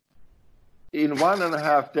in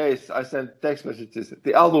 1.5 days, I sent text messages.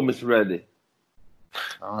 The album is ready.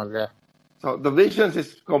 Okay. So the Visions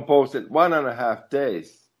is composed in 1.5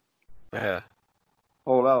 days. Yeah.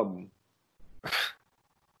 Whole album.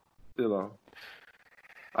 You know.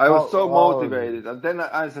 I was so motivated. And then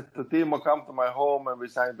I said to Timo, come to my home and we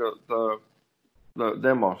sang the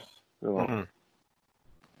demos. You know.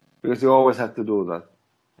 Because you always have to do that.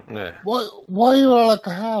 Yeah. Why you are like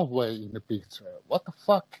halfway in the picture? What the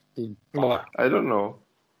fuck, Tim? What? I don't know.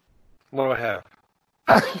 What do I have?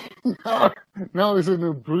 Now he's in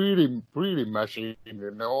a breeding machine in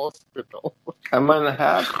the hospital. Am I in a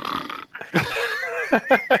half?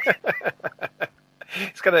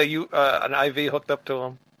 He's got an IV hooked up to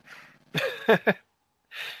him.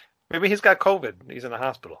 Maybe he's got COVID. He's in the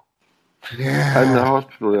hospital. Yeah. In the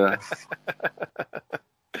hospital, yeah.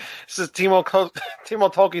 This is Timo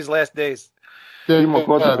Tolkki's last days.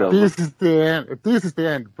 This is the end. This is the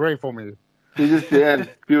end. Pray for me. This is the end,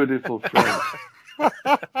 beautiful friend.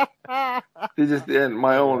 This is the end,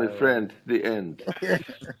 my only friend. The end.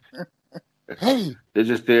 Hey. This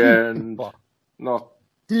is the end. No.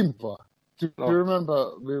 Timpa. Do you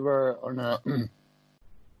remember we were on a...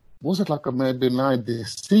 was it like maybe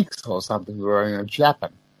 96 or something? We were in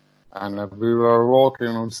Japan. And we were walking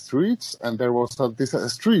on streets, and there was these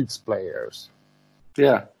streets players.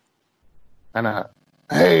 Yeah. And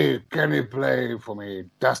hey, can you play for me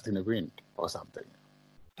Dust in the Wind or something?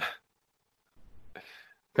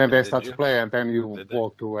 Then they start to play, and then you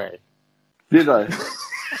walked away. Did I?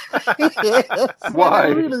 Yes. Why?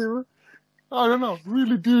 Really, I don't know.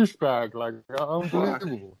 Really douchebag, like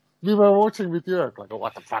unbelievable. We were watching with Jörg, like,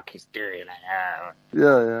 what the fuck he's doing?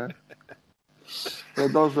 Yeah. So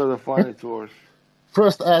those were the funny tours.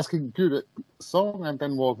 First asking good song and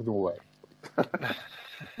then walking away.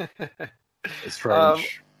 It's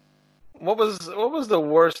strange. What was the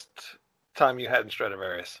worst time you had in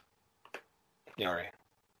Stradivarius, Yari?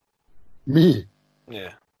 Me?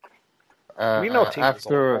 Yeah. We know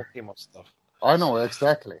Timo stuff. I know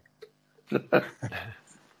exactly.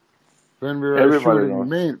 When we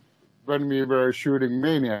were shooting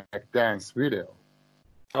Maniac dance video.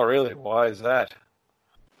 Oh, really? Why is that?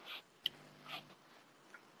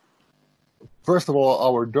 First of all,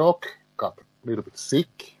 our dog got a little bit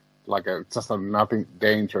sick. Like, just nothing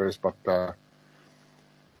dangerous, but...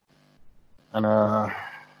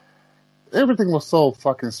 everything was so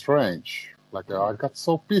fucking strange. Like, I got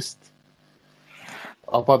so pissed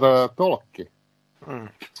about Tolkki.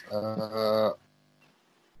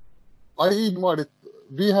 I invited...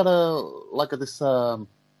 We had this...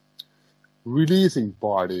 releasing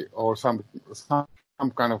party or some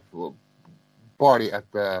kind of party at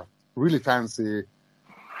the really fancy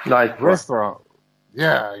restaurant.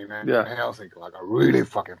 Yeah, in Helsinki, like a really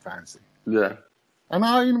fucking fancy. Yeah. And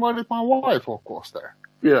I invited my wife, of course, there.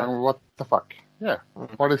 Yeah. And what the fuck? Yeah.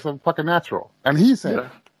 What is fucking natural? And he said,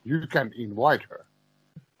 you can invite her.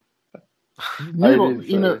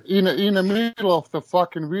 In the middle of the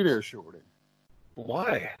fucking video shooting.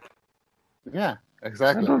 Why? Yeah.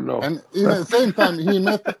 Exactly. I don't know. And in the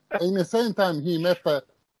same time he met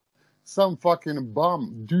some fucking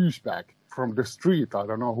bum douchebag from the street. I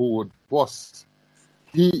don't know who it was.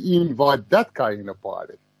 He invited that guy in a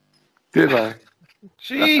party. Did I?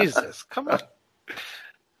 Jesus, come on.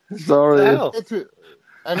 Sorry.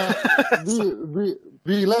 And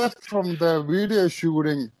we left from the video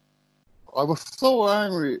shooting. I was so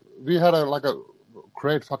angry. We had a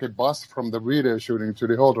great fucking bus from the video shooting to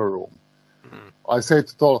the hotel room. I say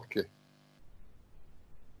to Tolkki,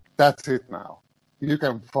 that's it now. You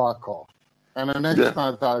can fuck off. And the next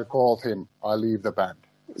night I called him, I leave the band.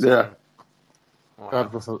 So,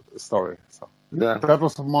 that was a story. So. Yeah. That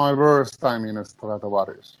was my worst time in a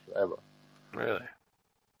Stratovarius ever. Really?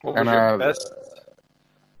 What was your best?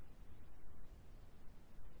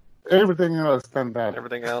 Everything else than that.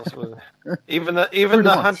 Everything else was even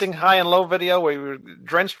the hunting high and low video where you were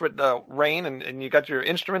drenched with rain and you got your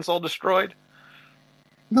instruments all destroyed.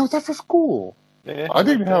 No, that was cool. Yeah, I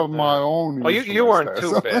didn't have my own. Oh, you weren't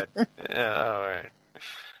too bad. Yeah, all right.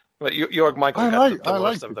 But Georg Michael got the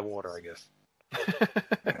worst of the water, I guess.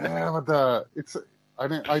 Yeah, but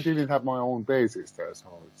I didn't have my own bassist there,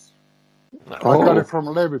 so it's. I got it from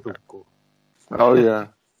Levitukku. Oh yeah.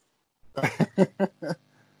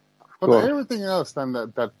 But everything else than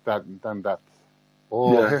that.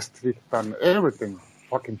 Oh, Hestvik and everything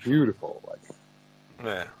fucking beautiful, like.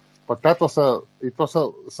 Yeah. But that was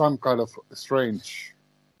some kind of strange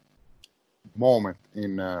moment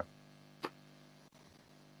in. And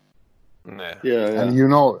you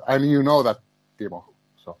know that, Timo.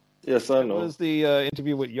 So. Yes, I know. It was the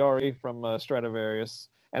interview with Jari from Stratovarius.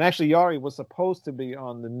 And actually, Jari was supposed to be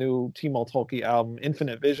on the new Timo Tolkki album,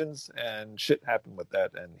 Infinite Visions, and shit happened with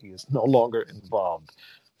that, and he is no longer involved.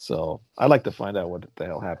 So I'd like to find out what the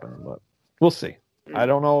hell happened, but we'll see. I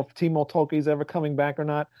don't know if Timo Tolkki is ever coming back or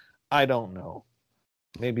not. I don't know.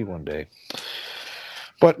 Maybe one day.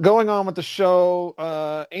 But going on with the show,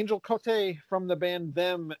 Angel Cote from the band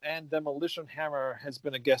Them and Demolition Hammer has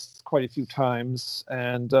been a guest quite a few times,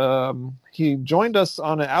 and he joined us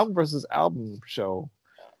on an Album versus Album show.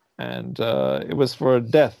 And it was for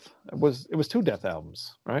Death. It was 2 Death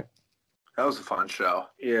albums, right? That was a fun show.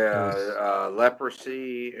 Yeah,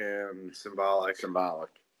 Leprosy and Symbolic.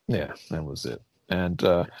 Yeah, that was it. And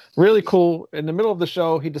really cool. In the middle of the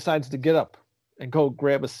show, he decides to get up and go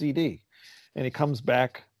grab a CD. And he comes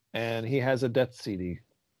back, and he has a Death CD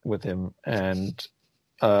with him. And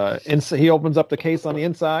he opens up the case on the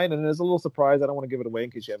inside, and there's a little surprise. I don't want to give it away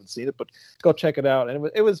in case you haven't seen it, but go check it out.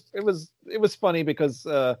 And it was funny because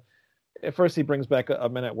at first he brings back a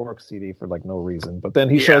Men at Work CD for like no reason, but then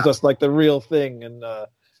he shows us like the real thing and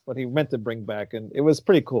what he meant to bring back, and it was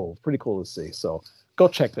pretty cool to see. So go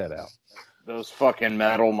check that out. Those fucking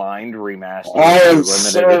Metal Mind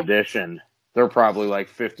remasters, limited edition. They're probably like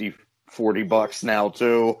 $40 now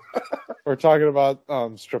too. We're talking about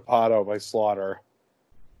Strapato by Slaughter.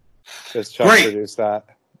 Because Chuck produced that.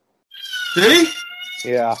 Did he?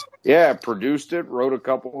 Yeah. Yeah, produced it, wrote a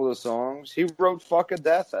couple of the songs. He wrote Fuck a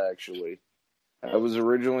Death, actually. That was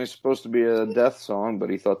originally supposed to be a Death song, but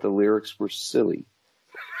he thought the lyrics were silly.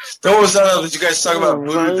 What was that you guys talking about?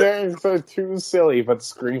 Lyrics are too silly, but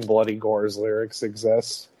Scream Bloody Gore's lyrics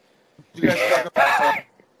exist. You guys talking about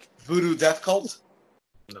Voodoo Death Cult?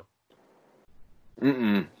 No.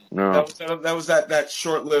 No. That was that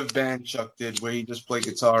short-lived band Chuck did where he just played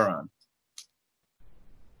guitar on.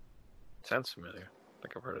 Sounds familiar. I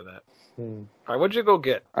think I've heard of that. All right, what'd you go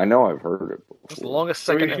get? I know I've heard it before. It's the longest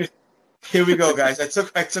second. Here we go, guys. I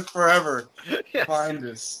took forever to find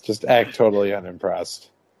this. Just act totally unimpressed.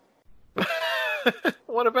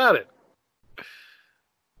 What about it?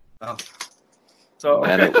 Oh. So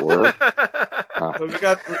Men at Work. So we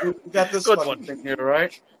got this one thing here,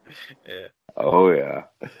 right? Yeah. Oh yeah.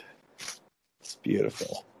 It's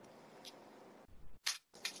beautiful.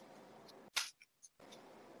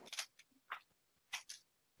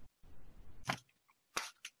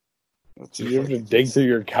 Do you have to dig through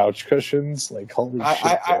your couch cushions? Like, holy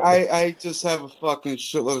shit. I just have a fucking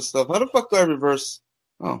shitload of stuff. How the fuck do I reverse?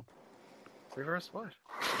 Oh. Reverse what?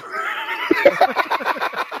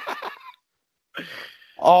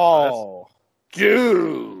 Oh.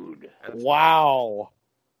 Dude. Wow.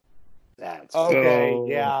 That's okay. so...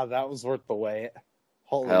 Yeah, that was worth the wait.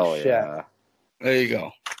 Holy Hell shit. Yeah. There you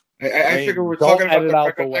go. I figure we're don't talking about edit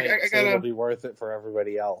out the wait, I gotta, so it'll be worth it for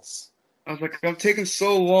everybody else. I was like, I'm taking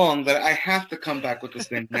so long that I have to come back with this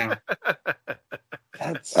thing now.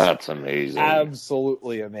 That's amazing.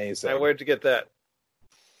 Absolutely amazing. And where'd you get that?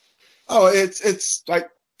 Oh, it's like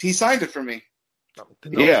he signed it for me.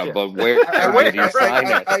 Yeah, but where did he sign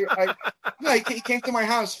it? No, he came to my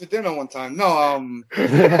house for dinner one time. No, Your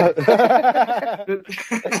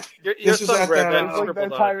this was son at read that, that scribble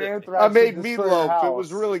time on it. Anthrax I made would destroy your meatloaf. It house.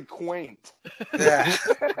 was really quaint. Yeah.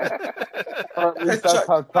 Or at least that's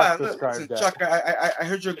how Chuck described listen, that. Chuck, I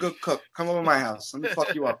heard you're a good cook. Come over to my house. Let me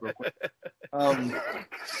fuck you up real quick.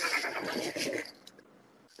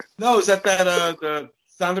 No, it was at that the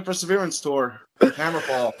Sound of Perseverance tour with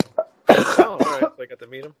Hammerfall. Oh, all right. So I got to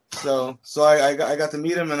meet him. So I got to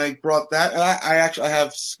meet him, and I brought that. And I actually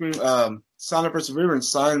have Sound of Perseverance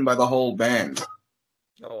signed by the whole band.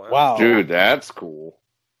 Oh wow, dude, that's cool.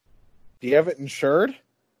 Do you have it insured?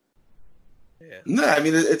 Yeah. No, I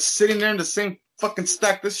mean it's sitting there in the same fucking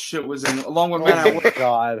stack this shit was in, along with Man at Work.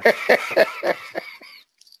 God.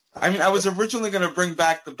 I mean, I was originally gonna bring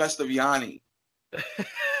back the Best of Yanni.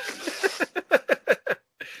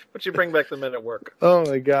 But you bring back the Men at Work. Oh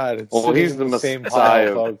my God! It's well, sitting he's in the same Messiah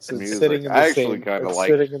pile, of folks. It's music. sitting in the I actually same. kind of It's like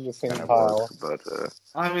sitting in the same Men at pile. Work, but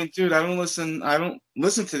I mean, dude, I don't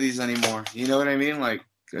listen to these anymore. You know what I mean? Like,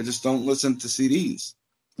 I just don't listen to CDs.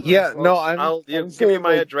 Yeah, Well, no, I'll I'm give you my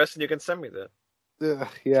like, address and you can send me that.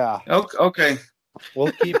 yeah. Okay.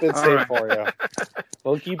 We'll keep it All safe right. for you.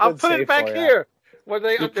 We'll keep I'll it put safe it back for here. Where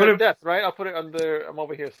they You up put there it- at death, right? I'll put it under. I'm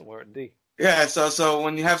over here somewhere in D. Yeah, so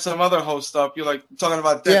when you have some other host up, you're like talking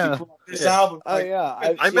about that. Yeah. You put out this album. Oh like,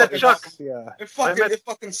 yeah, I met Chuck. Yeah. It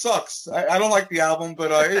fucking sucks. I don't like the album, but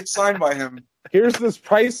it's signed by him. Here's this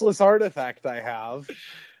priceless artifact I have.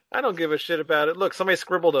 I don't give a shit about it. Look, somebody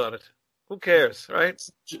scribbled on it. Who cares, right?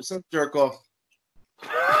 Some jerk off.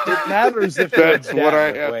 It matters if that's they're what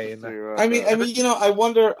I dead, have Wayne. to say. I mean, you know, I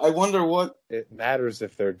wonder what It matters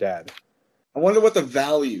if they're dead. I wonder what the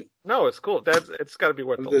value. No, it's cool. It's got to be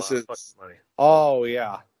worth a lot This of is- fucking money. Oh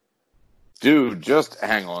yeah, Dude, just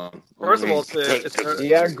hang on. First of all, it's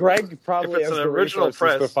yeah. Greg probably if it's has an the original resources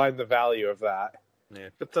press- to find the value of that. Yeah,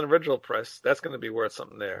 if it's an original press, that's going to be worth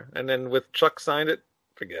something there. And then with Chuck signed it,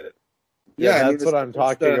 forget it. Yeah, I mean, that's what I'm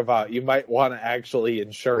talking the- about. You might want to actually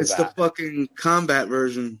insure It's that. the fucking combat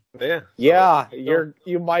version. Yeah. Yeah,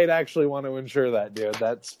 you might actually want to insure that, dude.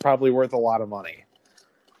 That's probably worth a lot of money.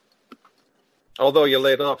 Although you're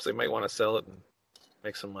laid off, so you might want to sell it and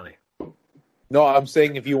make some money. No, I'm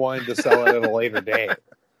saying if you wanted to sell it at a later date.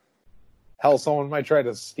 Hell, someone might try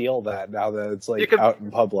to steal that now that it's like out in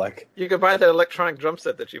public. You could buy that electronic drum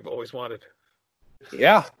set that you've always wanted.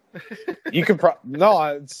 Yeah, you could. No,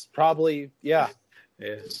 it's probably yeah.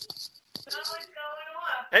 Yeah.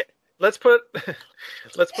 Hey, let's put it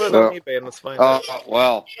on eBay and let's find out.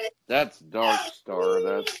 Well, that's Dark Star.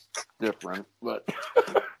 That's different, but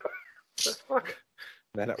The fuck?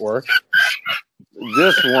 Men at Work.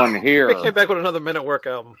 this one here, They came back with another Men at Work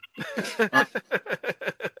album.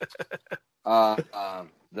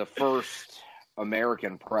 the first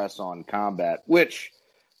American press on Combat, which,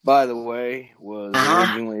 by the way, was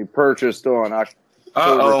originally purchased on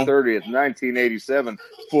October 30th, 1987,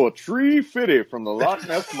 for $350 from the Loch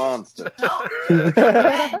Ness Monster.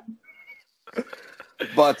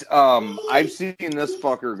 But I've seen this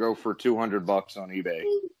fucker go for $200 on eBay.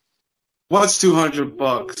 What's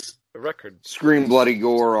 $200? The record. Scream Bloody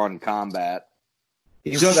Gore on Combat.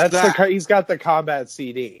 He's Just got the combat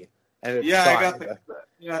CD, and it's Yeah, signed.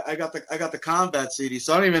 I got the combat CD.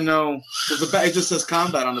 So I don't even know because it just says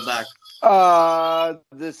combat on the back.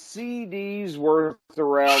 The CD's worth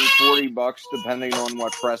around $40 depending on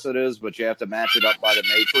what press it is, but you have to match it up by the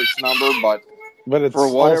matrix number. But it's for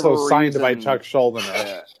whatever also signed by reason, Chuck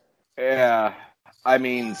Schuldiner. Yeah, I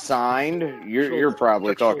mean signed. You're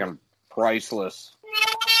probably talking priceless.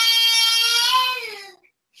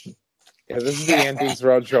 Yeah, this is the Antiques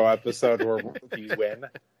Roadshow episode where you win.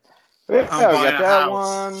 Yeah, I'm I buying got a that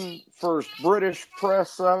house. one. First British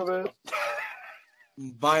press of it.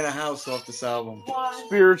 Buying a house off this album.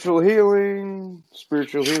 Spiritual Healing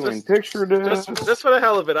picture disc. Just for the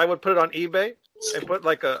hell of it, I would put it on eBay and put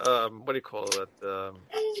like a what do you call it? I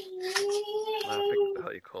don't think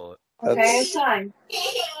how you call it. Okay, it's time.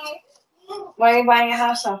 Why are you buying a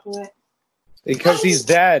house off of it? Because he's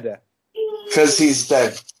dead. Because he's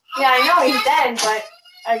dead. Yeah, I know he's dead, but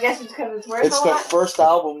I guess it's because it's worth It's a the lot. first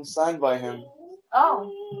album signed by him.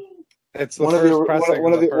 Oh. It's the One of first the pressing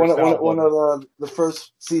one of of the the first album. one of the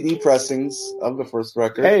first CD pressings of the first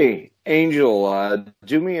record. Hey, Angel,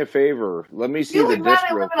 do me a favor. Let me see You the would disc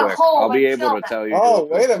rather real live in a quick. hole I'll be than able sell to that. tell you. Oh, real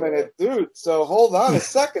quick. wait a minute, dude. So hold on a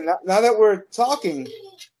second. Now that we're talking,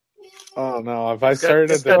 Oh no! If I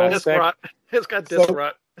started a It's got disc domestic, rot. It's got disc So-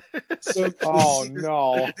 rot. so oh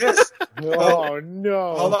no! this. Oh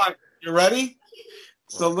no! Hold on. You ready?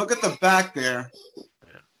 So look at the back there.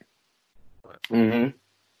 Mm-hmm.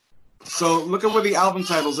 So look at where the album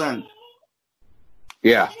titles end.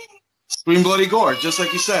 Yeah, Scream Bloody Gore, just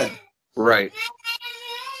like you said. right.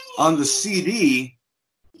 On the CD,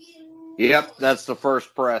 Yep, that's the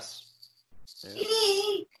first press.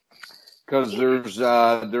 Because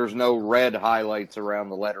there's no red highlights around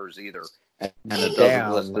the letters either, and it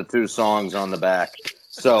doesn't list the two songs on the back.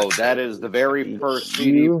 So that is the very first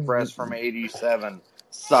CD press from '87,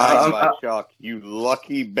 signed by Chuck. You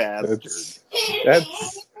lucky bastard.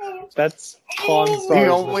 That's The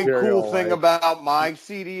only cool thing about my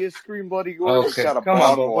CD is Scream Bloody Gore. It's got a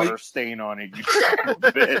bottled water stain on it, you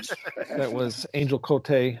bitch. That was Angel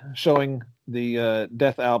Cote showing the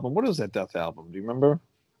Death album. What is that Death album? Do you remember?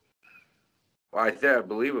 Well, I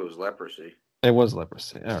believe it was Leprosy. It was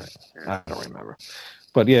Leprosy. All right. I don't remember.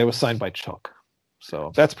 But yeah, it was signed by Chuck.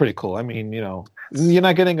 So that's pretty cool. I mean, you're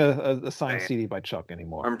not getting a signed CD by Chuck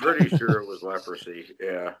anymore. I'm pretty sure it was Leprosy.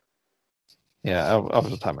 Yeah. Yeah, off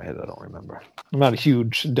the top of my head, I don't remember. I'm not a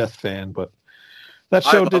huge Death fan, but that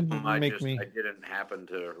show did make me. I didn't happen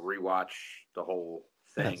to rewatch the whole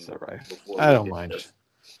thing. That's all right. I don't mind.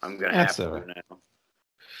 I'm gonna have to now.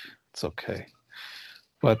 It's okay.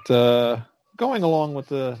 But going along with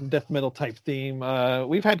the death metal type theme,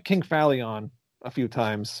 we've had King Fally on a few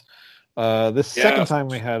times. This second time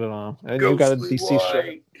we had it on, and you got a DC show.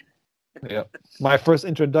 Yeah, my first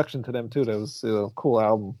introduction to them too. That was a cool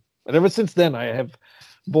album. And ever since then, I have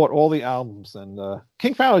bought all the albums. And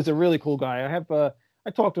King Fally's a really cool guy. I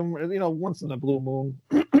talked to him, once in a blue moon.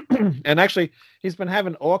 And actually, he's been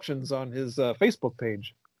having auctions on his Facebook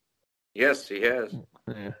page. Yes, he has.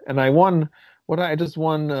 Yeah. And I won. I just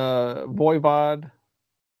won Voivod,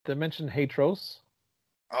 Dimension Hatros.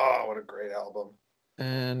 Oh, what a great album!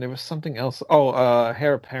 And there was something else. Oh,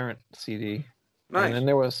 Heir Apparent CD. Nice. And then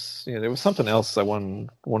there was something else I won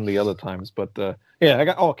one of the other times, but I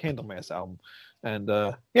got Candlemass album, and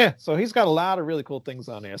so he's got a lot of really cool things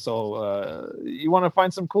on there. So you want to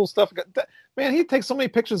find some cool stuff, man? He takes so many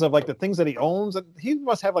pictures of like the things that he owns, and he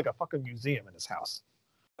must have like a fucking museum in his house.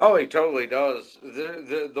 Oh, he totally does.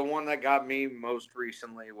 The one that got me most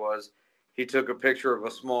recently was he took a picture of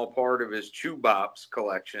a small part of his Chew Bops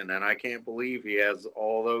collection, and I can't believe he has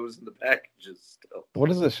all those in the packages still.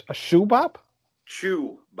 What is this? A Shoe Bop?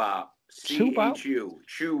 Chew Bop. Chew Bop?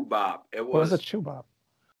 Chew Bop. What is a Chew Bop?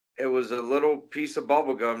 It was a little piece of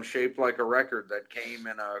bubble gum shaped like a record that came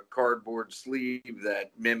in a cardboard sleeve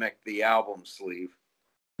that mimicked the album sleeve.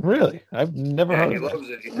 Really? I've never heard of it. He loves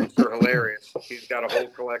it. He thinks they're hilarious. He's got a whole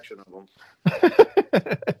collection of them.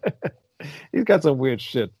 He's got some weird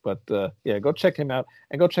shit, but go check him out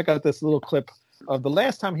and go check out this little clip of the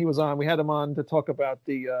last time he was on. We had him on to talk about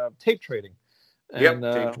the tape trading. And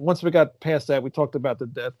once we got past that, we talked about the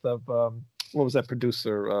death of what was that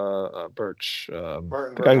producer, Birch?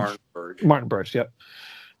 Martin Birch, yep.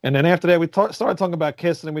 And then after that, we started talking about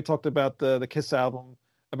Kiss, and then we talked about the Kiss album,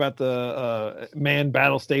 about the Man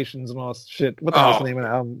Battle Stations and all this shit. What the hell's the name of the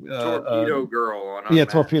album? Torpedo Girl on Unmasked. Yeah,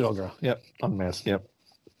 Torpedo Girl. Yep, Unmasked. Yep.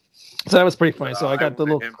 So that was pretty funny. So I got the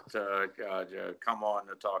little. Him to come on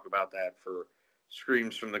to talk about that for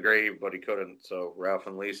Screams from the Grave, but he couldn't. So Ralph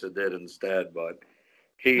and Lisa did instead. But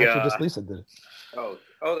he actually just Lisa did it. Oh,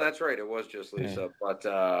 that's right. It was just Lisa. Yeah.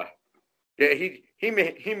 But he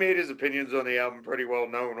made his opinions on the album pretty well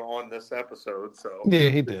known on this episode. So yeah,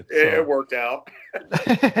 he did. It worked out.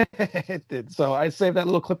 It did. So I saved that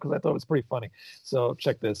little clip because I thought it was pretty funny. So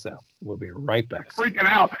check this out. We'll be right back. Freaking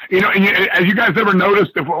out. As you guys ever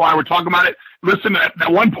noticed while we're talking about it, listen to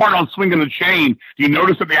that one part on Swinging the Chain. Do you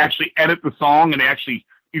notice that they actually edit the song and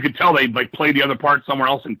you could tell they like played the other part somewhere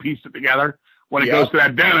else and pieced it together? When it goes to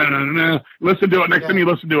that, listen to it. Next time you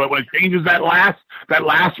listen to it, when it changes that last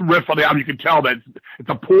riff on the album, you can tell that it's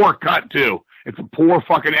a poor cut too. It's a poor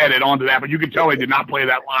fucking edit onto that, but you can tell they did not play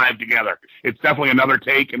that live together. It's definitely another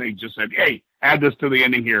take, and they just said, "Hey, add this to the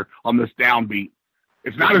ending here on this downbeat."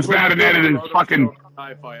 It's not as bad an edit as fucking.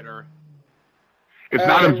 TIE Fighter. It's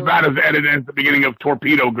not as bad as edited at the beginning of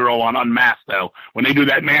Torpedo Girl on Unmasked, though. When they do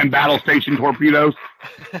that Man Battle Station torpedoes.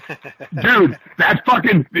 Dude, that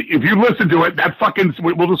fucking, if you listen to it, that fucking,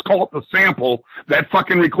 we'll just call it the sample, that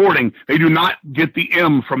fucking recording, they do not get the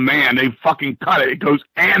M from man. They fucking cut it. It goes,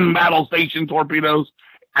 and Battle Station torpedoes.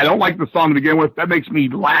 I don't like the song to begin with. That makes me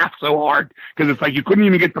laugh so hard because it's like you couldn't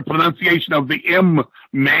even get the pronunciation of the M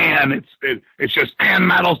man. It's just, and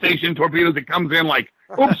Battle Station torpedoes. It comes in like,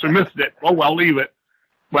 oops, we missed it. Oh, well, leave it.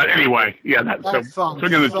 But anyway, yeah, that song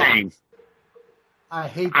Swinging the Chain. I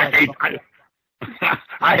hate that song.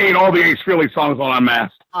 I hate all the Ace Frehley songs on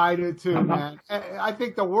Unmasked. I do too, man. I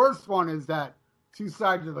think the worst one is that Two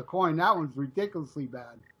Sides of the Coin. That one's ridiculously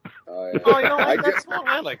bad. Oh, you don't like that song?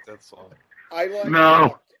 I like that song. I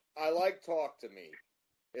like Talk to Me.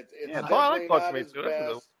 It's I like Talk to Me too.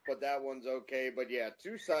 Best, but that one's okay. But yeah,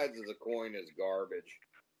 Two Sides of the Coin is garbage.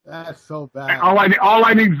 That's so bad. All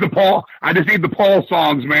I need is the Paul. I just need the Paul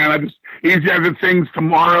songs, man. Easy as it sings,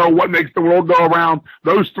 Tomorrow, What Makes the World Go Around.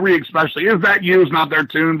 Those three especially. Is That You is not their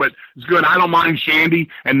tune, but it's good. I don't mind Shandy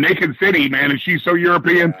and Naked City, man. And She's So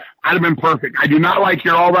European. I'd have been perfect. I do not like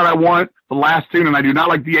You're All That I Want, the last tune, and I do not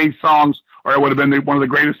like the 8 songs, or it would have been one of the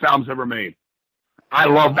greatest albums ever made. I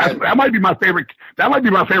love that. That might be my favorite. That might be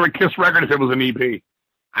my favorite Kiss record if it was an EP.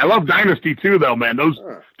 I love Dynasty too, though, man.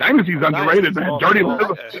 Dynasty's underrated, man. Dirty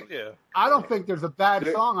Living. I don't think there's a bad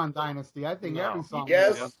song on Dynasty. I think every song.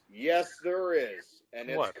 Yes, there is, and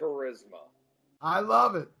it's Charisma. I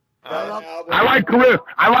love it. I like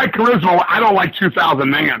Charisma. I don't like 2000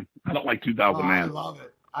 Man. I don't like 2000 Man. I love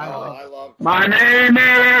it. I love it. My name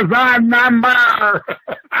is a number.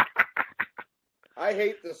 I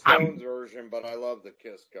hate the Stones version, but I love the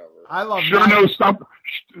Kiss cover. I love Sure Knows Something.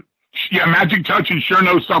 Yeah, Magic Touch and Sure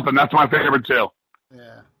Knows Something. That's my favorite too.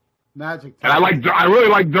 Yeah, Magic Touch. And I really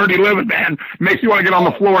like Dirty Living, man. Makes you want to get on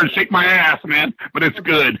the floor and shake my ass, man. But it's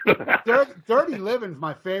good. Dirty Living's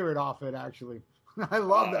my favorite off it, actually. I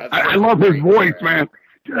love that. I love his voice, man.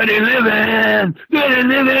 Dirty Living, Dirty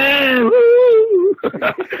Living. Woo! You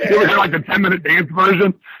ever hear like the 10-minute dance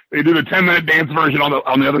version? They do the 10-minute dance version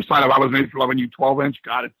on the other side of I Was Made for Loving You 12-inch.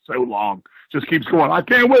 God, it's so long. Just keeps going. I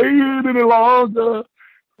can't wait any longer.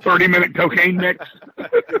 30-minute cocaine mix.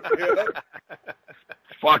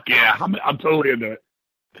 Fuck yeah, I'm totally into it.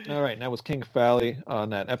 All right, and that was King Fally on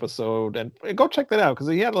that episode, and go check that out because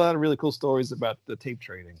he had a lot of really cool stories about the tape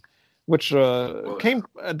trading, which came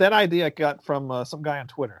that idea I got from some guy on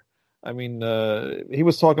Twitter. I mean, he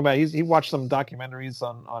was talking about he watched some documentaries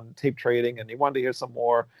on tape trading, and he wanted to hear some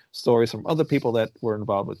more stories from other people that were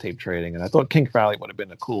involved with tape trading. And I thought King Fally would have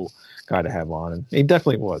been a cool guy to have on, and he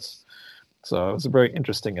definitely was. So it was a very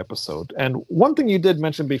interesting episode. And one thing you did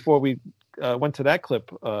mention before we went to that clip,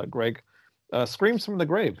 Greg, Screams from the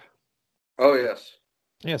Grave. Oh, yes.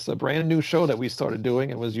 Yes, a brand new show that we started doing.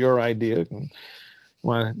 It was your idea.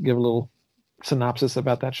 Want to give a little synopsis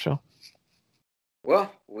about that show?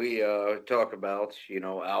 Well, we talk about,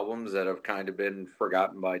 albums that have kind of been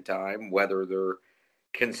forgotten by time, whether they're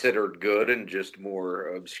considered good and just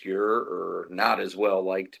more obscure or not as well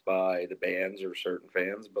liked by the bands or certain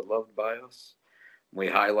fans, but loved by us. We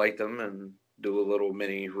highlight them and do a little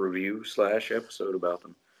mini review / episode about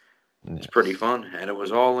them. It's pretty fun. And it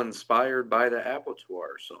was all inspired by the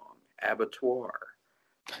Abattoir song. Abattoir.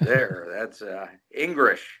 There, that's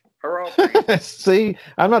English. Hurrah. See,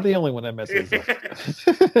 I'm not the only one that messes up.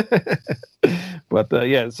 But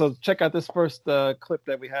yeah, so check out this first clip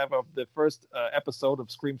that we have of the first episode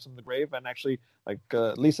of Screams from the Grave. And actually,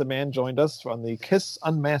 Lisa Mann joined us on the Kiss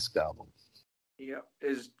Unmasked album. Yeah.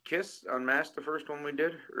 Is Kiss Unmasked the first one we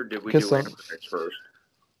did? Or did we do Random Acts first?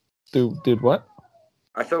 Did what?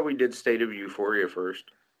 I thought we did State of Euphoria first.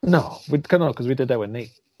 No, because we did that with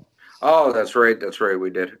Nate. Oh, that's right. We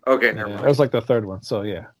did. Okay, never mind. That was like the third one. So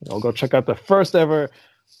yeah, I'll go check out the first ever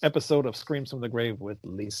episode of Screams from the Grave with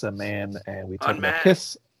Lisa Mann, and we talk about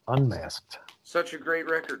Kiss Unmasked. Such a great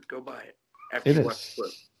record. Go buy it. It is.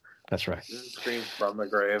 That's right. Screams from the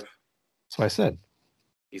Grave. That's what I said.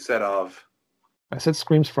 He said of. I said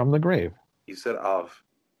Screams from the Grave. He said of.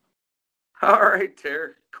 All right,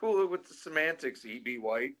 Terry. Cool it with the semantics, E.B.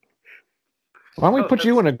 White. Why don't we put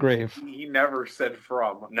you in a grave? He never said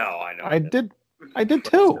from. No, I know. I did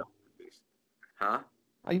too. Huh?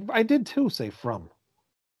 I did too say from.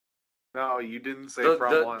 No, you didn't say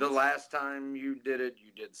from once. The last time you did it,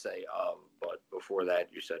 you did say of, but before that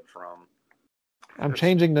you said from. I'm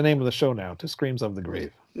changing the name of the show now to Screams of the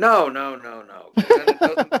Grave. No.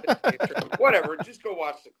 Whatever, just go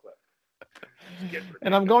watch the clip.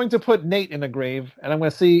 And I'm going to put Nate in a grave, and I'm going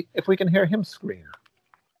to see if we can hear him scream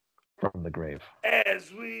from the grave.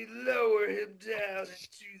 As we lower him down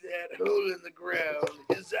into that hole in the ground,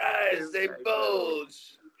 his eyes, they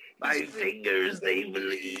bulge. My fingers, they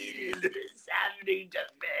bleed. It's happening to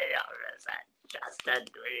me, or is that just a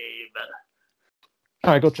dream?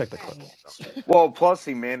 All right, go check the clip. Well, plus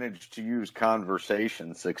he managed to use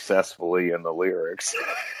conversation successfully in the lyrics.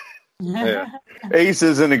 Yeah. Ace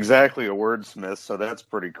isn't exactly a wordsmith, so that's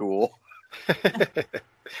pretty cool.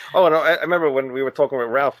 Oh, no, I remember when we were talking with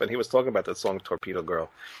Ralph, and he was talking about that song Torpedo Girl.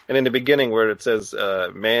 And in the beginning where it says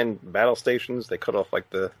man battle stations, they cut off like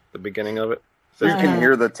the beginning of it. So you can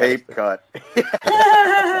hear the tape cut.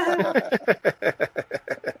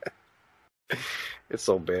 It's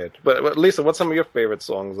so bad. But Lisa, what's some of your favorite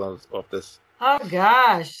songs off this? Oh,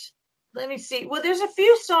 gosh. Let me see. Well, there's a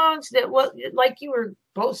few songs that, like you were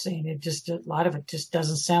both saying, a lot of it just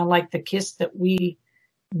doesn't sound like the Kiss that we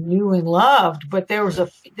knew and loved. But there's a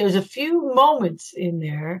few moments in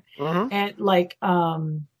there, and like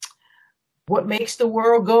 "What Makes the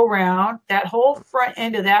World Go Round." That whole front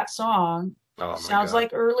end of that song sounds like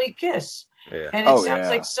early Kiss. Yeah. And it sounds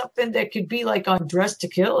like something that could be like on Dress to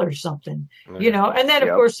Kill or something, And then, of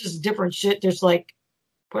course, there's different shit. There's like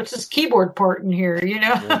puts his keyboard part in here, you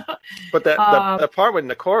know. Yeah. But that part in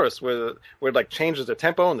the chorus where it like changes the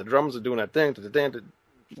tempo and the drums are doing that thing,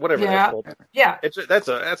 whatever that's called. Yeah.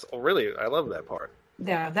 That's really, I love that part.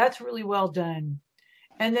 Yeah, that's really well done.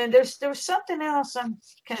 And then there's something else. I'm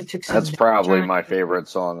kind of took. That's probably my favorite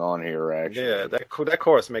song on here, actually. Yeah, that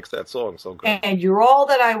chorus makes that song so good. And You're All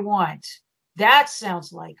That I Want. That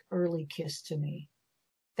sounds like early Kiss to me.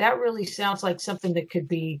 That really sounds like something that could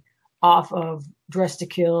be off of Dress to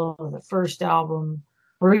Kill or the first album,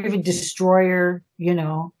 or even Destroyer. You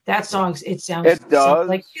know, that song. It sounds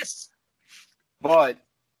like Kiss. But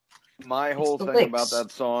my whole thing about that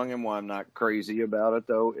song and why I'm not crazy about it,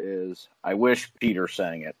 though, is I wish Peter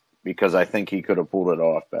sang it because I think he could have pulled it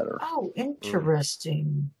off better. Oh,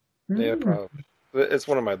 interesting. Yeah, probably. It's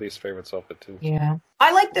one of my least favorites off it, too. Yeah.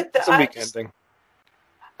 I like that. It's a weak ending.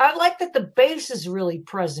 I like that the bass is really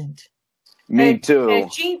present. Me too.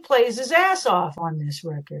 And Gene plays his ass off on this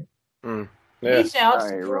record. Yeah. He sounds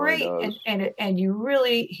great, really and you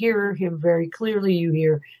really hear him very clearly. You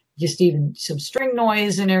hear just even some string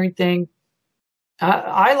noise and everything.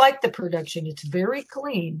 I like the production. It's very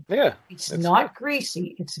clean. Yeah. It's not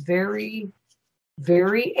greasy. It's very,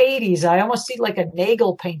 very 80s. I almost see like a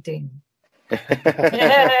Nagel painting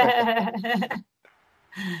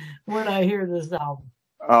when I hear this album.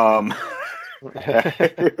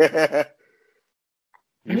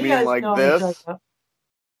 You mean like this?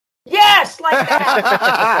 Yes, like that.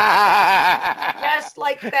 Yes,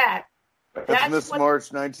 like that. That's Miss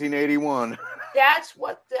March 1981. That's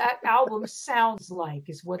what that album sounds like,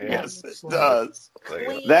 is what that looks like. Does.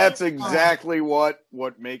 That's exactly what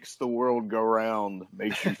makes the world go round,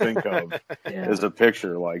 makes you think of, is a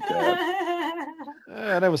picture like that.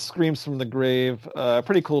 That was Screams from the Grave.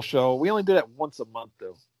 Pretty cool show. We only did it once a month,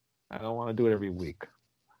 though. I don't want to do it every week.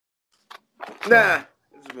 Nah,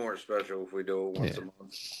 it's more special if we do it once a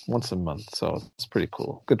month. Once a month, so it's pretty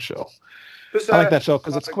cool. Good show. I like that show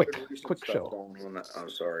because it's quick show. I'm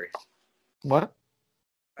sorry. What?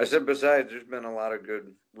 I said besides, there's been a lot of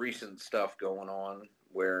good recent stuff going on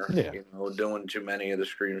where, doing too many of the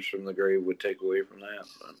Screams from the Grave would take away from that.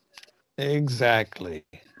 But. Exactly.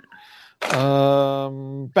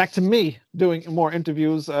 Back to me doing more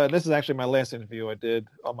interviews. This is actually my last interview I did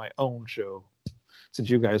on my own show, since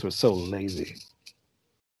you guys were so lazy.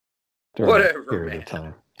 Whatever, man.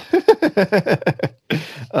 Time.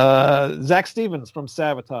 Zach Stevens from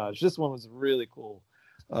Savatage. This one was really cool.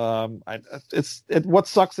 What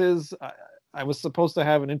sucks is I was supposed to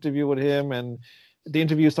have an interview with him, and the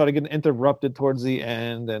interview started getting interrupted towards the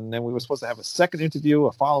end, and then we were supposed to have a second interview,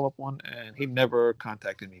 a follow-up one, and he never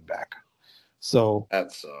contacted me back. So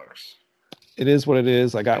that sucks. It is what it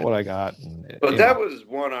is. I got what I got. But that was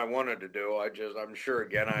one I wanted to do. I'm sure,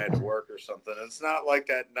 again, I had to work or something. It's not like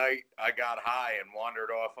that night I got high and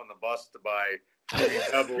wandered off on the bus to buy 3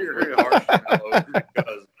 Pebbles marshmallows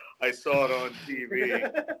because I saw it on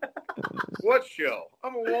TV. What show?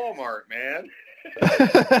 I'm a Walmart, man.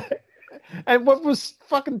 And what was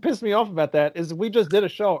fucking pissed me off about that is we just did a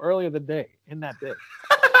show earlier in that day.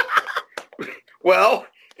 Well,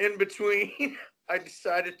 in between, I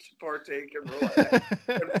decided to partake and relax.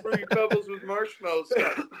 And 3 Pebbles with marshmallows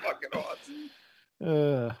sounded fucking awesome.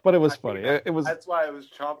 But it was funny. That's why I was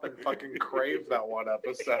chomping fucking Crave that one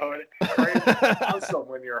episode. Crave is awesome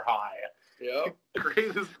when you're high. Yep.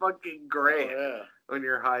 Crave is fucking great when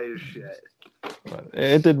you're high as shit. But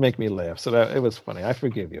it did make me laugh, so it was funny. I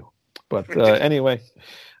forgive you. But anyway,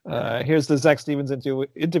 here's the Zach Stevens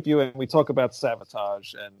interview, and we talk about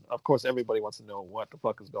Savatage. And, of course, everybody wants to know what the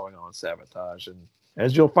fuck is going on with Savatage. And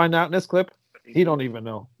as you'll find out in this clip, he don't even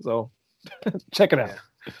know. So check it out.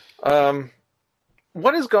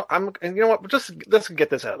 What is going? And you know what? Just let's get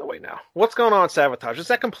this out of the way now. What's going on with Savatage? Is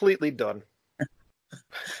that completely done?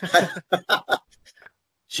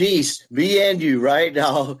 Jeez, me and you right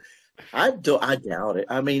now. I doubt it.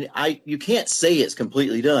 I mean, you can't say it's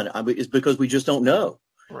completely done. I mean, it's because we just don't know.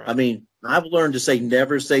 Right. I mean, I've learned to say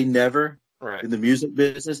never in the music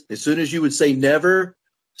business. As soon as you would say never,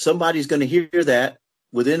 somebody's going to hear that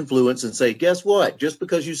with influence and say, guess what? Just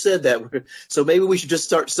because you said that. So maybe we should just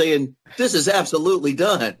start saying, this is absolutely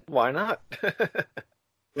done. Why not?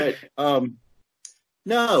 But,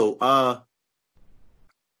 no,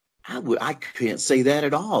 I can't say that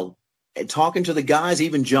at all. And talking to the guys,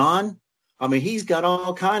 even John, I mean, he's got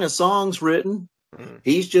all kind of songs written.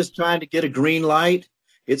 He's just trying to get a green light.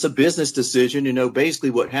 It's a business decision. You know, basically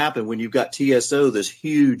what happened when you've got TSO, this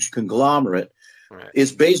huge conglomerate,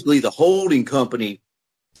 is basically the holding company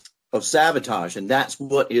of Savatage. And that's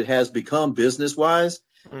what it has become business-wise.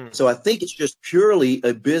 So I think it's just purely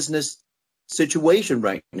a business situation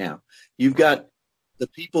right now. You've got the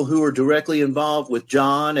people who are directly involved with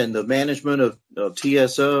John and the management of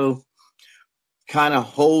TSO kind of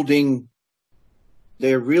holding,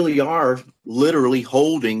 they really are literally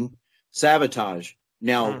holding Savatage.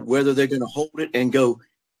 Now, whether they're going to hold it and go,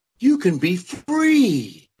 you can be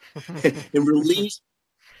free and release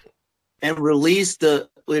the,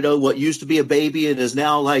 what used to be a baby and is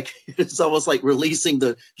now like, it's almost like releasing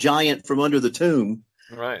the giant from under the tomb.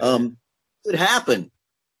 Right. It happened.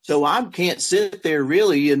 So I can't sit there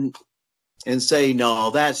really and say, no,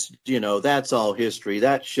 that's all history.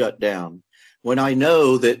 That's shut down. When I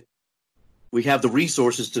know that we have the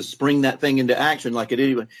resources to spring that thing into action, like at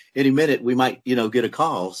any minute we might, get a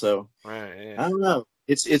call. So right, I don't know.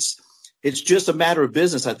 It's just a matter of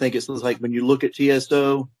business. I think it's like when you look at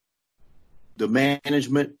TSO, the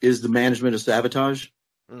management is the management of Savatage.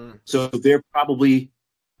 So they're probably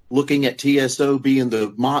looking at TSO being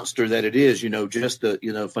the monster that it is, just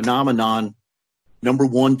the, phenomenon,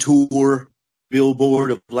 #1 tour,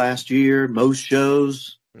 Billboard of last year, most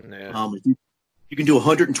shows. Yeah. You can do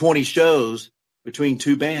 120 shows between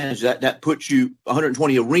two bands. That puts you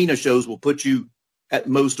 120 arena shows will put you at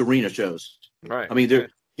most arena shows. Right. I mean, they're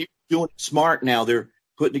doing it smart now. They're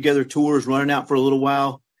putting together tours, running out for a little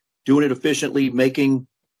while, doing it efficiently, making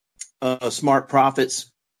smart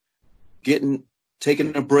profits, taking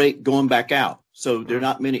a break, going back out. So they're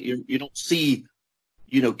not many. You don't see,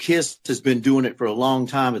 Kiss has been doing it for a long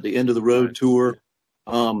time at the end of the road tour.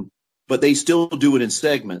 But they still do it in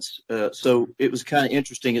segments. So it was kind of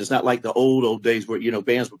interesting. It's not like the old days where,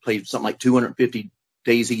 bands would play something like 250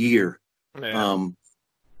 days a year. Yeah.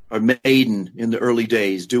 Or Maiden in the early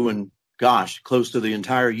days doing, close to the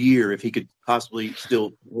entire year if he could possibly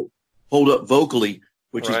still hold up vocally,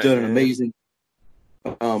 which he's done an amazing,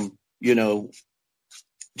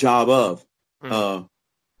 job of.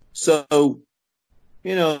 So,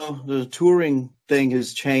 the touring thing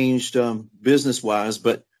has changed business-wise,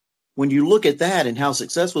 but when you look at that and how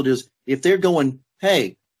successful it is, if they're going,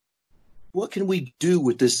 hey, what can we do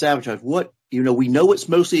with this Savatage? We know it's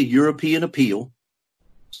mostly a European appeal.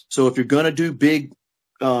 So if you're going to do big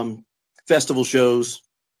festival shows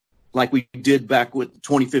like we did back with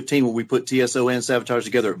 2015 when we put TSO and Savatage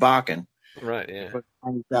together at Wacken, right, yeah,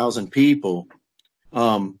 20,000 people,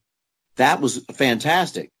 that was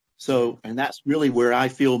fantastic. So, and that's really where I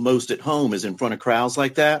feel most at home is in front of crowds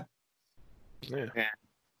like that. Yeah.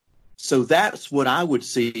 So that's what I would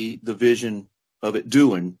see the vision of it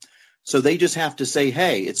doing. So they just have to say,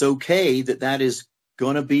 hey, it's okay that is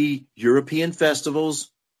going to be European festivals.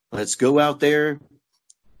 Let's go out there,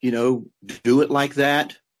 do it like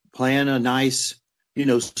that, plan a nice,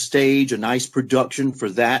 stage, a nice production for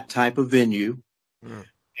that type of venue,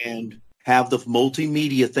 and have the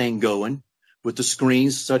multimedia thing going with the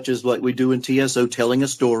screens, such as what we do in TSO, telling a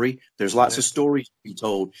story. There's lots of stories to be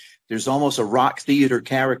told. There's almost a rock theater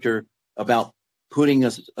character about putting a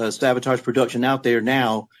Savatage production out there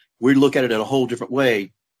now. We look at it in a whole different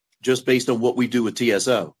way just based on what we do with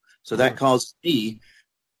TSO. So that caused me,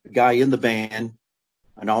 the guy in the band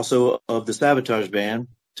and also of the Savatage band,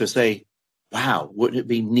 to say, wow, wouldn't it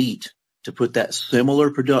be neat to put that similar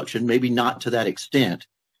production, maybe not to that extent,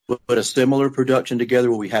 but a similar production together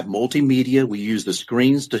where we have multimedia, we use the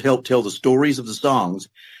screens to help tell the stories of the songs,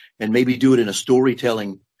 and maybe do it in a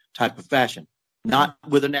storytelling type of fashion, not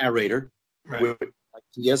with a narrator, with like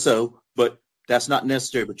TSO, but that's not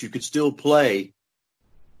necessary. But you could still play,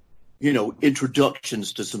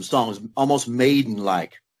 introductions to some songs, almost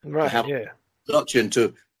Maiden-like. Right, have introduction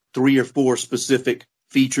to 3 or 4 specific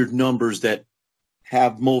featured numbers that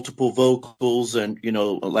have multiple vocals and,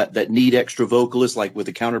 that need extra vocalists, like with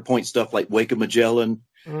the counterpoint stuff like Wake of Magellan,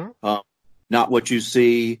 Not What You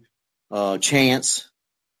See, Chance,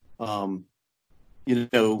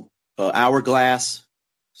 Hourglass,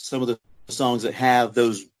 some of the songs that have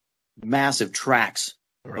those massive tracks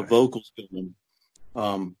of vocals going,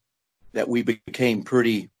 that we became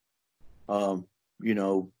pretty,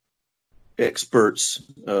 experts,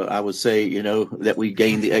 I would say, that we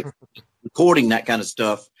gained the recording that kind of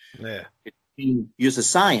stuff. Yeah. Use of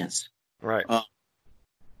science. Right.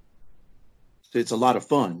 It's a lot of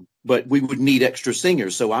fun, but we would need extra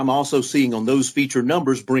singers. So I'm also seeing on those feature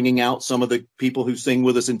numbers, bringing out some of the people who sing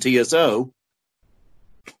with us in TSO.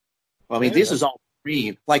 I mean, this is all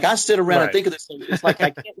free. Like I sit around and think of this. It's like,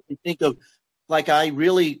 I can't really think of, like, I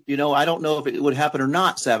really, I don't know if it would happen or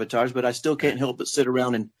not, Savatage, but I still can't help but sit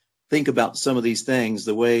around and think about some of these things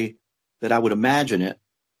the way that I would imagine it,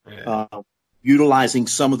 utilizing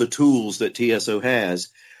some of the tools that TSO has.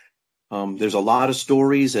 There's a lot of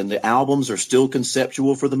stories, and the albums are still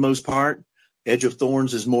conceptual for the most part. Edge of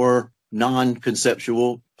Thorns is more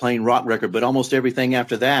non-conceptual, plain rock record, but almost everything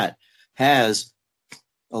after that has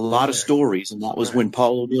a lot of stories. And that was when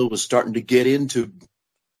Paul O'Neill was starting to get into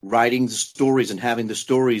writing the stories and having the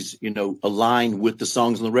stories, align with the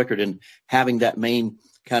songs on the record and having that main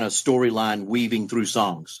kind of storyline weaving through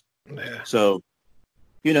songs. Yeah. So,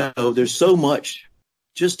 there's so much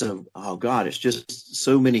it's just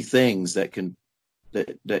so many things that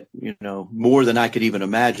more than I could even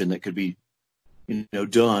imagine that could be,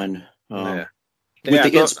 done with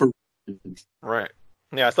the inspiration. Right.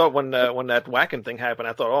 Yeah, I thought when that Wacken thing happened,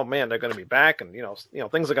 I thought, oh man, they're going to be back, and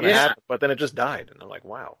things are going to happen. But then it just died, and I'm like,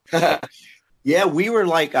 wow. Yeah, we were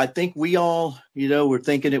like, I think we all, were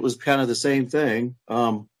thinking it was kind of the same thing.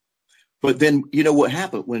 But then, what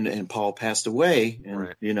happened when Paul passed away, and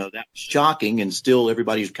that was shocking, and still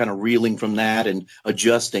everybody's kind of reeling from that and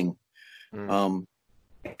adjusting, and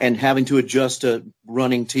having to adjust to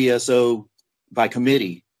running TSO by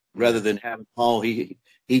committee rather than having Paul.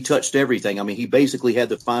 He touched everything. I mean, he basically had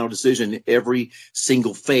the final decision in every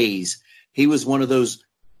single phase. He was one of those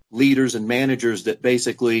leaders and managers that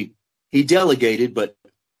basically he delegated, but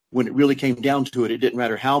when it really came down to it, it didn't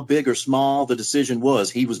matter how big or small the decision was,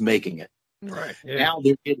 he was making it. Right. Yeah.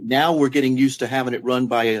 Now we're getting used to having it run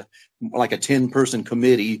by a 10-person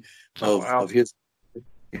committee of his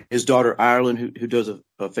daughter, Ireland, who does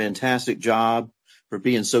a fantastic job for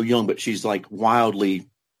being so young, but she's like wildly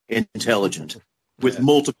intelligent. With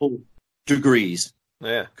multiple degrees,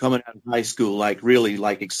 coming out of high school, like really,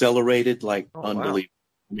 like accelerated, like unbelievable.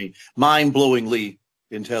 Wow. I mean, mind-blowingly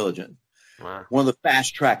intelligent. Wow. One of the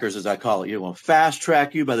fast trackers, as I call it. You want to fast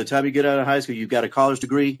track you by the time you get out of high school, you've got a college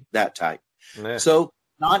degree, that type. Yeah. So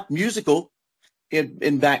not musical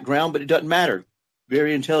in background, but it doesn't matter.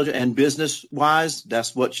 Very intelligent and business-wise,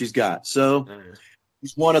 that's what she's got. So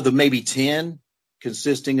she's one of the maybe 10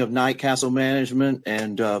 consisting of Night Castle Management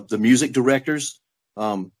and the music directors.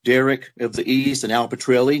 Derek of the East and Al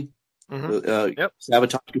Petrelli,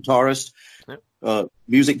 Sabotage guitarist,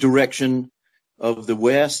 music direction of the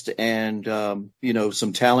West, and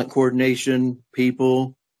some talent coordination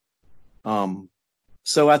people.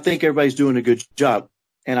 So I think everybody's doing a good job,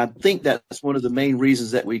 and I think that's one of the main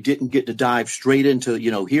reasons that we didn't get to dive straight into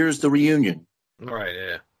here's the reunion, right?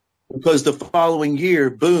 Yeah, because the following year,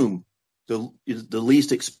 boom, the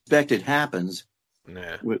least expected happens.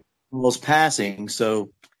 Yeah. With Paul's passing,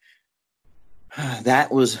 so that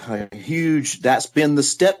was that's been the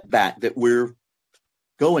step back that we're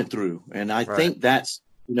going through. And I think that's,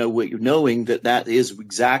 knowing that is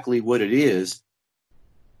exactly what it is.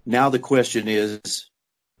 Now the question is,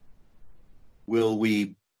 will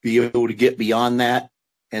we be able to get beyond that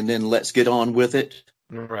and then let's get on with it?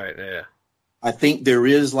 Right. Yeah. I think there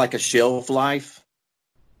is like a shelf life.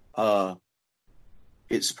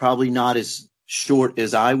 It's probably not as short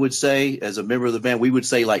as I would say as a member of the band. We would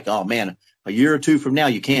say like, oh man, a year or two from now,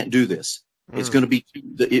 you can't do this. It's going to be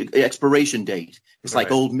the expiration date. It's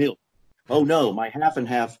like old milk. Oh no, my half and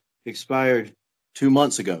half expired 2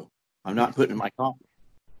 months ago. I'm not putting it in my coffee.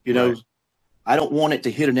 I don't want it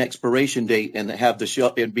to hit an expiration date and have the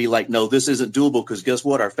show and be like, no, this isn't doable. Cause guess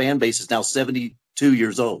what? Our fan base is now 72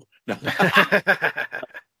 years old.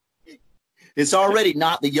 It's already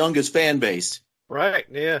not the youngest fan base. Right.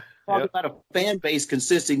 Yeah. Talk about a fan base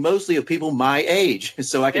consisting mostly of people my age.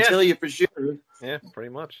 So I can tell you for sure. Yeah, pretty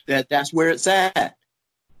much. That's where it's at.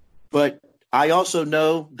 But I also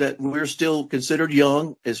know that we're still considered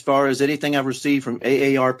young as far as anything I've received from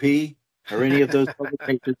AARP or any of those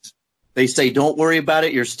publications. They say, don't worry about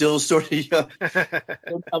it. You're still sort of young.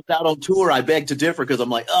 Sometimes out on tour, I beg to differ because I'm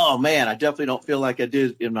like, oh man, I definitely don't feel like I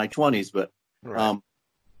did in my 20s.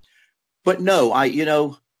 But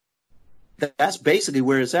no, that's basically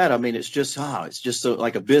where it's at. I mean, it's just so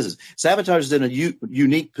like a business. Sabotage is in a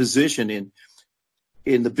unique position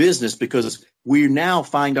in the business because we now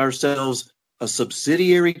find ourselves a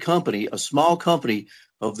subsidiary company, a small company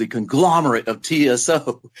of the conglomerate of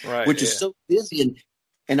TSO, which is so busy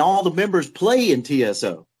and all the members play in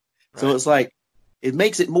TSO. So it's like, it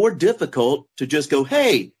makes it more difficult to just go,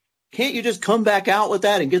 hey, can't you just come back out with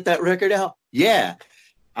that and get that record out? Yeah.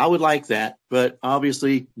 I would like that, but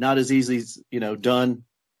obviously not as easily, done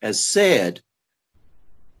as said.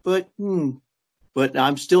 But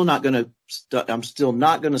I'm still not going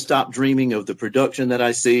to stop dreaming of the production that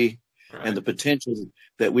I see and the potential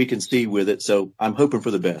that we can see with it. So I'm hoping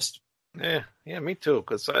for the best. Yeah, me too.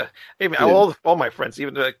 Because all my friends,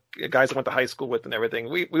 even the guys I went to high school with and everything,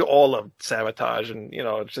 we all loved Sabotage, and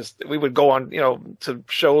it's just we would go on to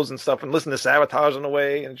shows and stuff and listen to Sabotage on the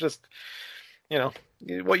way, and just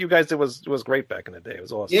what you guys did was great back in the day. It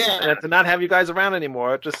was awesome. Yeah. And to not have you guys around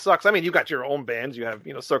anymore, it just sucks. I mean, you got your own bands. You have,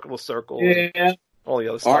 Circle to Circle. Yeah. All the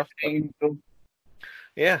other stuff.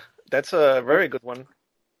 Yeah, that's a very good one.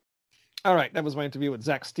 All right, that was my interview with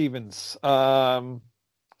Zach Stevens.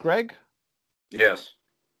 Greg? Yes.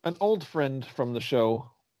 An old friend from the show.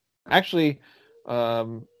 Actually,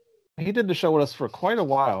 he did the show with us for quite a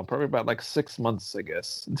while, probably about like 6 months, I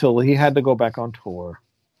guess, until he had to go back on tour.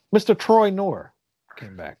 Mr. Troy Knorr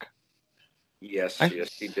came back. Yes,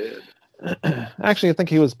 yes, he did. Actually, I think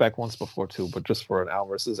he was back once before too, but just for an Al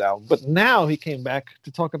versus Al. But now he came back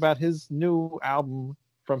to talk about his new album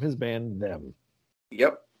from his band, Them.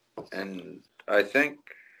 Yep. And I think,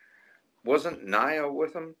 wasn't Naya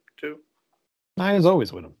with him too? Naya's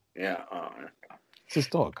always with him. Yeah. It's his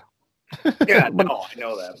dog. Yeah, no, I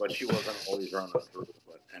know that, but she wasn't always running through.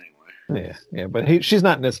 But anyway. Yeah, but she's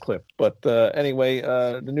not in this clip. But anyway,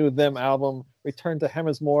 the new Them album, Return to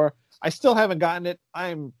Hemmersmore. I still haven't gotten it.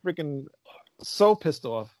 I'm freaking so pissed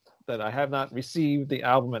off that I have not received the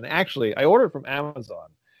album. And actually, I ordered from Amazon,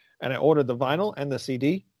 and I ordered the vinyl and the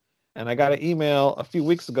CD. And I got an email a few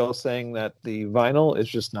weeks ago saying that the vinyl is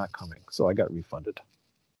just not coming. So I got refunded.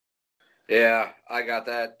 Yeah, I got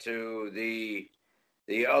that too.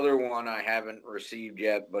 The other one I haven't received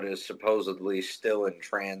yet, but is supposedly still in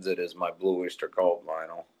transit, is my Blue Oyster Cult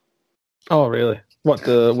vinyl. Oh, really?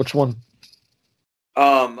 Which one?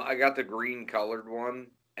 I got the green colored one,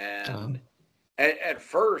 and at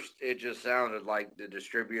first it just sounded like the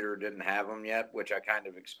distributor didn't have them yet, which I kind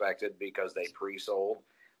of expected because they pre-sold.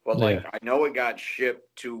 But I know it got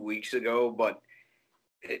shipped 2 weeks ago, but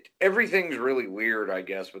everything's really weird, I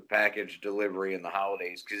guess, with package delivery in the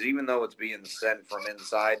holidays. Because even though it's being sent from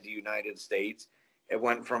inside the United States, it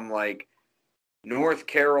went from like North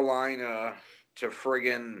Carolina to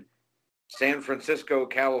friggin' San Francisco,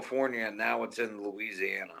 California, and now it's in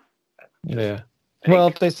Louisiana. Yeah. Well,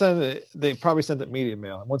 if they send it, they probably send it media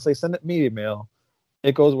mail. And once they send it media mail,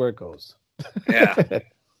 it goes where it goes. Yeah.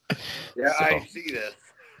 Yeah, so. I see this.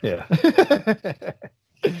 Yeah.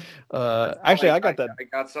 Actually, I got that. I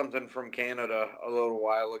got something from Canada a little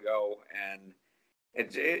while ago, and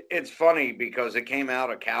it's funny because it came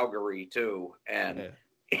out of Calgary too, and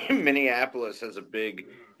Minneapolis has a big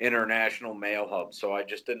international mail hub, so I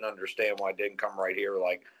just didn't understand why it didn't come right here.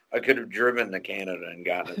 Like, I could have driven to Canada and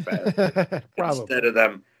gotten it fast instead of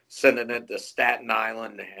them sending it to Staten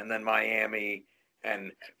Island and then Miami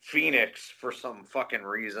and Phoenix for some fucking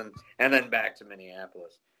reason, and then back to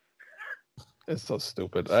Minneapolis. It's so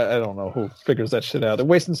stupid. I don't know who figures that shit out. They're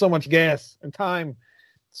wasting so much gas and time.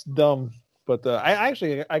 It's dumb. But I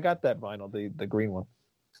got that vinyl, the green one.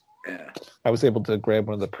 Yeah. I was able to grab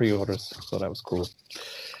one of the pre-orders, so that was cool.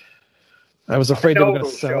 I was afraid they were going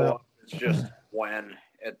to sell out. It's just when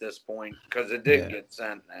at this point, because it did get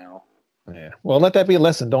sent now. Yeah. Well, let that be a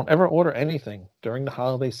lesson. Don't ever order anything during the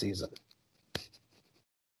holiday season.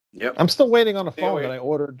 Yep. I'm still waiting on a phone that I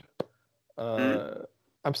ordered.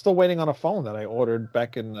 I'm still waiting on a phone that I ordered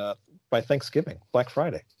back in by Thanksgiving, Black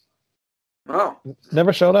Friday. Oh.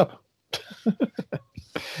 Never showed up.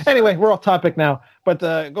 Anyway, we're off topic now, but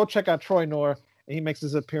go check out Troy Knorr. He makes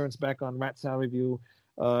his appearance back on Rat Sound Review.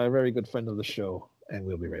 A very good friend of the show, and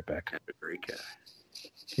we'll be right back. A great guy.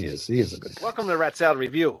 He is a good guy. Welcome to Rat Salad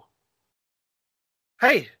Review.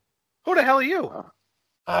 Hey, who the hell are you?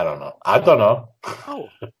 I don't know. I don't know. Oh,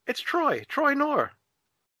 it's Troy Knorr.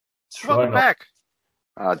 Welcome back.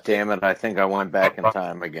 Oh, damn it. I think I went back in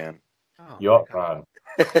time again. Oh, you're wrong.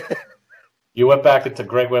 You went back into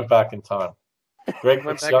Greg went back in time. Greg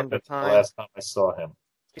went back into the time. last time I saw him.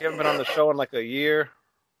 You haven't been on the show in like a year.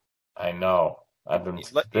 I know. I've been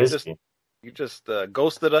busy. You just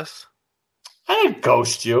ghosted us. I didn't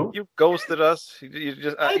ghost you. You ghosted us. You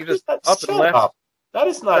just up and left. Up. That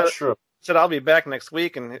is not true. Said I'll be back next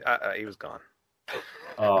week, and he was gone.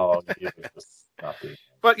 Oh,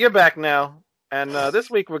 but you're back now, and this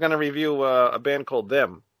week we're going to review a band called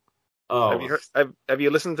Them. Oh, have you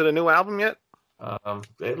listened to the new album yet?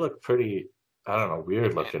 They look pretty. I don't know,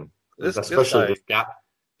 weird looking. Especially this guy.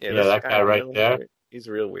 Yeah, that guy right there. Weird. He's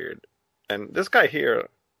real weird. And this guy here,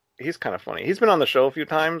 he's kind of funny. He's been on the show a few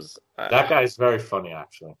times. That guy's very funny,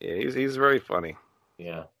 actually. Yeah, he's very funny.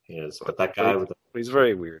 Yeah, he is. But that guy he's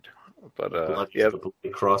very weird. But the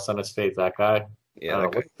cross on his face. That guy. Yeah,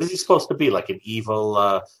 what is he supposed to be? Like an evil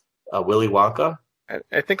Willy Wonka?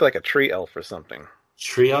 I think like a tree elf or something.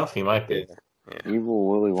 Tree elf? He might be. Yeah. Evil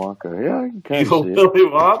Willy Wonka. Yeah, I can kind evil of see Willy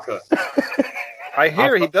Wonka. I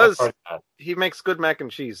hear he does. He makes good mac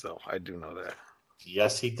and cheese, though. I do know that.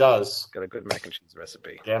 Yes, he does. Got a good mac and cheese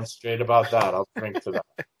recipe. Damn straight about that. I'll drink to that.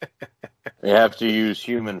 You have to use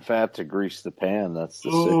human fat to grease the pan. That's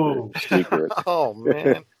the secret. Oh,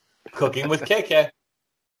 man. Cooking with KK.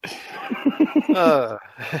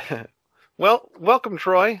 Well, welcome,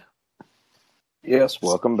 Troy. Yes,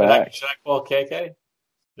 welcome back. Should I call KK?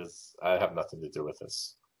 Because I have nothing to do with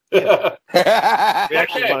this. We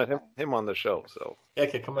actually wanted him on the show, so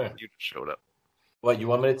KK, come here. You just showed up. What, you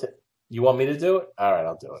want me to do it? All right,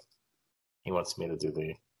 I'll do it. He wants me to do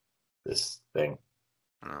this thing.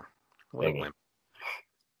 Oh, what a wimp.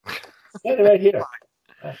 Set it right here.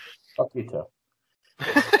 Fuck you too.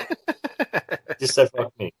 Just said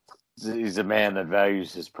fuck me. He's a man that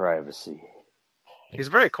values his privacy. He's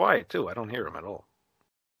very quiet, too. I don't hear him at all.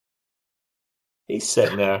 He's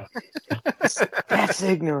sitting there. That's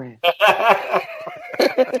ignorant.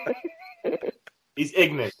 He's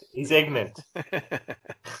ignorant.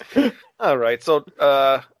 All right. So,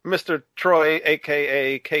 Mr. Troy,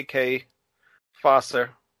 a.k.a. KK Fosser.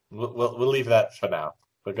 We'll leave that for now.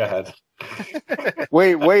 But go ahead.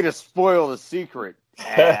 Way to spoil the secret,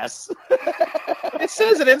 ass. It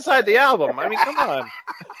says it inside the album. I mean, come on.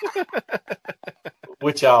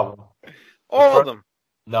 Which album? All of them.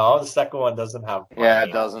 No, the second one doesn't have. Yeah,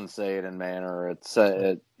 it doesn't say it in Manor. It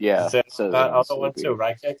says other one too,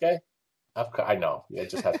 right, KK? I know. You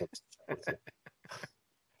just have to.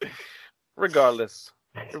 Regardless,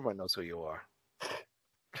 everyone knows who you are.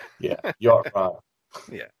 Yeah, you're wrong.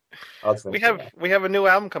 Yeah, we have a new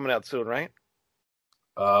album coming out soon, right?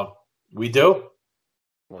 We do.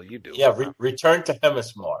 Well, you do. Yeah, Return to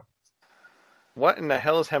Hemsmore. What in the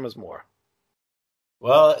hell is Hemsmore?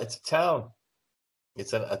 Well, it's a town.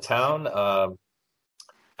 It's a town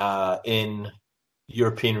in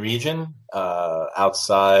European region.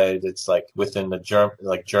 Outside, it's like within the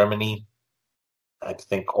Germany, I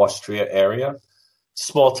think Austria area.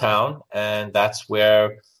 Small town, and that's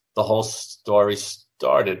where the whole story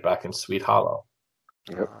started back in Sweet Hollow.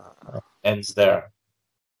 Yep. Ends there.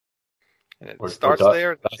 And it starts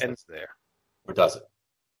there, ends there. Or does it?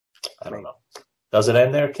 I don't know. Does it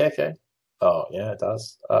end there, KK? Oh, yeah, it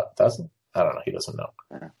does. Doesn't? I don't know. He doesn't know.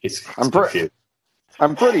 He's confused.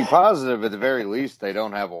 I'm pretty positive, at the very least, they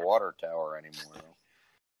don't have a water tower anymore.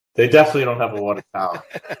 They definitely don't have a water tower.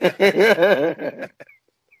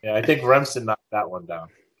 Yeah, I think Remsen knocked that one down.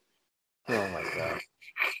 Oh, my God.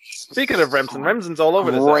 Speaking of Remsen's all over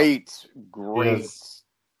this. Great. Yes.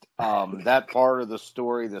 That part of the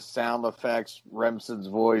story, the sound effects, Remsen's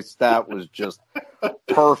voice, that was just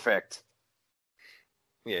perfect.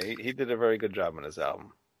 Yeah, he did a very good job on his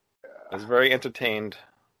album. I was very entertained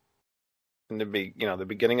in the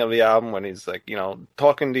beginning of the album when he's like,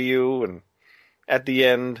 talking to you, and at the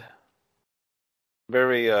end,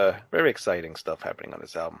 very exciting stuff happening on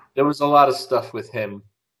this album. There was a lot of stuff with him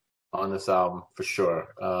on this album for sure.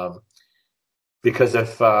 Because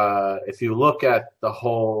if you look at the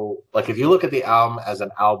whole, like if you look at the album as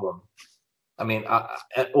an album, I mean,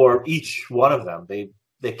 or each one of them,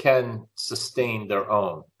 they can sustain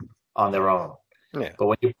on their own. Yeah. But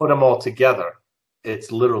when you put them all together,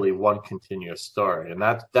 it's literally one continuous story, and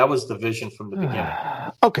that was the vision from the beginning.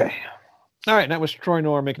 Okay. All right, that was Troy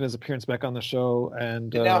Noir making his appearance back on the show,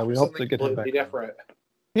 and we hope to get him back. Different.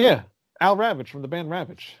 Yeah, Al Ravage from the band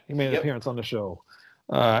Ravage. He made an appearance on the show.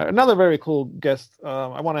 Another very cool guest.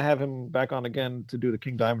 I want to have him back on again to do the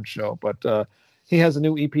King Diamond show, but he has a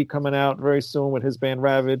new EP coming out very soon with his band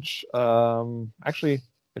Ravage. Actually,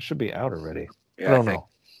 it should be out already. Yeah, I don't know.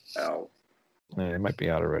 Oh. Yeah, it might be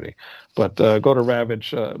out already. But go to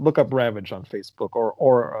Ravage, look up Ravage on Facebook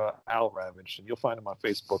or Al Ravage, and you'll find him on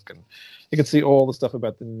Facebook, and you can see all the stuff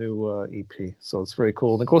about the new EP. So it's very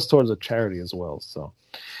cool. And it goes towards a charity as well. So,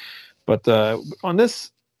 but on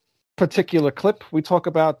this particular clip, we talk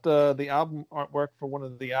about the album artwork for one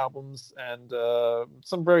of the albums and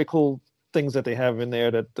some very cool things that they have in there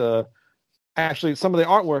that actually some of the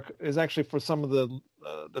artwork is actually for some of the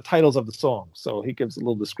titles of the songs. So he gives a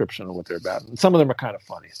little description of what they're about. And some of them are kind of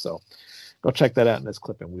funny. So go check that out in this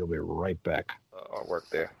clip, and we'll be right back. Artwork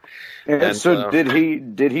there. And so did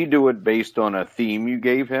he do it based on a theme you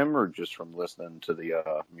gave him, or just from listening to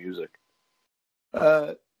the music?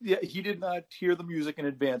 Yeah, he did not hear the music in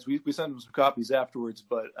advance. We sent him some copies afterwards,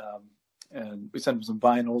 but and we sent him some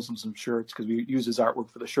vinyls and some shirts because we use his artwork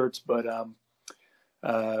for the shirts. But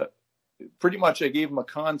pretty much I gave him a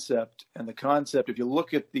concept, and the concept, if you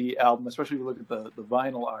look at the album, especially if you look at the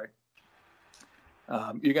vinyl art,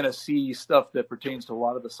 you're going to see stuff that pertains to a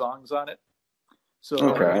lot of the songs on it. So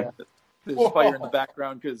there's fire in the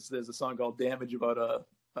background because there's a song called Damage about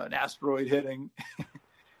an asteroid hitting.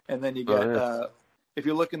 And then you get if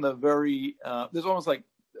you look in the very, there's almost like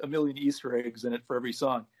a million Easter eggs in it for every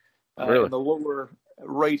song. Really? In the lower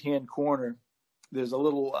right-hand corner, there's a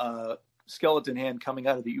little skeleton hand coming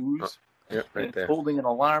out of the ooze. Yep, right there. Holding an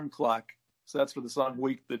alarm clock. So that's for the song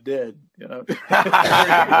 "Wake the Dead." You know,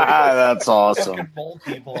 that's awesome. Fucking old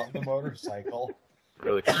people on the motorcycle.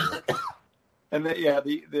 Really cool. And then,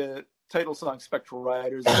 the title song "Spectral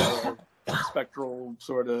Riders," spectral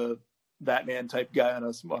sort of Batman type guy on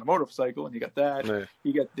a motorcycle, and you got that. Nice.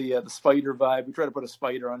 You get the spider vibe. We try to put a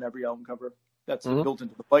spider on every album cover. That's built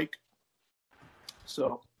into the bike.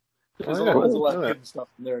 So there's a lot of hidden stuff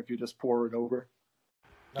in there if you just pour it over.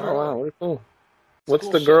 Oh wow, very cool. What's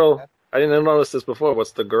the girl? I didn't notice this before.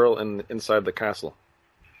 What's the girl inside the castle?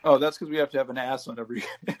 Oh, that's because we have to have an ass on every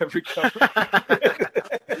cover.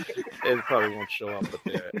 It probably won't show up, but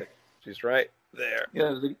there, she's right there.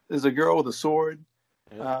 Yeah, there's a girl with a sword.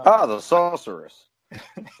 The sorceress.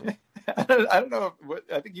 I don't know.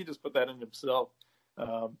 I think he just put that in himself.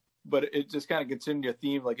 But it just kind of continued a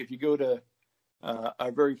theme. Like if you go to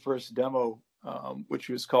our very first demo, which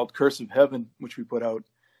was called Curse of Heaven, which we put out,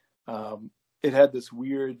 it had this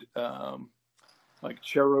weird like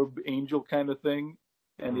cherub angel kind of thing.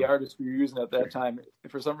 And the artist we were using at that time,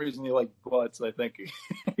 for some reason, he liked butts, I think,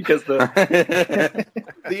 because the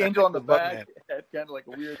angel on the back had kind of like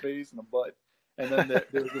a weird face and a butt. And then there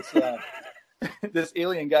was this this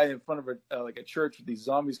alien guy in front of like a church with these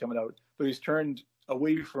zombies coming out, but he's turned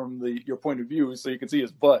away from your point of view so you can see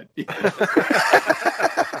his butt. So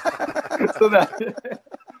that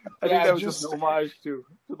I think that was just an homage to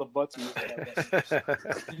the butts.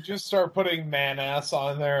 You just start putting man ass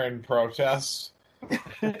on there in protest.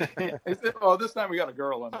 Oh, this time we got a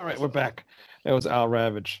girl on. All right, we're back. That was Al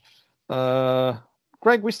Ravage.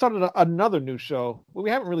 Greg, we started another new show. Well,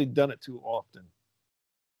 we haven't really done it too often,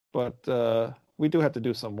 but we do have to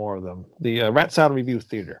do some more of them. The Rat Salad Review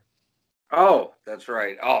Theater. Oh, that's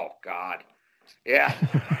right. Oh, God. Yeah.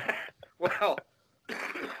 Well,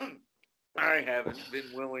 I haven't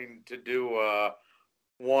been willing to do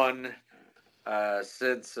one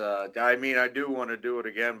since, I mean, I do want to do it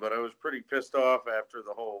again, but I was pretty pissed off after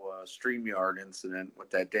the whole StreamYard incident with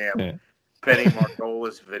that damn Penny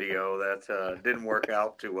Margolis video. That didn't work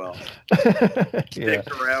out too well.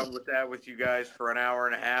 Sticked around with that with you guys for an hour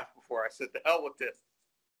and a half before I said, the hell with this.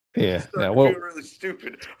 Yeah. Well, really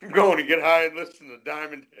stupid. I'm going to get high and listen to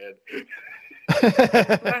Diamond Head.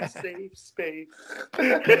 My safe space.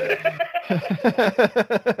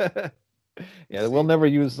 Yeah, we'll never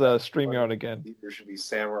use StreamYard again. There should be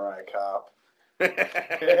Samurai Cop.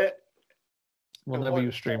 We'll never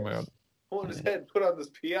use StreamYard. Hold his head, put on this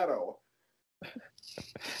piano.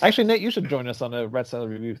 Actually, Nate, you should join us on the Rat Salad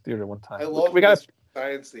Review Theater one time. I love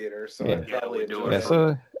science theater, so I'd probably do it. Yeah,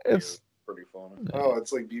 so it's pretty fun. Oh,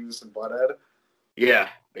 it's like Beavis and Butthead? Yeah,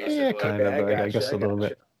 basically. Yeah, kind of, I guess a little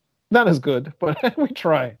bit. Not as good, but we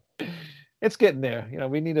try. It's getting there. You know,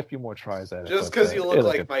 we need a few more tries at it. Just because you look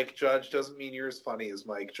like Mike Judge doesn't mean you're as funny as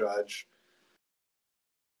Mike Judge.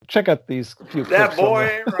 Check out these few That clips. boy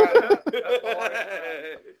ain't right.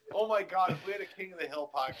 Oh my God, if we had a King of the Hill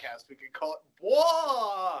podcast, we could call it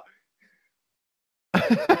Boah!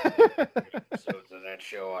 Episodes of that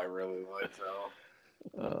show I really liked,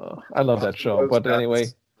 though. I love that show. But anyway,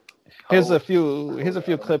 here's a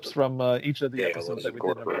few clips from each of the episodes that we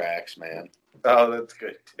did. Quarterbacks, man. Oh, that's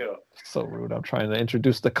good too. So rude. I'm trying to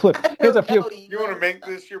introduce the clip. Here's a few. You want to make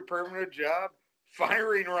this your permanent job?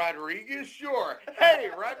 Firing Rodriguez? Sure. Hey,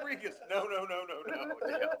 Rodriguez. No.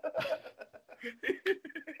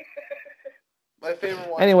 My favorite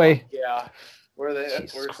one. Anyway. Yeah. Where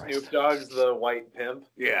Snoop Dogg's the white pimp.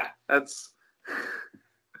 Yeah. That's.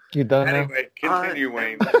 You done now? Anyway, continue,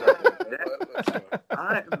 Wayne.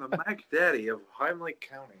 I am the Mac Daddy of Heimlich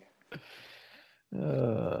County.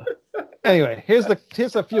 Anyway, here's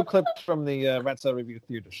a few clips from the Rat Salad Review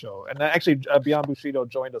Theater show, and actually Beyond Bushido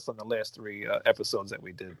joined us on the last 3 episodes that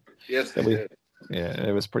we did. Yes, he did. Yeah,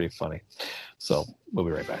 it was pretty funny. So we'll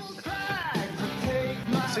be right back.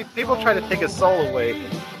 See, people try to take his soul away.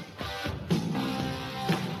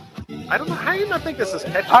 I don't know. How do you not think this is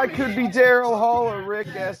catchy? I could be Daryl Hall or Rick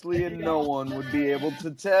Astley, and no one would be able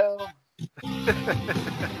to tell.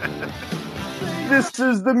 This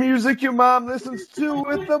is the music your mom listens to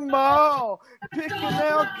at the mall. Picking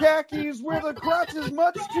out khakis where the crotch is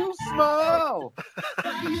much too small.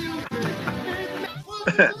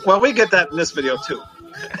 Well, we get that in this video too.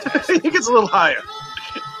 He gets a little higher.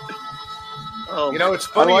 You know, it's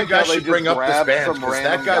funny you guys should bring up this band because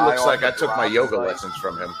that guy looks like I took my yoga lessons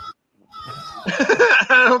from him.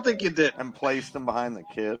 I don't think you did. And placed him behind the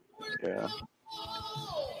kid. Yeah.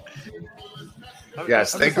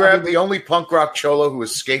 Yes, they grabbed the only punk rock cholo who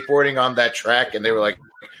was skateboarding on that track, and they were like,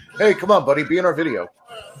 "Hey, come on, buddy, be in our video."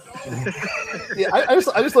 Yeah, I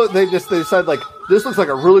just thought they decided like this looks like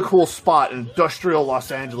a really cool spot in industrial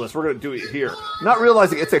Los Angeles. We're gonna do it here, not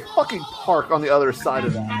realizing it's a fucking park on the other side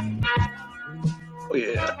of that. Oh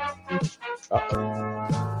yeah.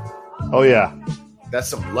 Oh yeah. That's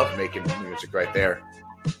some love-making music right there.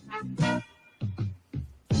 I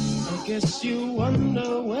guess you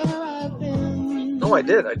wonder where I've been. No, I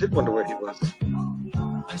did. I did wonder where he was.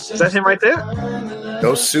 Is that him right there?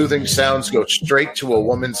 Those soothing sounds go straight to a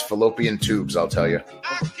woman's fallopian tubes, I'll tell you.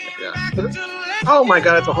 Yeah. Oh my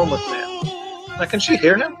God, it's a homeless man. Now, can she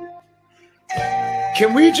hear him?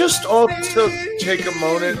 Can we just all take a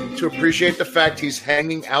moment to appreciate the fact he's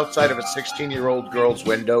hanging outside of a 16-year-old girl's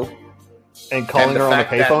window? And calling her on the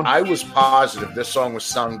payphone? I was positive this song was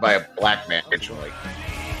sung by a black man originally.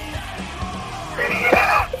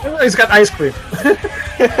 He's got ice cream.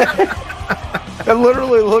 It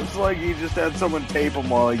literally looks like he just had someone tape him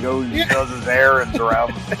while he goes does his errands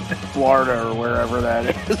around Florida or wherever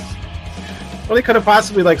that is. Well, he could have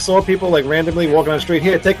possibly saw people randomly walking on the street.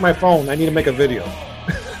 Here, take my phone. I need to make a video.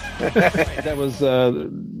 That was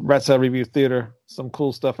Rat Salad Review Theater. Some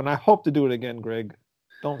cool stuff, and I hope to do it again, Greg.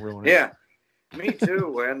 Don't ruin it. Yeah, me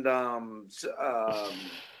too. And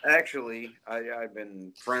actually, I've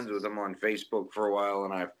been friends with him on Facebook for a while,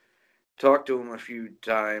 and I've talked to him a few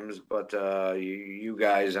times, but you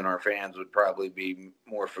guys and our fans would probably be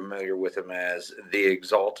more familiar with him as the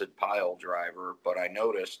Exalted Pile Driver. But I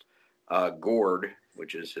noticed Gord,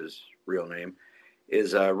 which is his real name,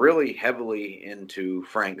 is really heavily into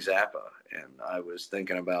Frank Zappa. And I was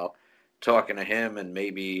thinking about talking to him and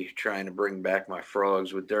maybe trying to bring back my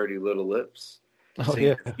Frogs with Dirty Little Lips. Oh,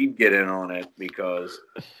 yeah. He'd get in on it because,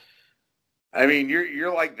 I mean,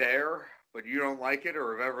 you're there, but you don't like it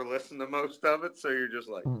or have ever listened to most of it, so you're just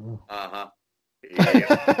like, uh-huh.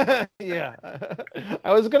 Yeah. Yeah.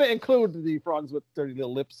 I was going to include the Frogs with Dirty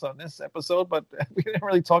Little Lips on this episode, but we didn't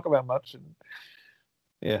really talk about much. And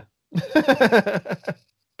yeah.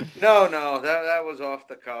 No, that was off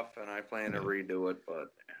the cuff, and I plan to redo it,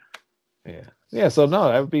 but yeah. So no,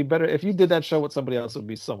 that would be better if you did that show with somebody else. It would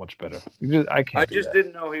be so much better. I just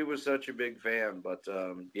didn't know he was such a big fan, but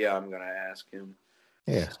yeah, I'm going to ask him.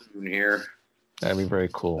 Soon here. That'd be very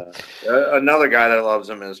cool. Another guy that loves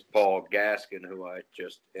him is Paul Gaskin, who I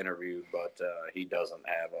just interviewed, but he doesn't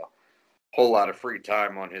have a whole lot of free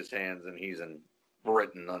time on his hands, and he's in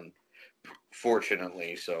Britain,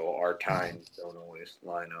 unfortunately, so our times don't always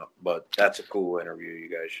line up. But that's a cool interview you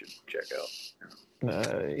guys should check out.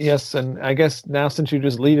 Yes, and I guess now since you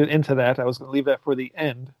just lead it into that, I was going to leave that for the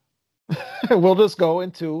end. We'll just go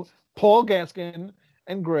into Paul Gaskin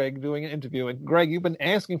and Greg doing an interview. And Greg, you've been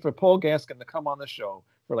asking for Paul Gaskin to come on the show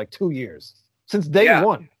for 2 years since day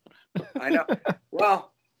one. I know.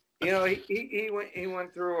 Well, he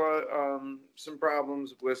went through some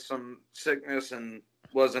problems with some sickness and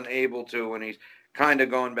wasn't able to, and he's kind of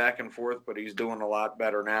going back and forth, but he's doing a lot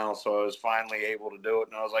better now. So I was finally able to do it,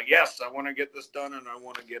 and I was like, yes, I want to get this done, and I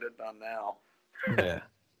want to get it done now.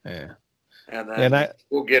 Yeah. And then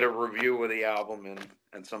we'll get a review of the album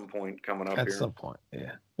at some point coming up here. At some point,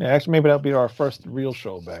 yeah. Actually, maybe that'll be our first real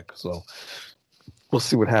show back. So we'll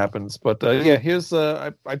see what happens. But here's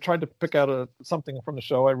I tried to pick out something from the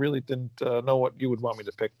show. I really didn't know what you would want me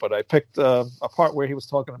to pick, but I picked a part where he was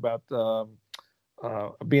talking about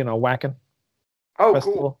being a Wacken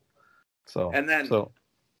festival. Cool.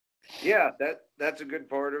 Yeah, that's a good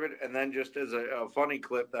part of it. And then just as a funny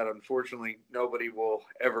clip that unfortunately nobody will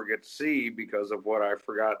ever get to see because of what I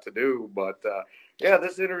forgot to do. But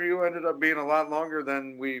this interview ended up being a lot longer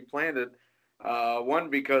than we planned it. One,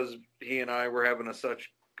 because he and I were having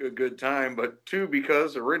such a good time, but two,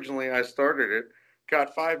 because originally I started it,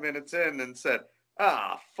 got 5 minutes in and said,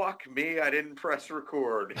 fuck me, I didn't press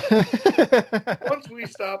record. Once we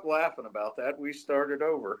stopped laughing about that, we started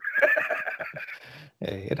over.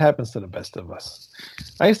 Hey, it happens to the best of us.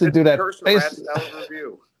 I used to do that.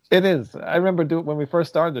 Review. It is. I remember when we first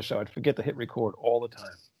started the show, I'd forget to hit record all the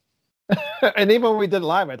time. And even when we did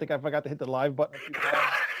live, I think I forgot to hit the live button a few times.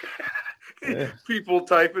 Yeah. People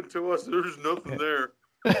typing to us, there's nothing there.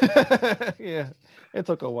 Yeah, it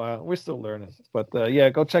took a while. We're still learning. But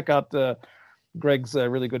go check out Greg's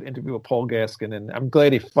really good interview with Paul Gaskin, and I'm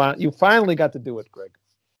glad you finally got to do it, Greg.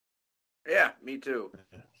 Yeah, me too.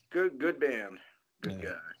 Good band. Good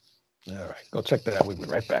guy. All right, go check that out. We'll be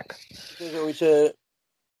right back. It's a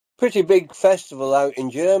pretty big festival out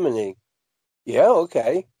in Germany. Yeah,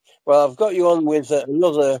 okay. Well, I've got you on with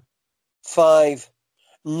another 5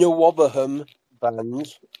 Nowobberham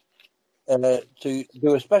bands to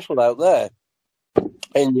do a special out there.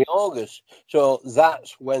 in the August. So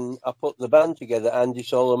that's when I put the band together. Andy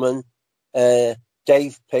Solomon,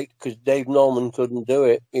 Dave picked, because Dave Norman couldn't do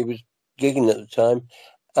it. He was gigging at the time.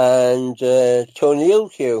 And Tony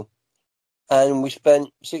Ilkew. And we spent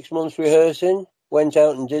 6 months rehearsing, went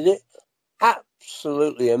out and did it.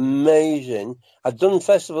 Absolutely amazing. I'd done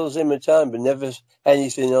festivals in my time, but never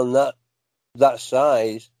anything on that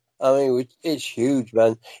size. I mean, it's huge,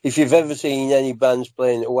 man. If you've ever seen any bands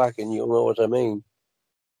playing at Wacken, you'll know what I mean.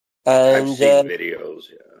 And, I've seen videos,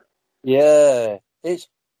 yeah. Yeah, it's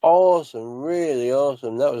awesome, really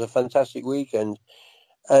awesome. That was a fantastic weekend.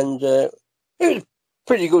 And it was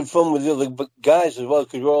pretty good fun with the other guys as well,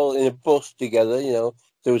 because we're all in a bus together, you know.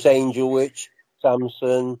 There was Angel Witch,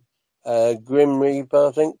 Samson, Grim Reaper,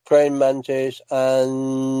 I think, Praying Mantis,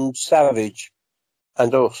 and Savage,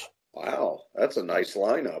 and us. Wow, that's a nice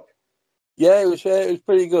lineup. Yeah, it was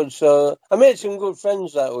pretty good. So I made some good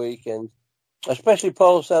friends that weekend, especially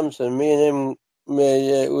Paul Sampson. Me and him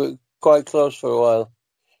were quite close for a while.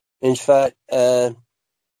 In fact,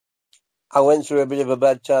 I went through a bit of a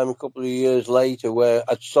bad time a couple of years later where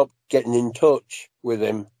I'd stopped getting in touch with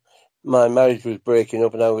him. My marriage was breaking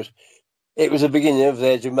up, and it was the beginning of the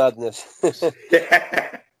Age of Madness.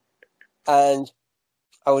 And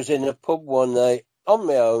I was in a pub one night on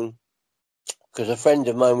my own, because a friend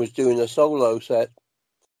of mine was doing a solo set.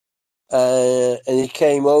 And he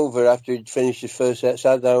came over after he'd finished his first set,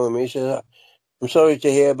 sat down with me. He said, "I'm sorry to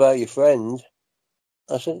hear about your friend."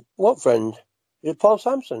 I said, "What friend?" He said, "Paul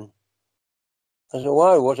Sampson." I said,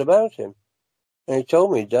 "Why? What about him?" And he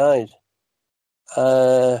told me he died.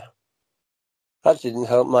 That didn't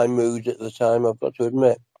help my mood at the time, I've got to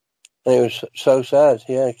admit. And it was so sad.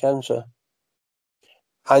 He had cancer.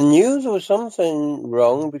 I knew there was something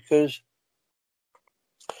wrong because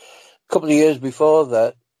a couple of years before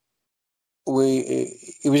that,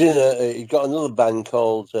 he got another band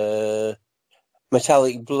called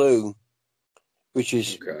Metallic Blue, which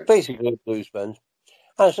is basically a blues band.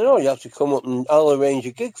 And I said, "Oh, you have to come up and I'll arrange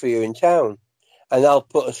a gig for you in town, and I'll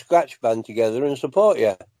put a scratch band together and support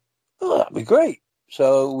you." "Oh, that'd be great."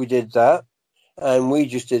 So we did that, and we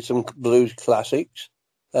just did some blues classics.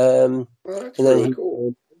 Well, that's and then really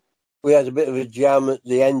cool. We had a bit of a jam at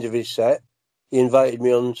the end of his set. He invited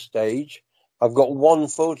me on stage. I've got one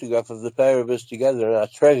photograph of the pair of us together, and I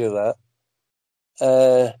treasure that.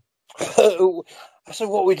 I said,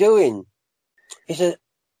 "What are we doing?" He said,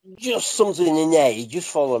 "Just something in A, just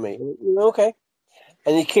follow me." Okay.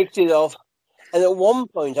 And he kicked it off. And at one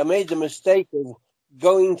point, I made the mistake of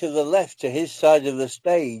going to the left to his side of the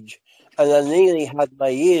stage, and I nearly had my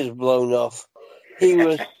ears blown off. He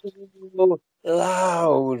was so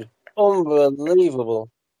loud, unbelievable.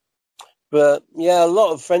 But yeah, a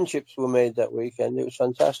lot of friendships were made that weekend. It was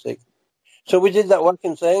fantastic. So we did that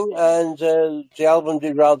Wacken thing, and the album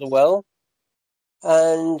did rather well,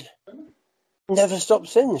 and never stopped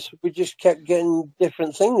since. We just kept getting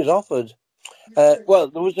different things offered. Well,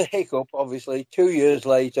 there was a hiccup, obviously. 2 years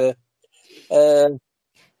later,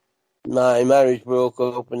 my marriage broke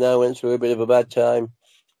up, and I went through a bit of a bad time,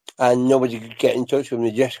 and nobody could get in touch with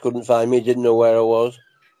me. Jess couldn't find me, didn't know where I was.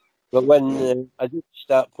 But when I did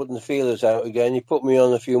start putting the feelers out again, he put me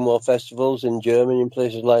on a few more festivals in Germany and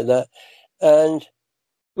places like that. And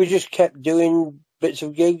we just kept doing bits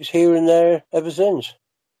of gigs here and there ever since.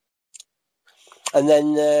 And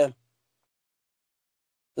then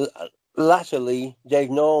latterly, Dave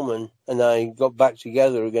Norman and I got back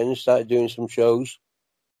together again and started doing some shows,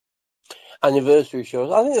 anniversary shows.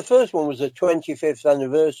 I think the first one was the 25th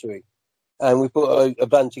anniversary, and we put a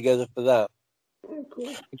band together for that. Oh,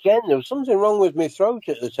 cool. Again, there was something wrong with my throat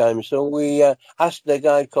at the time, so we asked a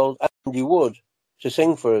guy called Andy Wood to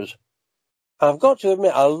sing for us. I've got to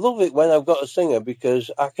admit, I love it when I've got a singer, because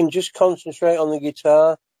I can just concentrate on the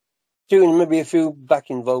guitar, doing maybe a few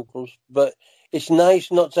backing vocals, but it's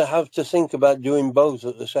nice not to have to think about doing both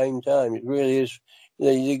at the same time. It really is.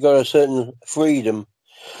 You've got a certain freedom.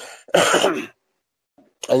 And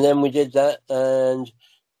then we did that, and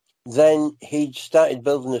then he started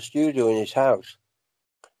building a studio in his house.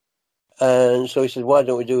 And so he said, "Why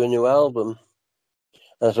don't we do a new album?"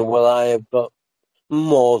 And I said, "Well, I have got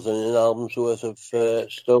more than an album's worth of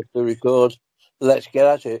stuff to record. Let's get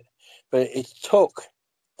at it." But it took,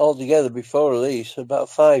 altogether, before release, about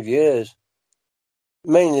 5 years.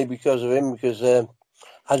 Mainly because of him, because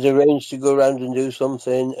I'd arranged to go around and do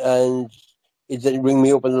something, and he didn't ring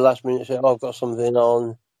me up in the last minute and say, "Oh, I've got something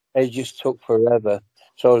on." It just took forever.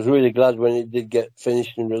 So I was really glad when it did get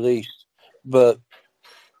finished and released. But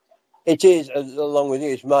it is, along with you,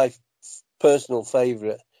 it's my personal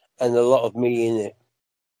favourite, and a lot of me in it.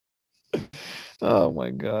 Oh my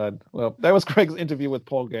God! Well, that was Craig's interview with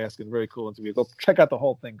Paul Gaskin. Very cool interview. Go check out the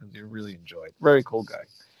whole thing because you really enjoy it. Very cool guy.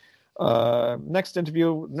 Next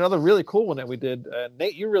interview, another really cool one that we did.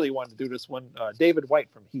 Nate, you really wanted to do this one. David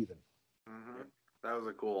White from Heathen. Mm-hmm. That was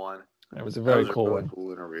a cool one. That was a very cool really one.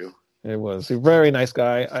 Cool interview. It was a very nice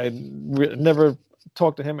guy. I never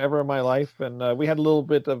talked to him ever in my life, and we had a little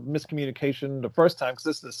bit of miscommunication the first time because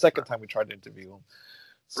this is the second time we tried to interview him.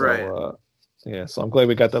 So, right. Yeah, so I'm glad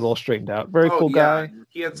we got that all straightened out. Very cool guy.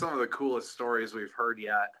 He had some of the coolest stories we've heard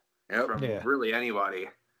yet from really anybody.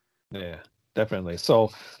 Yeah, definitely.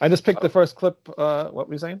 So I just picked the first clip. What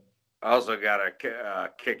were you saying? I also got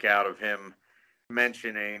a kick out of him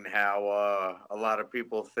mentioning how a lot of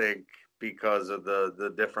people think because of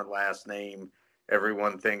the different last name,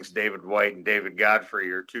 everyone thinks David White and David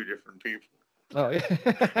Godfrey are two different people. Oh, yeah.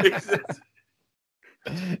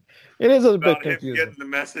 It is a bit confusing. Him getting the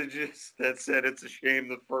messages that said it's a shame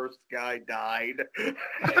the first guy died.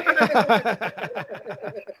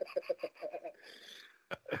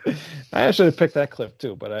 I should have picked that clip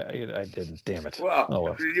too, but I didn't. Damn it.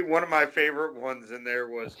 Well, one of my favorite ones in there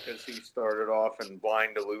was because he started off in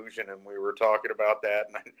Blind Illusion, and we were talking about that.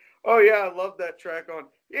 And I love that track on.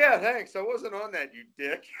 Yeah, thanks. I wasn't on that, you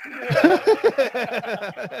dick.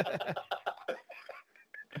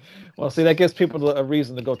 Well, see, that gives people a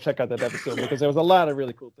reason to go check out that episode because there was a lot of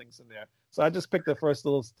really cool things in there. So I just picked the first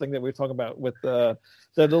little thing that we were talking about with the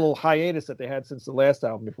little hiatus that they had since the last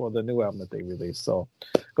album before the new album that they released. So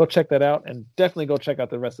go check that out, and definitely go check out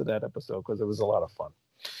the rest of that episode because it was a lot of fun.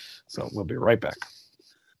 So we'll be right back.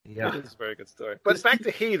 Yeah, it's a very good story. But back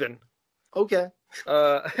to Heathen. Okay.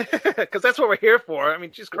 Because that's what we're here for. I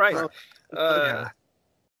mean, Jesus Christ.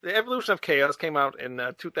 The Evolution of Chaos came out in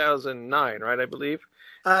 2009, right? I believe.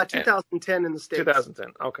 2010 in the States.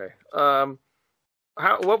 2010. Okay.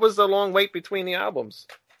 What was the long wait between the albums?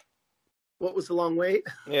 What was the long wait?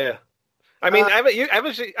 Yeah. I mean,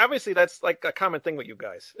 obviously that's like a common thing with you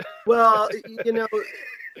guys. Well,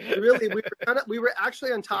 really, we were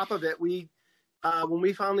actually on top of it. We when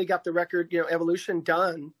we finally got the record, Evolution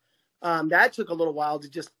done, that took a little while to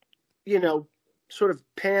just, sort of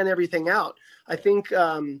pan everything out. I think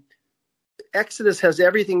Exodus has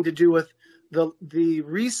everything to do with the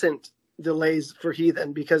recent delays for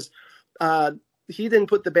Heathen because Heathen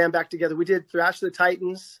put the band back together. We did Thrash the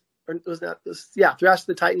Titans, Thrash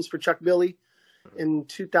the Titans for Chuck Billy in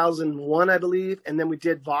 2001, I believe, and then we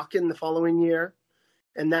did Vakken the following year,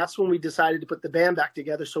 and that's when we decided to put the band back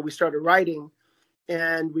together. So we started writing,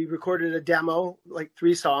 and we recorded a demo, like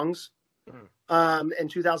 3 songs. In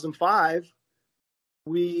 2005,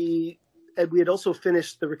 we had also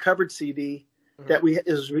finished the recovered CD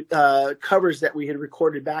that covers that we had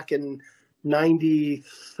recorded back in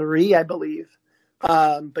 '93, I believe,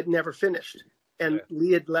 but never finished. And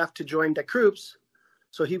Lee had left to join Die Krupps,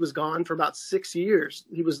 so he was gone for about 6 years.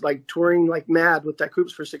 He was like touring like mad with Die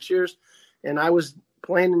Krupps for 6 years, and I was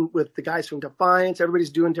playing with the guys from Defiance. Everybody's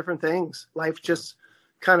doing different things. Life just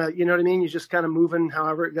kind of, you know what I mean? You're just kind of moving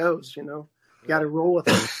however it goes. You got to roll with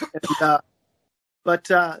it. And, but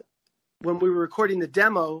when we were recording the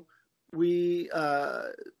demo, we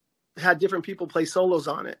had different people play solos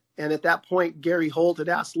on it. And at that point, Gary Holt had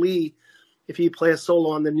asked Lee if he'd play a solo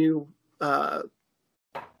on the new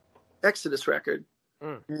Exodus record.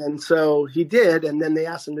 And so he did, and then they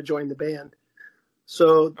asked him to join the band.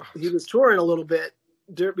 So he was touring a little bit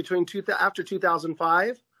after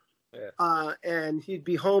 2005. And he'd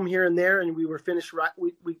be home here and there, and we were trying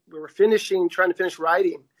to finish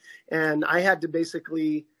writing. And I had to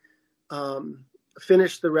basically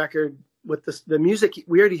finish the record with the music.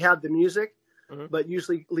 We already had the music, but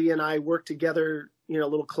usually Lee and I work together, a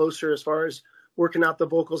little closer as far as working out the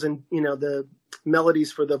vocals and, the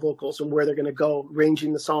melodies for the vocals and where they're going to go,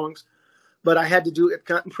 arranging the songs. But I had to do it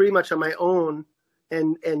pretty much on my own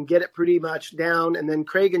and get it pretty much down. And then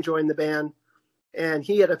Craig joined the band, and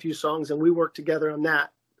he had a few songs, and we worked together on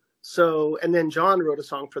that. So, and then John wrote a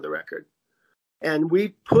song for the record, and we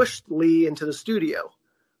pushed Lee into the studio,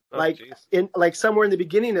 somewhere in the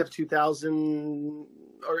beginning of 2000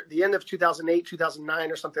 or the end of 2008,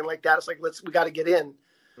 2009 or something like that. It's like, we got to get in.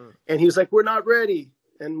 And he was like, we're not ready.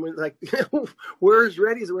 And we're like, we're as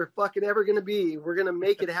ready as we're fucking ever going to be. We're going to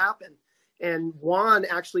make it happen. And Juan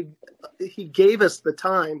actually, he gave us the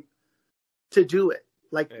time to do it.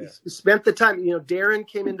 He spent the time, Darren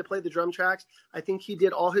came in to play the drum tracks. I think he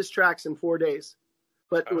did all his tracks in 4 days,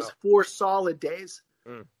 but it was 4 solid days,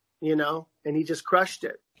 and he just crushed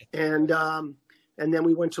it. And then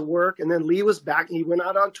we went to work, and then Lee was back. He went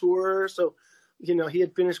out on tour. So, he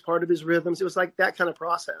had finished part of his rhythms. It was like that kind of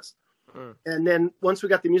process. And then once we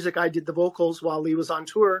got the music, I did the vocals while Lee was on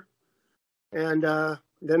tour. And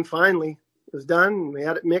then finally it was done. We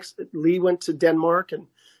had it mixed. Lee went to Denmark and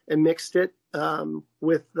mixed it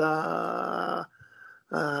with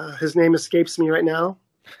his name escapes me right now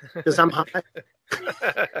because I'm high.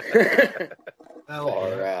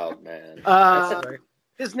 Far out, man.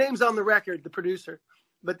 His name's on the record, the producer,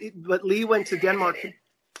 but Lee went to Denmark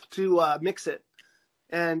to mix it,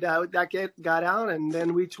 and that got out, and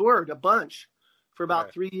then we toured a bunch for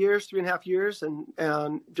about 3.5 years,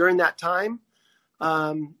 and during that time,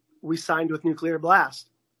 we signed with Nuclear Blast.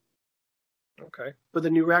 Okay. For the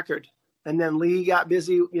new record, and then Lee got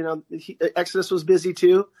busy. Exodus was busy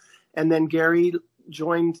too, and then Gary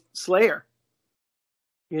joined Slayer.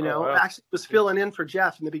 Actually was filling in for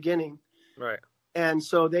Jeff in the beginning. Right. And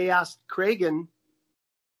so they asked Cragen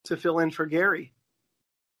to fill in for Gary.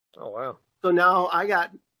 Oh wow. So now I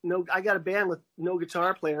got a band with no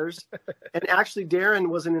guitar players. And actually Darren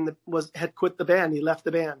had quit the band. He left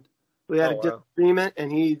the band. We had a disagreement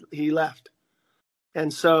and he left.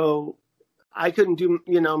 And so I couldn't do,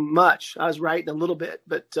 much. I was writing a little bit,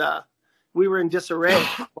 but we were in disarray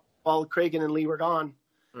while Cragen and Lee were gone.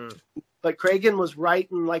 Mm. But Cragen was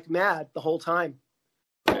writing like mad the whole time.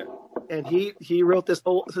 And he wrote this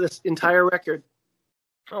entire record.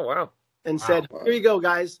 Oh, wow. And said, here you go,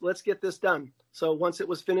 guys, let's get this done. So once it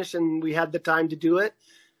was finished and we had the time to do it,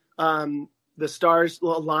 the stars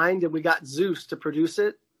aligned and we got Zeus to produce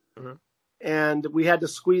it. Mm-hmm. And we had to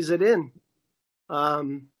squeeze it in.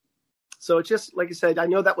 So it's just, like I said, I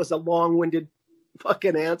know that was a long-winded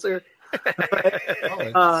fucking answer.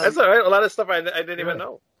 That's all right. A lot of stuff I didn't even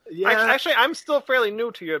know. Yeah. Actually, I'm still fairly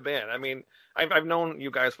new to your band. I mean, I've known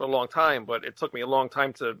you guys for a long time, but it took me a long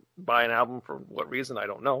time to buy an album. For what reason, I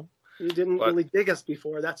don't know. You didn't really dig us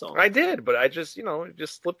before, that's all. I did, but I just,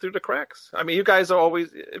 just slipped through the cracks. I mean, you guys have always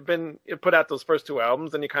put out those first two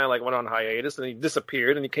albums, and you kind of like went on hiatus, and you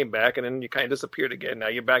disappeared, and you came back, and then you kind of disappeared again. Now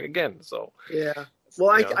you're back again, so. Yeah. Well,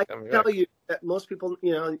 I can tell you that most people,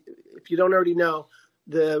 if you don't already know,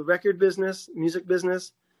 the record business, music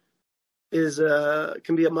business, is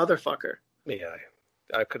can be a motherfucker. Yeah,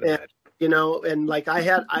 I could imagine. And like I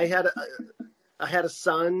had a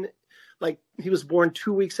son. Like he was born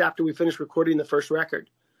 2 weeks after we finished recording the first record.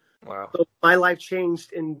 Wow. So my life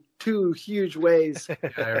changed in two huge ways.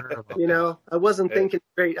 I wasn't thinking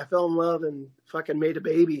straight. I fell in love and fucking made a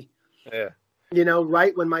baby. Yeah.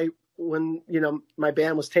 Right when my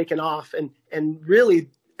band was taken off, and really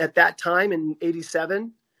at that time in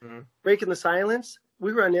 '87, Breaking the Silence,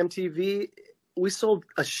 we were on MTV. We sold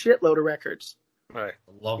a shitload of records. Right.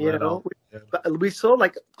 Love that. We sold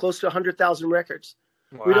like close to 100,000 records.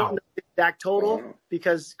 Wow. We don't know the exact total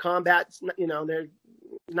because Combat, they're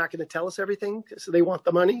not going to tell us everything, so they want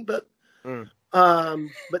the money. But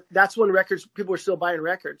that's when people were still buying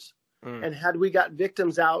records. And had we got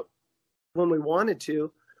Victims out when we wanted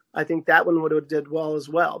to, I think that one would have did well as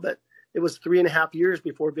well. But it was 3.5 years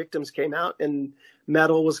before Victims came out, and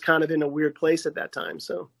metal was kind of in a weird place at that time.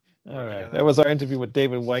 So. All right. That was our interview with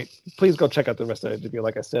David White. Please go check out the rest of the interview.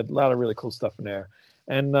 Like I said, a lot of really cool stuff in there.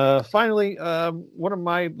 And finally, one of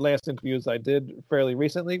my last interviews I did fairly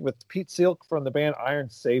recently with Pete Silk from the band Iron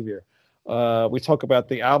Savior. We talk about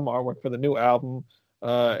the album artwork for the new album.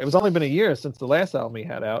 It was only been a year since the last album he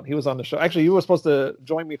had out. He was on the show. Actually, you were supposed to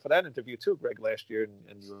join me for that interview too, Greg, last year,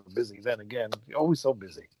 and you were busy then again. You're always so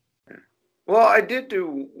busy. Well, I did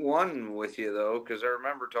do one with you, though, because I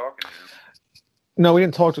remember talking to him. No, we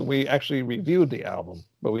didn't talk to him. We actually reviewed the album,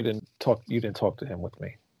 but we didn't talk. You didn't talk to him with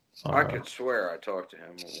me. I could swear I talked to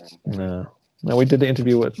him at one point. No, we did the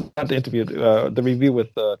interview with, not the interview, the review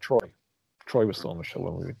with Troy. Troy was still on the show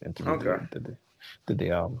when we interviewed did the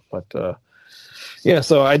album. But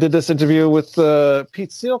so I did this interview with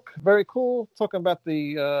Pete Silk. Very cool, talking about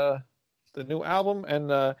the new album.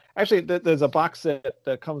 And actually, there's a box set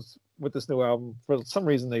that comes with this new album. For some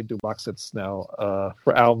reason, they do box sets now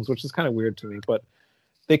for albums, which is kind of weird to me. But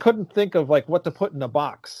they couldn't think of like what to put in the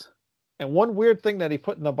box. And one weird thing that he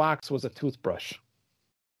put in the box was a toothbrush.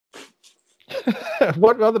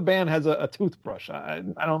 What other band has a toothbrush? I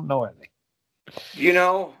don't know any.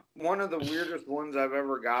 One of the weirdest ones I've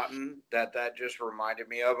ever gotten that just reminded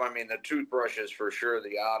me of, I mean, the toothbrush is for sure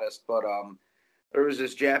the oddest, but there was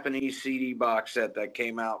this Japanese CD box set that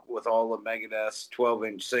came out with all of Megadeth's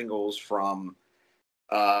 12-inch singles from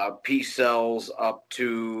Peace Cells up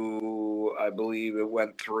to, I believe it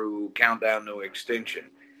went through Countdown to Extinction.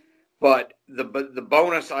 But the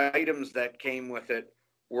bonus items that came with it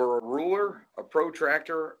were a ruler, a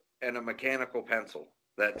protractor, and a mechanical pencil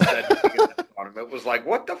that said on them. It was like,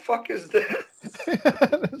 what the fuck is this?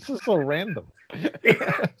 This is so random.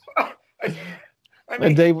 Yeah. I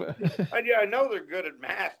mean, I know they're good at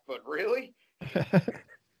math, but really?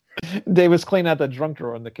 David's cleaning out the drunk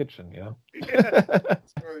drawer in the kitchen, you know.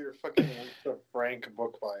 Or your fucking Frank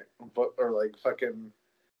book or like fucking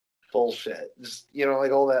bullshit. Just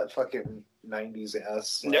like all that fucking 90s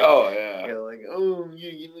ass. Like, like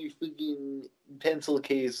you give me fucking pencil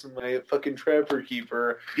case and my fucking Trapper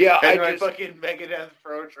Keeper. Yeah, and my fucking Megadeth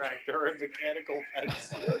protractor and mechanical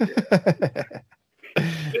pencil.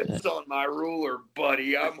 It's on my ruler,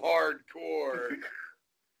 buddy. I'm hardcore.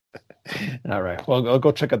 All right. Well, I'll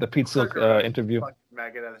go check out the Pete Silk interview.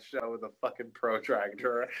 Megadeth show with a fucking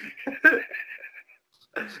protractor.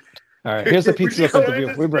 All right. Here's the Pete Silk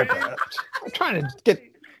interview. We're right back. I'm trying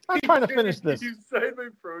to finish this. Can you sign my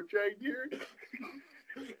protractor?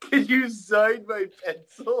 Can you sign my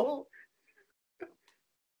pencil?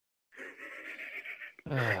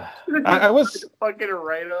 I was fucking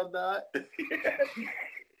right on that.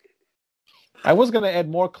 I was going to add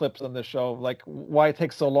more clips on the show, like why it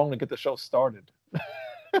takes so long to get the show started.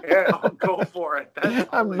 Yeah, I'll go for it.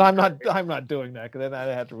 I'm not doing that because then I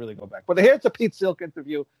had to really go back. But here's the Pete Silk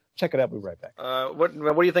interview. Check it out. We'll be right back. What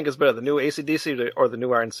do you think is better, the new AC/DC or the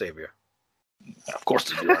new Iron Savior? Of course,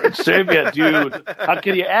 the new Iron Savior, dude. How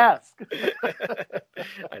can you ask?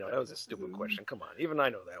 I know that was a stupid question. Come on, even I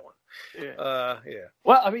know that one. Yeah.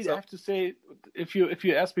 Well, I mean, I have to say, if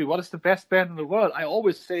you ask me what is the best band in the world, I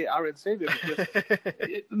always say Iron Savior. Because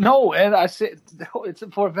and I say no. It's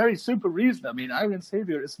for a very simple reason. I mean, Iron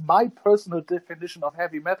Savior is my personal definition of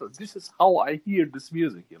heavy metal. This is how I hear this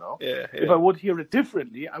music. Yeah. If I would hear it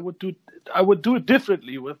differently, I would do it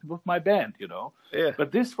differently with my band. Yeah.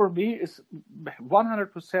 But this for me is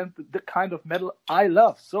 100% the kind of metal I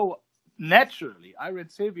love. So naturally, Iron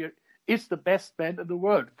Savior is the best band in the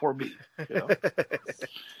world for me.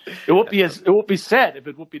 It would be sad if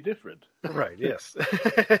it would be different. Right. Yes.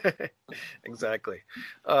 Exactly.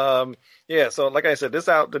 So like I said,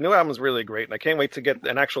 the new album is really great, and I can't wait to get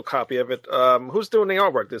an actual copy of it. Who's doing the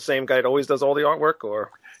artwork? The same guy that always does all the artwork,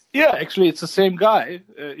 or? Yeah, actually, it's the same guy,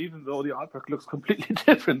 even though the artwork looks completely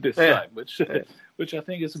different this time, which I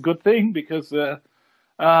think is a good thing because,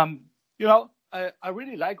 I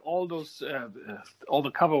really like all those, all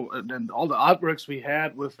the cover and all the artworks we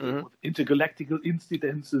had with intergalactical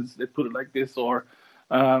incidences, let's put it like this,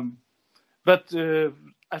 but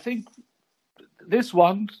I think this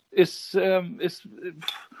one is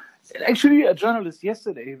actually a journalist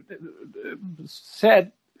yesterday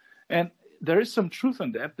said, and there is some truth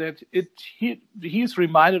in that he's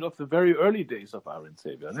reminded of the very early days of Iron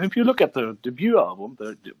Savior. And if you look at the debut album,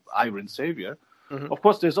 the Iron Savior, of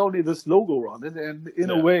course, there's only this logo on it, and in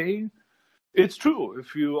a way, it's true.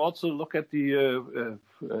 If you also look at the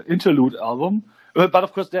interlude album, but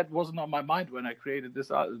of course, that wasn't on my mind when I created this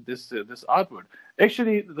artwork.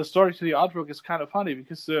 Actually, the story to the artwork is kind of funny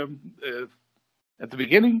because at the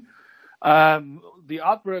beginning, the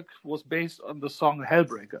artwork was based on the song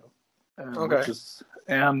Hellbreaker.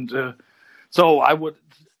 So it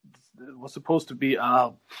was supposed to be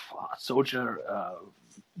a soldier,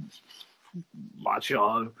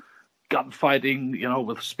 martial gunfighting,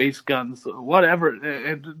 with space guns, whatever,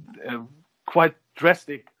 and quite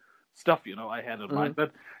drastic stuff, I had in mind.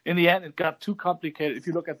 But in the end, it got too complicated. If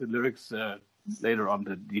you look at the lyrics later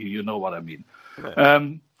on, you know what I mean.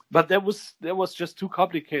 Right. But that was just too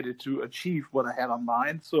complicated to achieve what I had on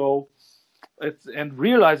mind. So and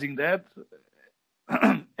realizing that,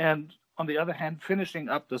 and on the other hand, finishing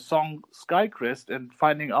up the song Skycrest and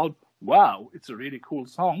finding out, wow, it's a really cool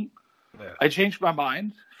song. Yeah. I changed my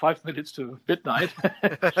mind 5 minutes to midnight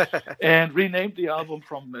and renamed the album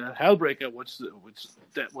from Hellbreaker, which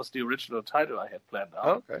that was the original title I had planned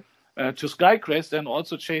out, to Skycrest, and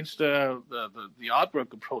also changed the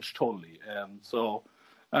artwork approach totally. And so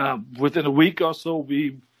within a week or so,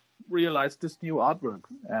 we realized this new artwork,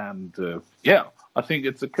 and I think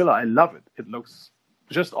it's a killer. I love it. It looks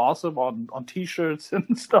just awesome on T-shirts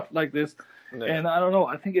and stuff like this. Yeah. And I don't know.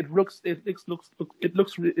 I think it looks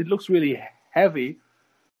really heavy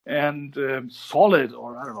and solid,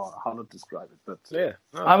 or I don't know how to describe it. But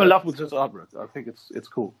I'm in love with this artwork. I think it's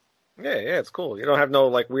cool. Yeah, it's cool. You don't have no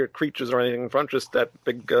like weird creatures or anything in front. Just that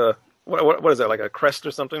big what is that, like a crest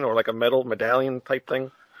or something, or like a metal medallion type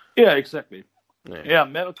thing? Yeah, exactly. Yeah,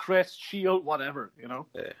 metal crest, shield, whatever.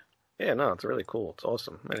 Yeah, no, it's really cool. It's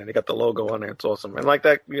awesome. And they got the logo on there. It's awesome. And like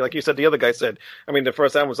that, like you said, the other guy said, I mean, the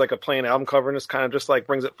first album was like a plain album cover, and this kind of just like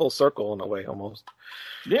brings it full circle in a way almost.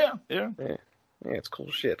 Yeah. It's cool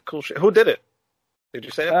shit. Who did it? Did you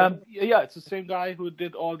say that? Yeah, it's the same guy who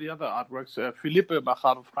did all the other artworks. Felipe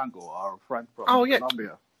Machado Franco, our friend from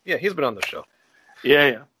Colombia. Yeah, he's been on the show.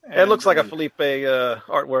 Yeah. It looks like a Felipe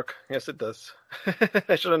artwork. Yes, it does.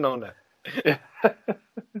 I should have known that.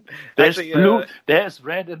 There's Actually, blue. There's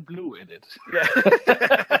red and blue in it.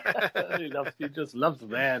 Yeah. He just loves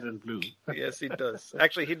red and blue. Yes, he does.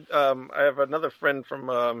 Actually, I have another friend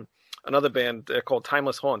from another band called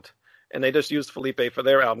Timeless Haunt, and they just used Felipe for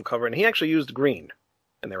their album cover, and he actually used green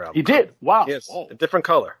in their album. He did. Wow. Yes, Oh. a different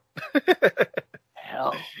color.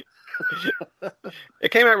 Hell.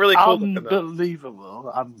 It came out really cool.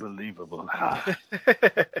 Unbelievable.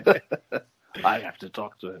 I have to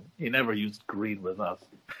talk to him. He never used green with us.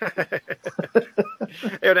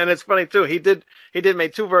 And it's funny too. He did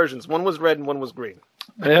make two versions. One was red and one was green.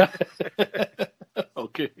 Yeah.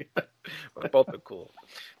 Okay. But both are cool.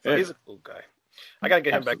 So he's a cool guy. I gotta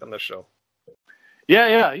get him back on the show.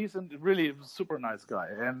 Yeah. He's a really super nice guy,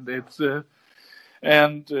 and it's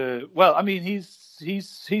well, I mean, he's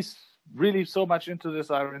really so much into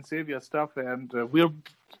this Iron Savior stuff, and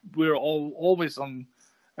we're always on.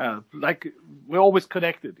 We're always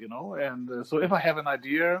connected, you know, and so if I have an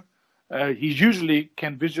idea, he usually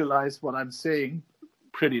can visualize what I'm saying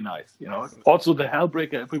pretty nice, you know. Also, the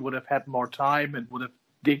Hellbreaker, if we would have had more time and would have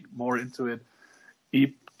dig more into it,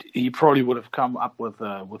 he probably would have come up with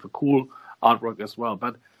a cool artwork as well.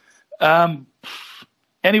 But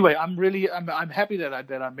anyway, I'm happy that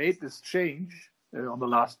I made this change on the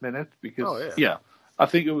last minute because I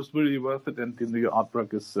think it was really worth it, and the new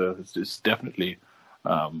artwork is definitely.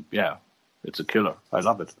 It's a killer. I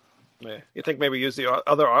love it. Yeah. You think maybe use the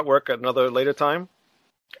other artwork at another later time?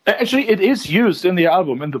 Actually, it is used in the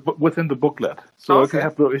album within the booklet. So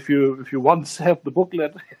if you once have the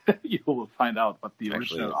booklet, you will find out what the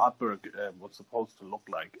original artwork was supposed to look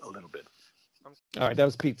like a little bit. All right, that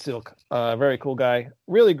was Pete Silk. Very cool guy.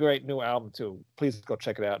 Really great new album too. Please go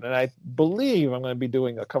check it out. And I believe I'm going to be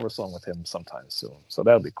doing a cover song with him sometime soon. So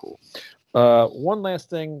that'll be cool. One last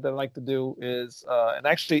thing that I'd like to do is, and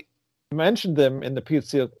actually mentioned them in the Pete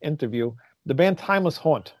Silk interview, the band Timeless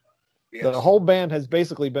Haunt. Yes. The whole band has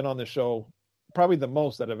basically been on the show, probably the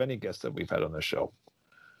most out of any guest that we've had on the show.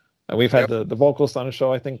 And we've had the vocalist on the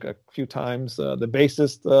show, I think, a few times. The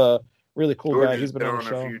bassist, really cool George guy. He's been on the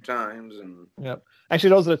show a few times. And yep.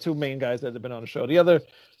 Actually, those are the two main guys that have been on the show. The other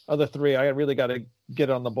three, I really got to get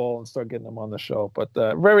on the ball and start getting them on the show. But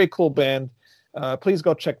very cool band. Please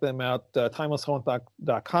go check them out.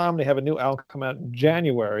 TimelessHaunt.com. They have a new album come out in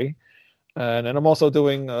January. And I'm also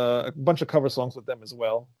doing a bunch of cover songs with them as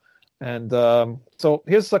well. And so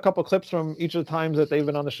here's a couple clips from each of the times that they've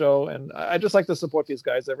been on the show. And I just like to support these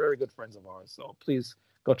guys. They're very good friends of ours. So please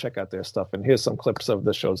go check out their stuff. And here's some clips of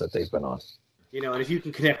the shows that they've been on. You know, and if you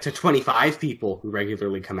can connect to 25 people who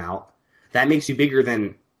regularly come out, that makes you bigger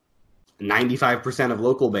than 95% of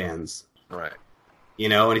local bands. Right. You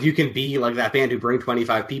know, and if you can be like that band who bring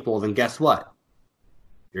 25 people, then guess what?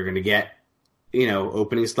 You're going to get, you know,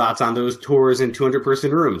 opening slots on those tours in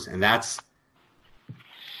 200-person rooms. And that's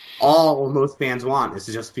all most bands want, is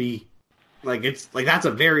to just be like, it's like, that's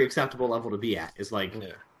a very acceptable level to be at. It's like,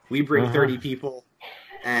 we bring 30 people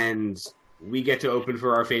and we get to open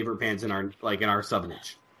for our favorite bands in our sub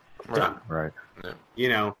niche. Done. Right. Yeah. You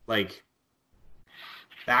know, like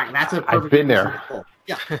that's a perfect. I've been there.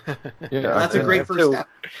 Yeah. Yeah, that's a great first step.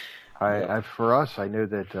 For us, I know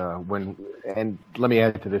that and let me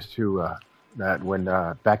add to this too, that when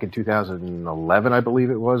back in 2011, I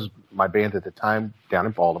believe it was, my band at the time down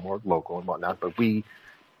in Baltimore, local and whatnot, but we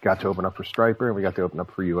got to open up for Stryper and we got to open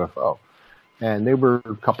up for UFO, and they were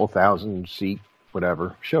a couple thousand seat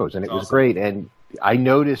whatever shows, and it was great. And I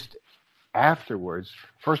noticed afterwards,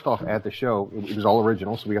 first off at the show, it was all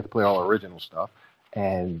original, so we got to play all our original stuff,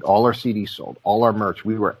 and all our CDs sold, all our merch.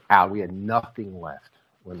 We were out. We had nothing left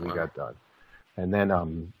when we got done. And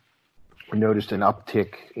then we noticed an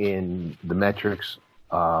uptick in the metrics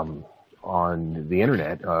on the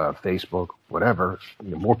internet, Facebook, whatever.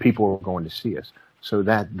 You know, more people were going to see us. So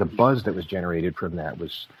that the buzz that was generated from that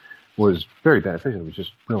was very beneficial. It was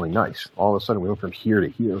just really nice. All of a sudden, we went from here to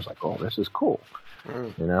here. It was like, oh, this is cool.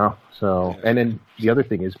 You know? So, and then the other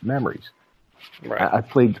thing is memories. Right. I've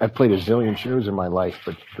played a zillion shows in my life,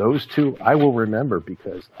 but those two I will remember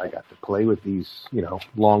because I got to play with these, you know,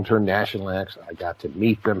 long-term national acts. I got to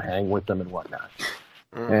meet them, hang with them, and whatnot.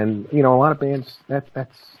 And you know, a lot of bands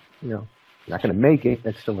that's you know, not going to make it.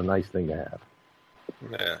 That's still a nice thing to have.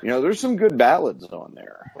 Yeah. You know, there's some good ballads on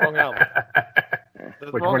there. Wrong album.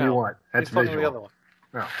 Which one do you want? That's visual. The other one.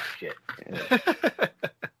 Oh shit.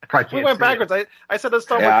 We went backwards. I said let's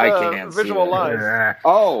start with Visual Lies.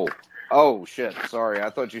 Oh shit! Sorry, I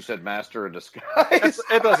thought you said Master of Disguise.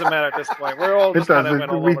 It doesn't matter at this point. We're all just kind of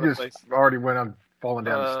went all over the place. Already went on falling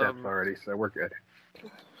down the steps already, so we're good.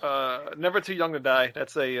 Never Too Young to Die.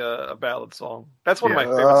 That's a ballad song. That's one of my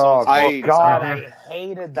Yeah. favorite songs. I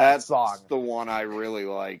hated That's the one I really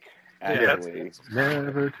like. Actually,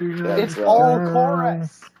 Never too young. It's all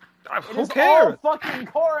chorus. Who cares? All fucking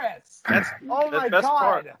chorus. Oh my best god.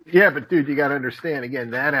 part. Yeah, but dude, you got to understand. Again,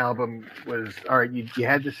 that album was all right. You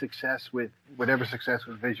had the success with whatever success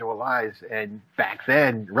was visualized, and back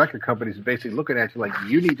then, record companies were basically looking at you like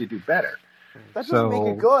you need to do better. That doesn't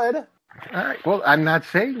make it good. All right. Well, I'm not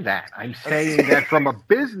saying that. I'm saying that from a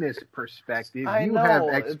business perspective, you have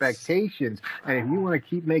expectations, and if you want to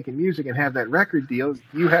keep making music and have that record deal,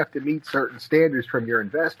 you have to meet certain standards from your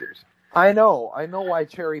investors. I know why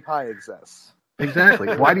Cherry Pie exists.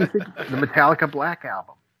 Exactly. Why do you think the Metallica Black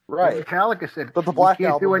Album? Right. Metallica said, but the Black we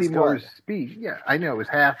can't Album do any is more good. speed. Yeah, I know. It was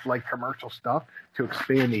half like commercial stuff to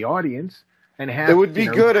expand the audience, and half it would be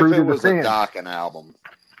good if true it to the was a fans. Dokken album.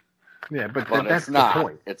 Yeah, but it's that's not. the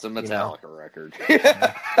point. It's a Metallica record.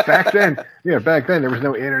 Back then there was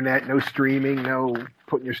no internet, no streaming, no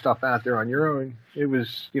putting your stuff out there on your own. It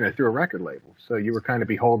was, through a record label. So you were kind of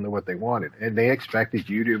beholden to what they wanted. And they expected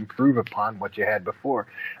you to improve upon what you had before.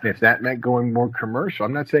 And if that meant going more commercial,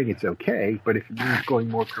 I'm not saying it's okay, but if it means going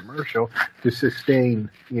more commercial to sustain,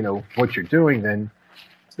 what you're doing, then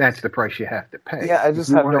that's the price you have to pay. Yeah, I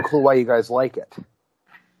just have no clue why you guys like it.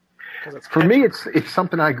 For me, it's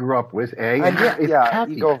something I grew up with. It's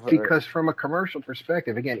catchy because from a commercial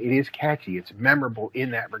perspective, again, it is catchy. It's memorable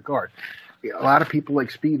in that regard. A lot of people like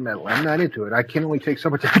speed metal. I'm not into it. I can only take so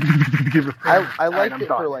much. I liked it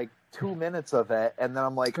for like 2 minutes of it, and then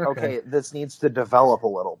I'm like, okay, this needs to develop a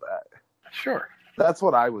little bit. Sure. That's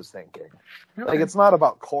what I was thinking. Okay. Like, it's not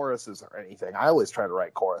about choruses or anything. I always try to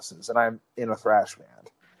write choruses, and I'm in a thrash band.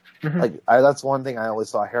 Mm-hmm. That's one thing I always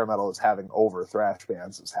saw hair metal as having over thrash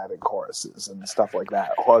bands, is having choruses and stuff like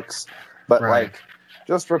that, hooks. But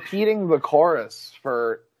just repeating the chorus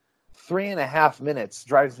for 3.5 minutes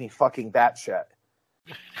drives me fucking batshit.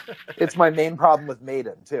 It's my main problem with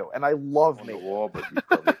Maiden too, and I love Maiden. But you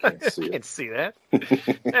probably can't see it. Can't see that.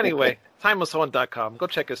 Anyway, timelesshorn.com. Go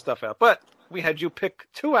check his stuff out. But we had you pick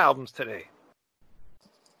 2 albums today.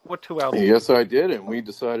 What 2 albums? Yes, I did, and we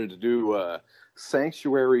decided to do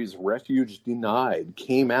Sanctuary's Refuge Denied.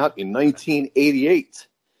 Came out in 1988.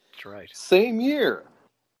 That's right. Same year.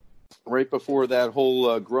 Right before that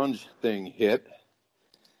whole grunge thing hit.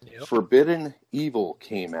 Yep. Forbidden Evil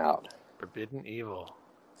came out. Forbidden Evil.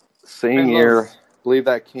 Same year. I believe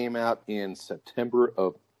that came out in September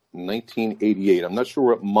of 1988. I'm not sure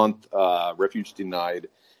what month Refuge Denied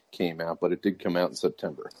came out, but it did come out in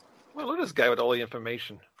September. Well, look at this guy with all the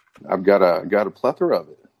information. I've got a plethora of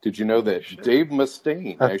it. Did you know that Dave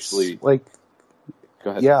Mustaine actually... Go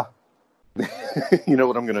ahead. Yeah. You know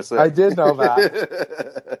what I'm going to say. I did know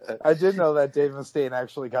that. I did know that Dave Mustaine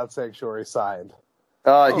actually got Sanctuary signed.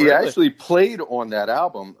 He actually played on that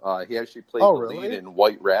album. He actually played the lead in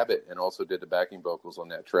White Rabbit and also did the backing vocals on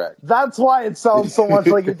that track. That's why it sounds so much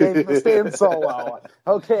like a Dave Mustaine solo.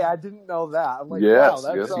 Okay, I didn't know that. I'm like, wow,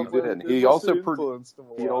 that yes, he sounds did. like And he also influenced him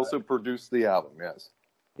a he lot. also produced the album. Yes.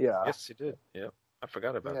 Yeah. Yes, he did. Yeah, I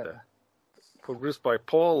forgot about that. Produced by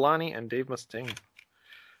Paul, Lonnie, and Dave Mustaine.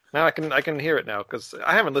 Now I can hear it now because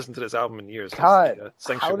I haven't listened to this album in years. God, how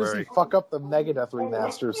Sanctuary. does he fuck up the Megadeth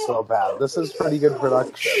remasters so bad? This is pretty good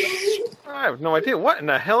production. I have no idea. What in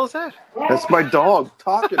the hell is that? That's my dog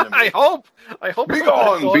talking to me. I hope. Be it's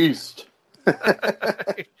not gone, that beast.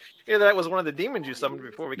 Yeah, that was one of the demons you summoned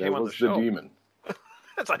before we came on the show. That was the demon.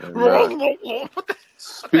 It's like, And, what the hell's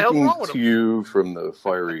speaking wrong with to him? you from the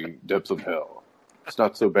fiery depths of hell. It's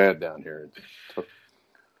not so bad down here.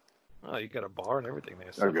 Oh, you got a bar and everything there.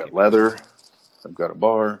 I've got leather. I've got a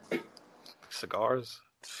bar. Cigars,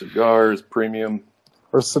 premium.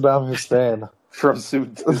 Or Saddam Hussein. From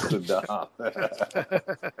Suit to Saddam.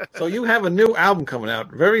 So you have a new album coming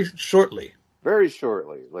out very shortly. Very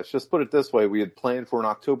shortly. Let's just put it this way. We had planned for an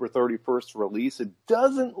October 31st release. It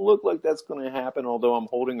doesn't look like that's going to happen, although I'm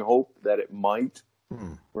holding hope that it might.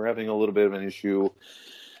 We're having a little bit of an issue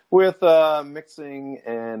with mixing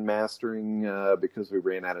and mastering because we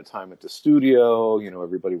ran out of time at the studio. You know,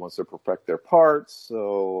 everybody wants to perfect their parts.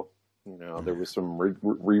 So, you know, there was some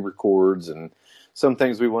re-records and some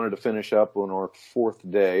things we wanted to finish up on our 4th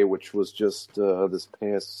day, which was just this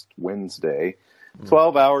past Wednesday.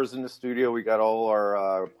 12 hours in the studio. We got all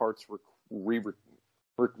our parts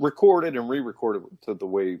recorded and re-recorded to the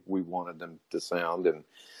way we wanted them to sound. And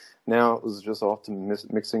now it was just off to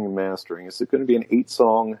mixing and mastering. It's going to be an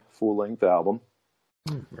 8-song full-length album.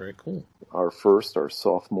 Very cool. Our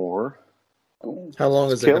sophomore. How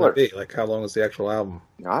long is it going to be? Like, how long is the actual album?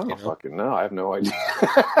 I don't fucking know. I have no idea.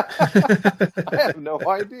 I have no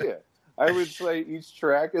idea. I would say each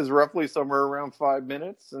track is roughly somewhere around 5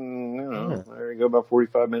 minutes, and there you go, about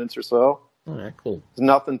 45 minutes or so. All right, cool. There's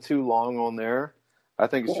nothing too long on there. I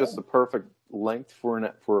think it's just the perfect length for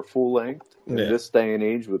a full length in this day and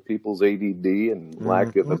age with people's ADD and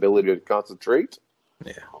lack of ability to concentrate.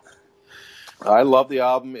 Yeah. I love the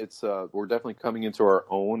album. It's we're definitely coming into our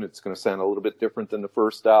own. It's going to sound a little bit different than the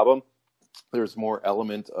first album. There's more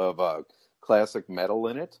element of classic metal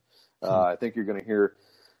in it. I think you're going to hear,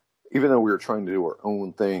 even though we were trying to do our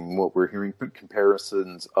own thing, what we're hearing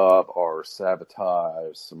comparisons of are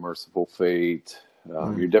Sabotage, Submersible Fate.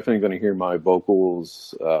 You're definitely going to hear my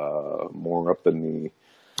vocals more up in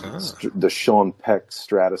the Sean Peck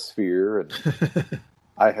stratosphere. And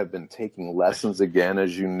I have been taking lessons again.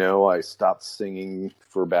 As you know, I stopped singing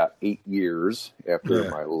for about 8 years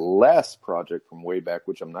after my last project from way back,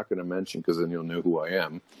 which I'm not going to mention because then you'll know who I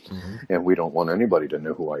am. And we don't want anybody to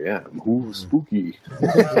know who I am. Ooh, spooky.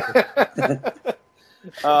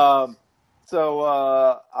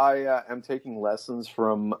 So I am taking lessons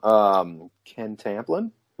from Ken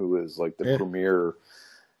Tamplin, who is like the premier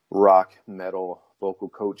rock metal vocal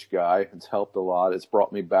coach guy. It's helped a lot. It's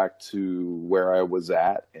brought me back to where I was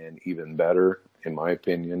at and even better, in my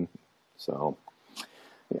opinion. So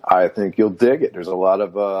I think you'll dig it. There's a lot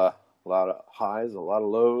of highs, a lot of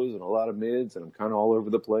lows, and a lot of mids, and I'm kind of all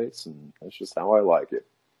over the place, and that's just how I like it.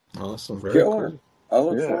 Awesome. Very cool. I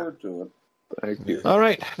look forward to it. Thank you. All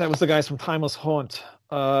right. That was the guys from Timeless Haunt.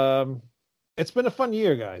 It's been a fun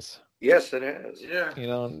year, guys. Yes, it has. Yeah. You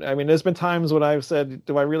know, I mean, there's been times when I've said,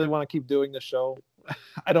 do I really want to keep doing the show?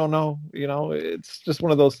 I don't know. You know, it's just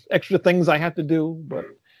one of those extra things I have to do, but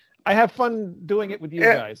I have fun doing it with you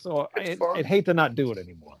guys. So I'd hate to not do it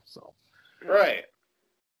anymore. So. Right.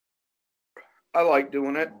 I like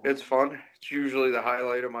doing it. It's fun. It's usually the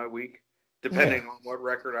highlight of my week, depending on what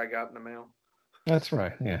record I got in the mail. That's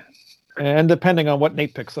right. Yeah. And depending on what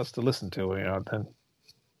Nate picks us to listen to, you know, then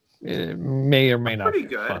it may or may not be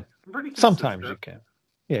fun. Sometimes you can.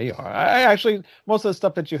 Yeah, you are. I actually, most of the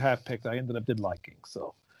stuff that you have picked, I ended up liking.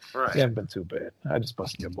 So you haven't been too bad. I just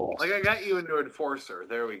busted your balls. Like I got you into Enforcer.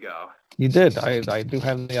 There we go. You did. I do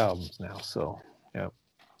have the albums now. So, yeah.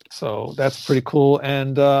 So that's pretty cool.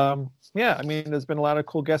 And, yeah, I mean, there's been a lot of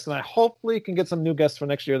cool guests, and I hopefully can get some new guests for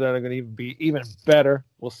next year that are going to be even better.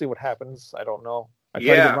 We'll see what happens. I don't know. I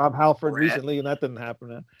tried to get Rob Halford recently, and that didn't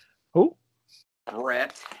happen. Who?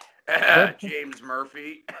 Brett. James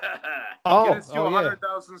Murphy. Get us to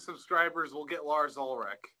 100,000 subscribers. We'll get Lars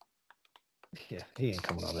Ulrich. Yeah, he ain't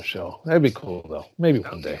coming on the show. That'd be cool, though. Maybe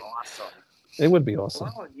one day. Awesome. It would be awesome.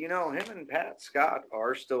 Well, you know, him and Pat Scott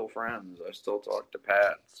are still friends. I still talk to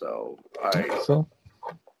Pat, so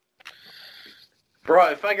Bro,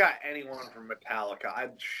 if I got anyone from Metallica,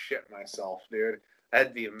 I'd shit myself, dude.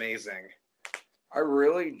 That'd be amazing. I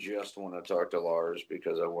really just want to talk to Lars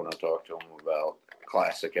because I want to talk to him about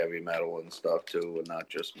classic heavy metal and stuff too, and not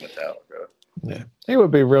just Metallica. Yeah, he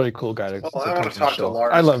would be a really cool guy. I want to talk to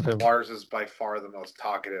Lars. I love him. Lars is by far the most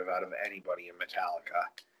talkative out of anybody in Metallica.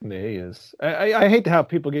 Yeah, he is. I hate how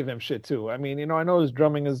people give him shit too. I mean, you know, I know his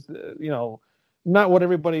drumming is, you know, not what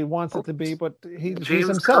everybody wants it to be, but he's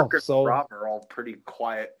himself. Kirk so and Rob are all pretty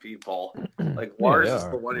quiet people. Like Lars is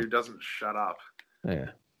the one who doesn't shut up. Yeah,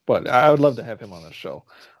 but I would love to have him on the show.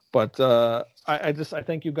 But I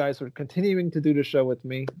thank you guys for continuing to do the show with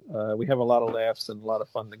me. We have a lot of laughs and a lot of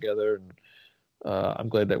fun together, and I'm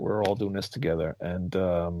glad that we're all doing this together. And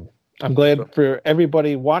I'm glad for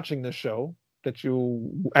everybody watching the show that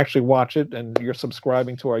you actually watch it and you're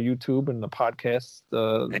subscribing to our YouTube and the podcast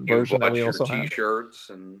version that we also have.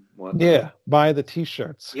 T-shirts and whatnot. Yeah, buy the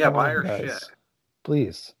T-shirts. Yeah, buy our shit.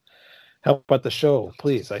 Please help out the show.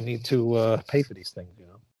 Please, I need to pay for these things. You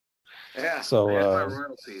know. Yeah. So my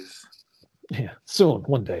royalties. Yeah, soon,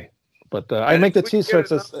 one day. But I make the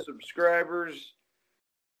T-shirts as subscribers.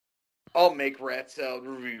 I'll make Rat Salad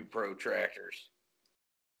Review protractors.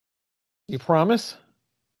 You promise?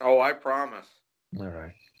 Oh, I promise. All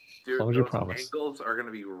right. Dude, as long as you promise. Angles are going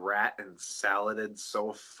to be rat and saladed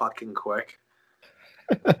so fucking quick.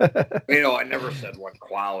 You know, I never said what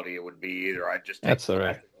quality it would be either. I just That's all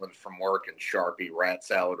right. From work and Sharpie Rat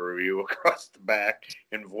Salad Review across the back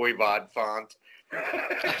in Voivod font.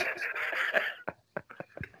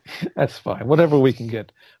 That's fine. Whatever we can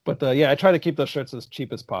get. But yeah, I try to keep those shirts as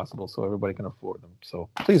cheap as possible so everybody can afford them. So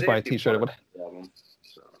please buy a T-shirt.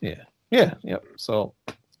 Yeah. So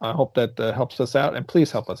I hope that helps us out, and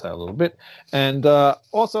please help us out a little bit. And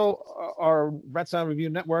also our Rat Sound Review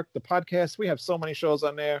Network, the podcast, we have so many shows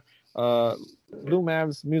on there. Lou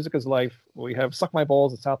Mav's Music is Life. We have Suck My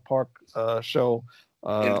Balls, the South Park show.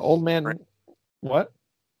 Old Man, what?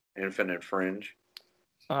 Infinite Fringe.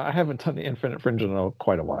 I haven't done the Infinite Fringe in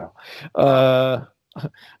quite a while.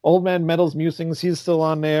 Old Man Metal's Musings, he's still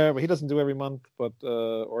on there, but he doesn't do every month,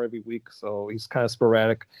 or every week, so he's kind of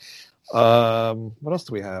sporadic. What else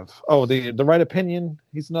do we have? Oh, the Right Opinion.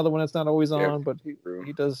 He's another one that's not always on, but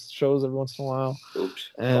he does shows every once in a while. Oops.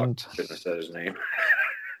 And shouldn't have said his name.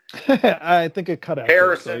 I think it cut out.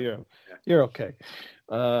 Harrison. So you're okay.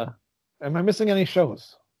 Am I missing any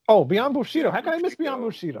shows? Oh, Beyond Bushido. How can I miss Beyond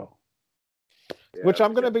Bushido? Yeah, which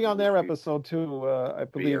I'm going to be on their episode too. I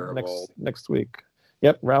believe next week.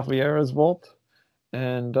 Yep, Ralph Vieira's Vault,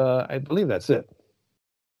 and I believe that's it.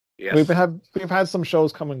 Yes. We've had some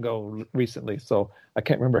shows come and go recently, so I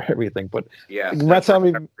can't remember everything. But yeah, that's how we.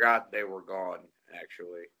 I forgot they were gone.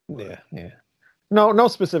 Actually. Yeah. No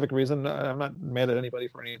specific reason. I'm not mad at anybody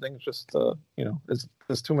for anything. It's just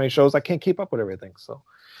there's too many shows. I can't keep up with everything, so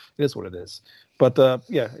it is what it is. But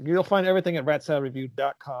you'll find everything at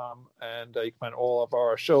ratsaladreview.com, and you can find all of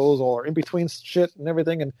our shows, all our in-between shit and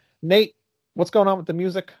everything. And Nate, what's going on with the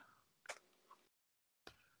music?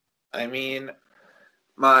 I mean,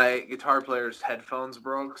 my guitar player's headphones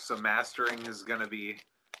broke, so mastering is going to be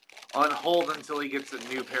on hold until he gets a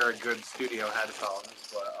new pair of good studio headphones.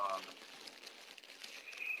 But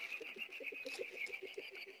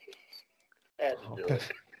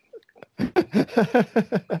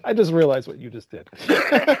I just realized what you just did.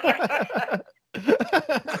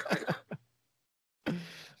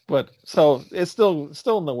 But so it's still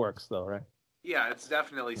in the works, though, right? Yeah, it's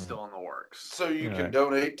definitely still in the works. So you can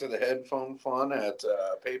donate to the headphone fund at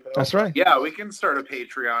PayPal. That's right. Yeah, we can start a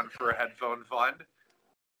Patreon for a headphone fund.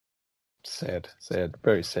 Sad,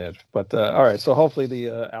 very sad. But all right, so hopefully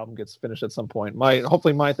the album gets finished at some point.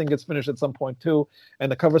 Hopefully my thing gets finished at some point too,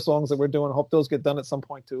 and the cover songs that we're doing, hope those get done at some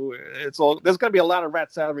point too. There's going to be a lot of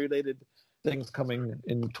Rat Salad related things coming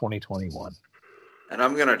in 2021. And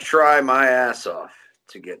I'm going to try my ass off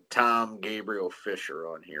to get Tom Gabriel Fisher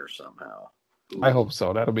on here somehow. Ooh. I hope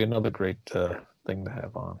so. That'll be another great thing to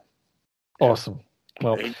have on. Awesome.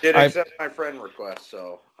 Well, he did accept my friend request,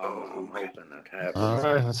 so I'm hoping that happens. All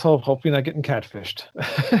right, let's hope you're not getting catfished.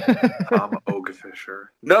 Tom Oga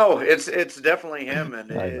Fisher. No, it's definitely him, and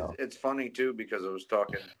it's funny too because I was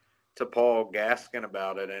talking to Paul Gaskin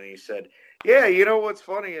about it, and he said, "Yeah, you know what's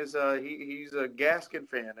funny is he's a Gaskin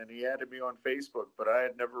fan, and he added me on Facebook, but I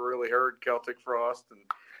had never really heard Celtic Frost, and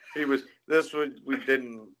we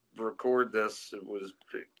didn't record this. It was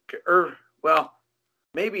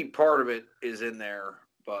maybe part of it is in there,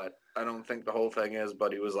 but I don't think the whole thing is."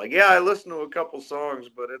 But he was like, "Yeah, I listened to a couple songs,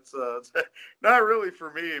 but it's not really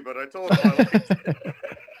for me." But I told him I liked it.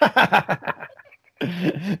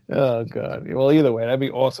 Oh God! Well, either way, that'd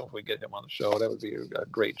be awesome if we get him on the show. That would be a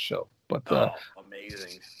great show. But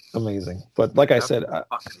amazing. But like I said,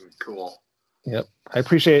 fucking cool. Yep, I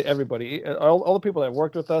appreciate everybody, all the people that have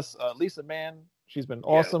worked with us. Lisa Mann. She's been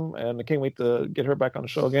awesome, and I can't wait to get her back on the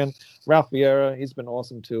show again. Ralph Vieira, he's been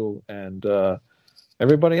awesome too, and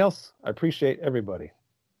everybody else. I appreciate everybody,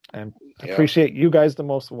 and I appreciate you guys the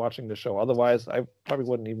most for watching the show. Otherwise, I probably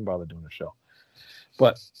wouldn't even bother doing the show.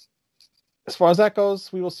 But as far as that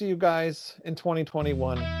goes, we will see you guys in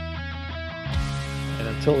 2021. And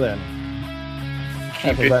until then,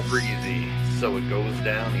 keep it breezy so it goes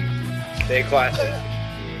down easy. Stay classy. Here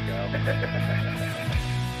you go.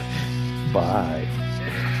 Bye.